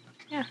item.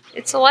 Yeah,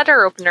 it's a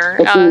letter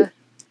opener.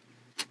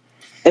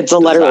 It's a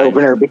letter Design.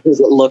 opener because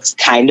it looks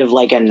kind of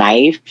like a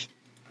knife.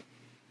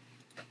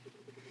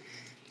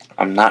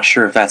 I'm not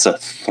sure if that's a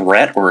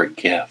threat or a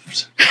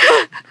gift.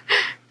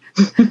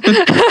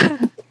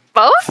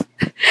 Both?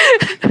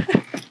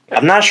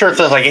 I'm not sure if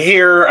it's like,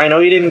 here, I know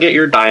you didn't get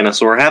your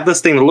dinosaur. Have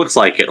this thing that looks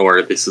like it,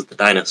 or this is the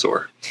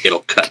dinosaur. It'll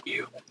cut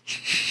you.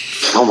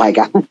 Oh my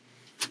god.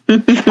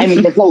 I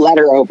mean, it's a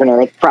letter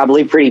opener. It's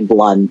probably pretty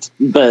blunt,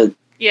 but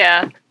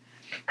Yeah.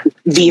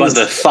 But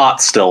the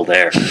thought's still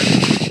there.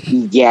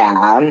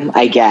 yeah,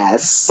 I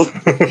guess.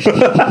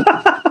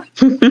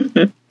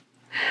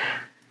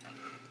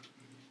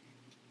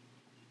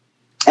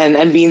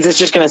 And Beans is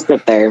just gonna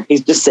sit there.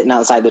 He's just sitting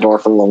outside the door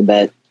for a little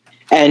bit.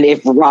 And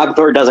if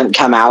Rogthor doesn't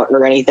come out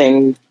or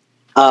anything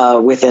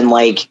within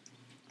like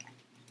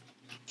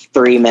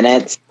 3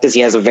 minutes, because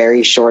he has a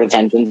very short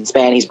attention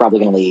span, he's probably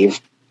gonna leave.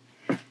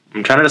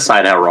 I'm trying to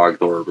decide how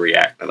Rogthor would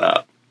react to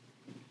that.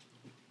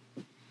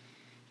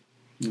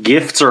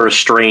 Gifts are a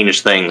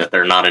strange thing that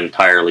they're not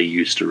entirely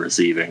used to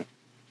receiving.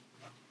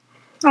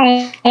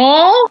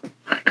 Oh,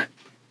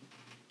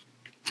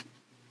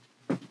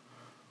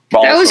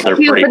 But that also, was they're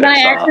cute. pretty But then I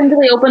pissed off.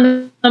 accidentally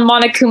opened the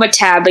Monokuma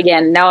tab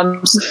again. Now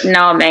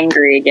I'm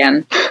angry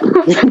again.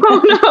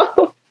 Oh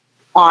no.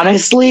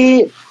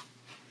 Honestly,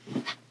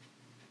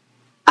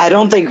 I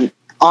don't think.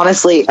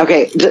 Honestly,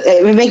 okay,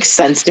 it makes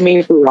sense to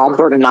me for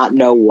Rogthor to not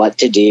know what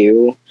to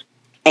do,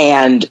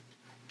 and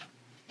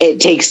it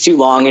takes too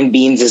long. And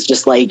Beans is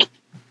just like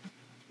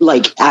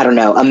I don't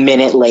know. A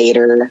minute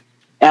later,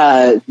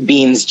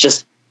 Beans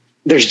just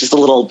there's just a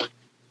little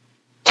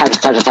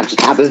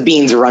tap as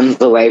Beans runs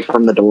away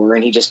from the door,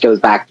 and he just goes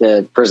back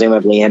to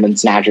presumably him and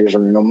Snatcher's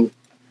room.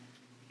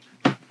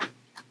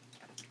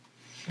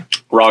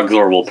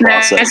 Rogthor will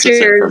process this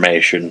Snatcher-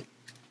 information.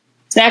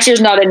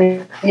 Snatcher's not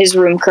in his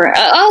room current.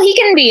 Oh, he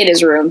can be in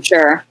his room,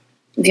 sure,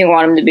 if you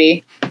want him to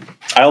be.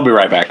 I'll be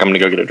right back. I'm going to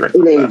go get a drink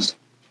Okay. first.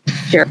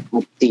 Sure.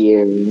 Up to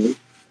you.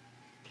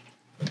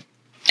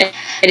 I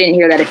didn't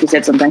hear that if you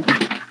said something.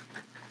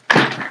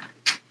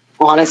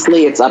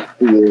 Honestly, it's up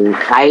to you.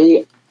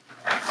 I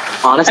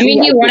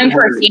mean, you want him didn't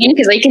for a have- scene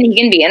because he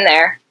can be in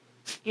there.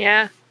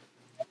 Yeah.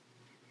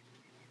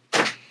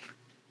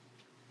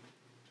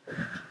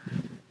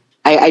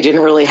 I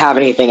didn't really have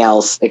anything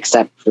else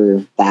except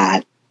for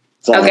that.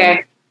 So,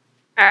 Okay.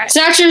 All right.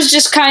 Snatcher's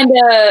just kind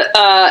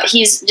of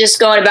he's just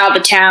going about the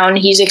town.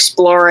 He's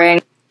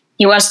exploring.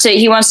 He wants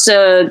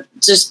to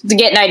just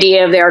get an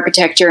idea of the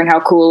architecture and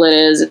how cool it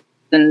is,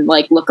 and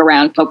like look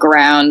around, poke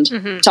around,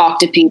 Mhm. talk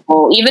to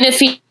people. Even if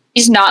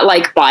he's not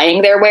like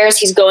buying their wares,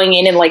 he's going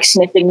in and like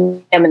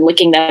sniffing them and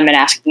licking them and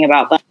asking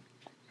about them.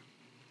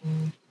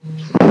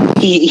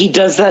 He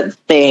does that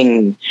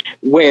thing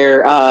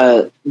where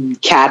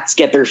cats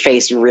get their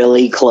face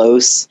really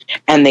close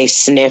and they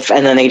sniff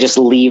and then they just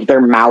leave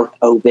their mouth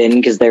open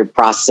because they're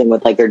processing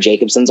with like their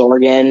Jacobson's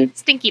organ,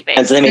 Stinky and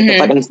face. so they make the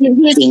fucking He's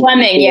stinky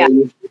Fleming, yeah.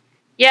 face.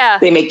 Yeah.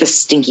 They make the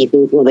stinky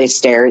face while they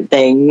stare at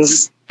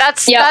things.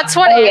 That's Yeah. that's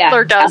what Oh, yeah.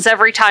 Antler does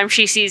every time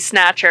she sees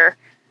Snatcher.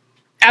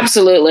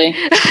 Absolutely.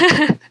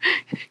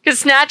 Because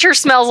Snatcher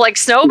smells like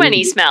Snowman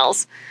he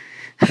smells.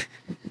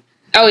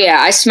 Oh yeah,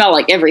 I smell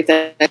like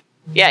everything.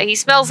 Yeah, he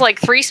smells like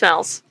 3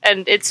 smells,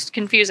 and it's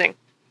confusing.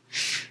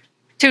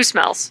 2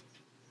 smells.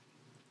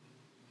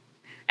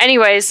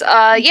 Anyways,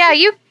 yeah,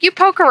 you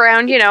poke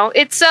around, you know.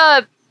 It's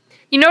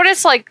you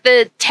notice like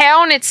the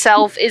town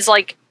itself is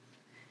like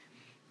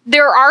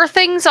there are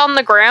things on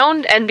the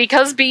ground, and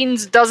because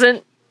Beans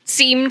doesn't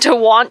seem to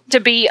want to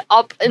be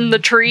up in the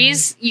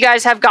trees, you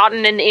guys have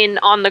gotten an inn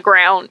on the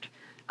ground.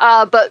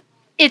 But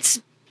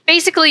it's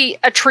basically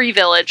a tree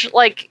village,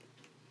 like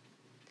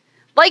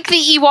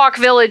the Ewok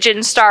village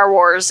in Star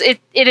Wars. It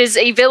is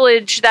a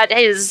village that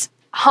is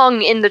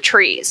hung in the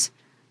trees,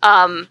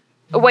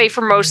 away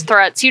from most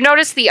threats. You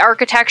notice the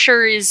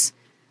architecture is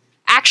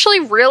actually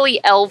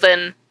really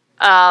elven,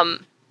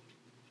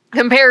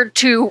 compared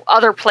to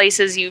other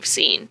places you've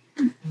seen.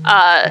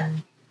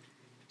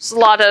 There's a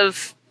lot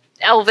of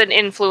elven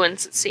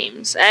influence, it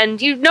seems.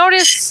 And you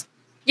notice,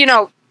 you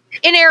know,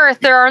 in Aerith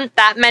there aren't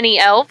that many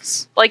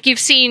elves. Like, you've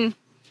seen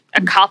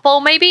a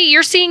couple, maybe.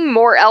 You're seeing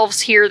more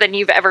elves here than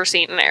you've ever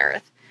seen in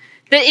Aerith.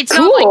 It's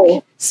not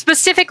like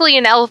specifically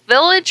an elf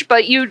village,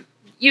 but you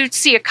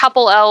see a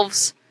couple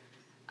elves.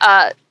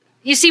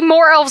 You see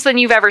more elves than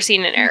you've ever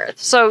seen in Aerith.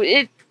 So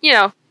it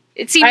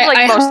seems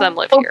like most of them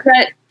live here.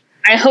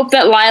 I hope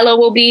that Lila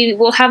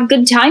will have a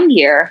good time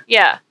here.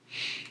 Yeah.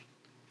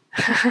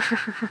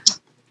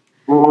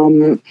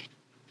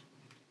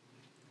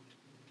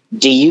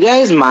 Do you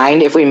guys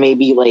mind if we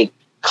maybe like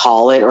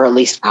call it, or at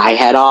least I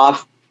head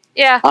off?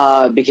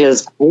 Yeah.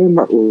 Because I'm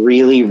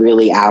really,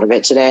 really out of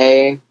it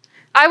today.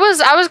 I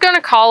was going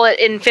to call it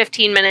in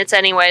 15 minutes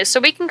anyway, so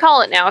we can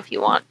call it now if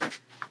you want.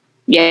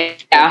 Yeah.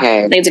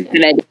 Okay. I think it's a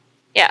good idea.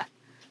 Yeah.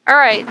 All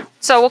right.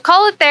 So we'll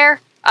call it there.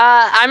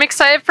 I'm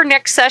excited for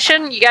next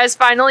session. You guys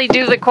finally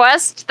do the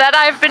quest that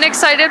I've been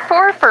excited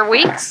for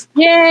weeks.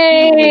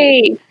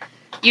 Yay!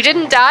 You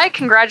didn't die.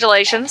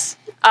 Congratulations.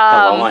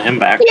 I want him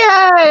back. Yay!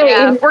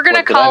 Yeah, we're going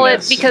to What did call I it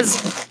miss?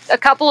 because a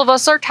couple of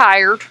us are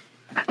tired.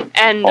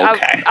 And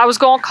Okay. I was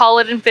going to call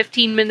it in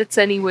 15 minutes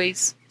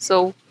anyways.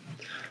 So,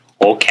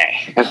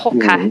 Okay.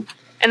 okay.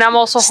 And I'm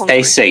also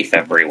hungry. Stay safe,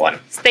 everyone.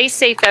 Stay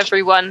safe,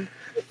 everyone.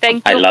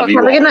 Thank I you love for you.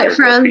 Have a good all. night,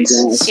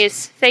 friends.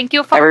 Yes, thank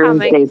you for Everyone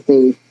coming.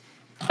 stay safe.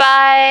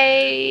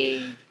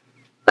 Bye.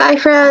 Bye,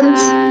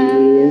 friends.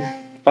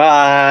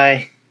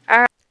 Bye.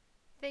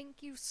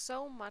 Thank you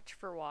so much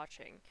for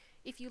watching.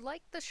 If you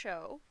liked the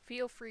show,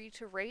 feel free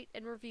to rate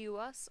and review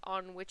us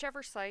on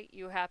whichever site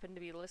you happen to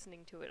be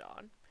listening to it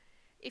on.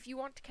 If you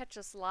want to catch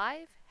us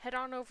live, head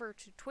on over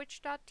to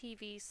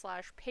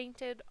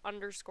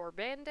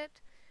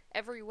twitch.tv/painted_bandit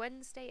every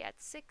Wednesday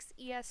at 6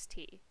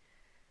 EST.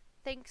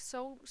 Thanks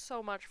so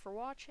much for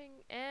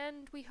watching,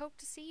 and we hope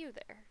to see you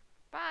there.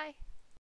 Bye!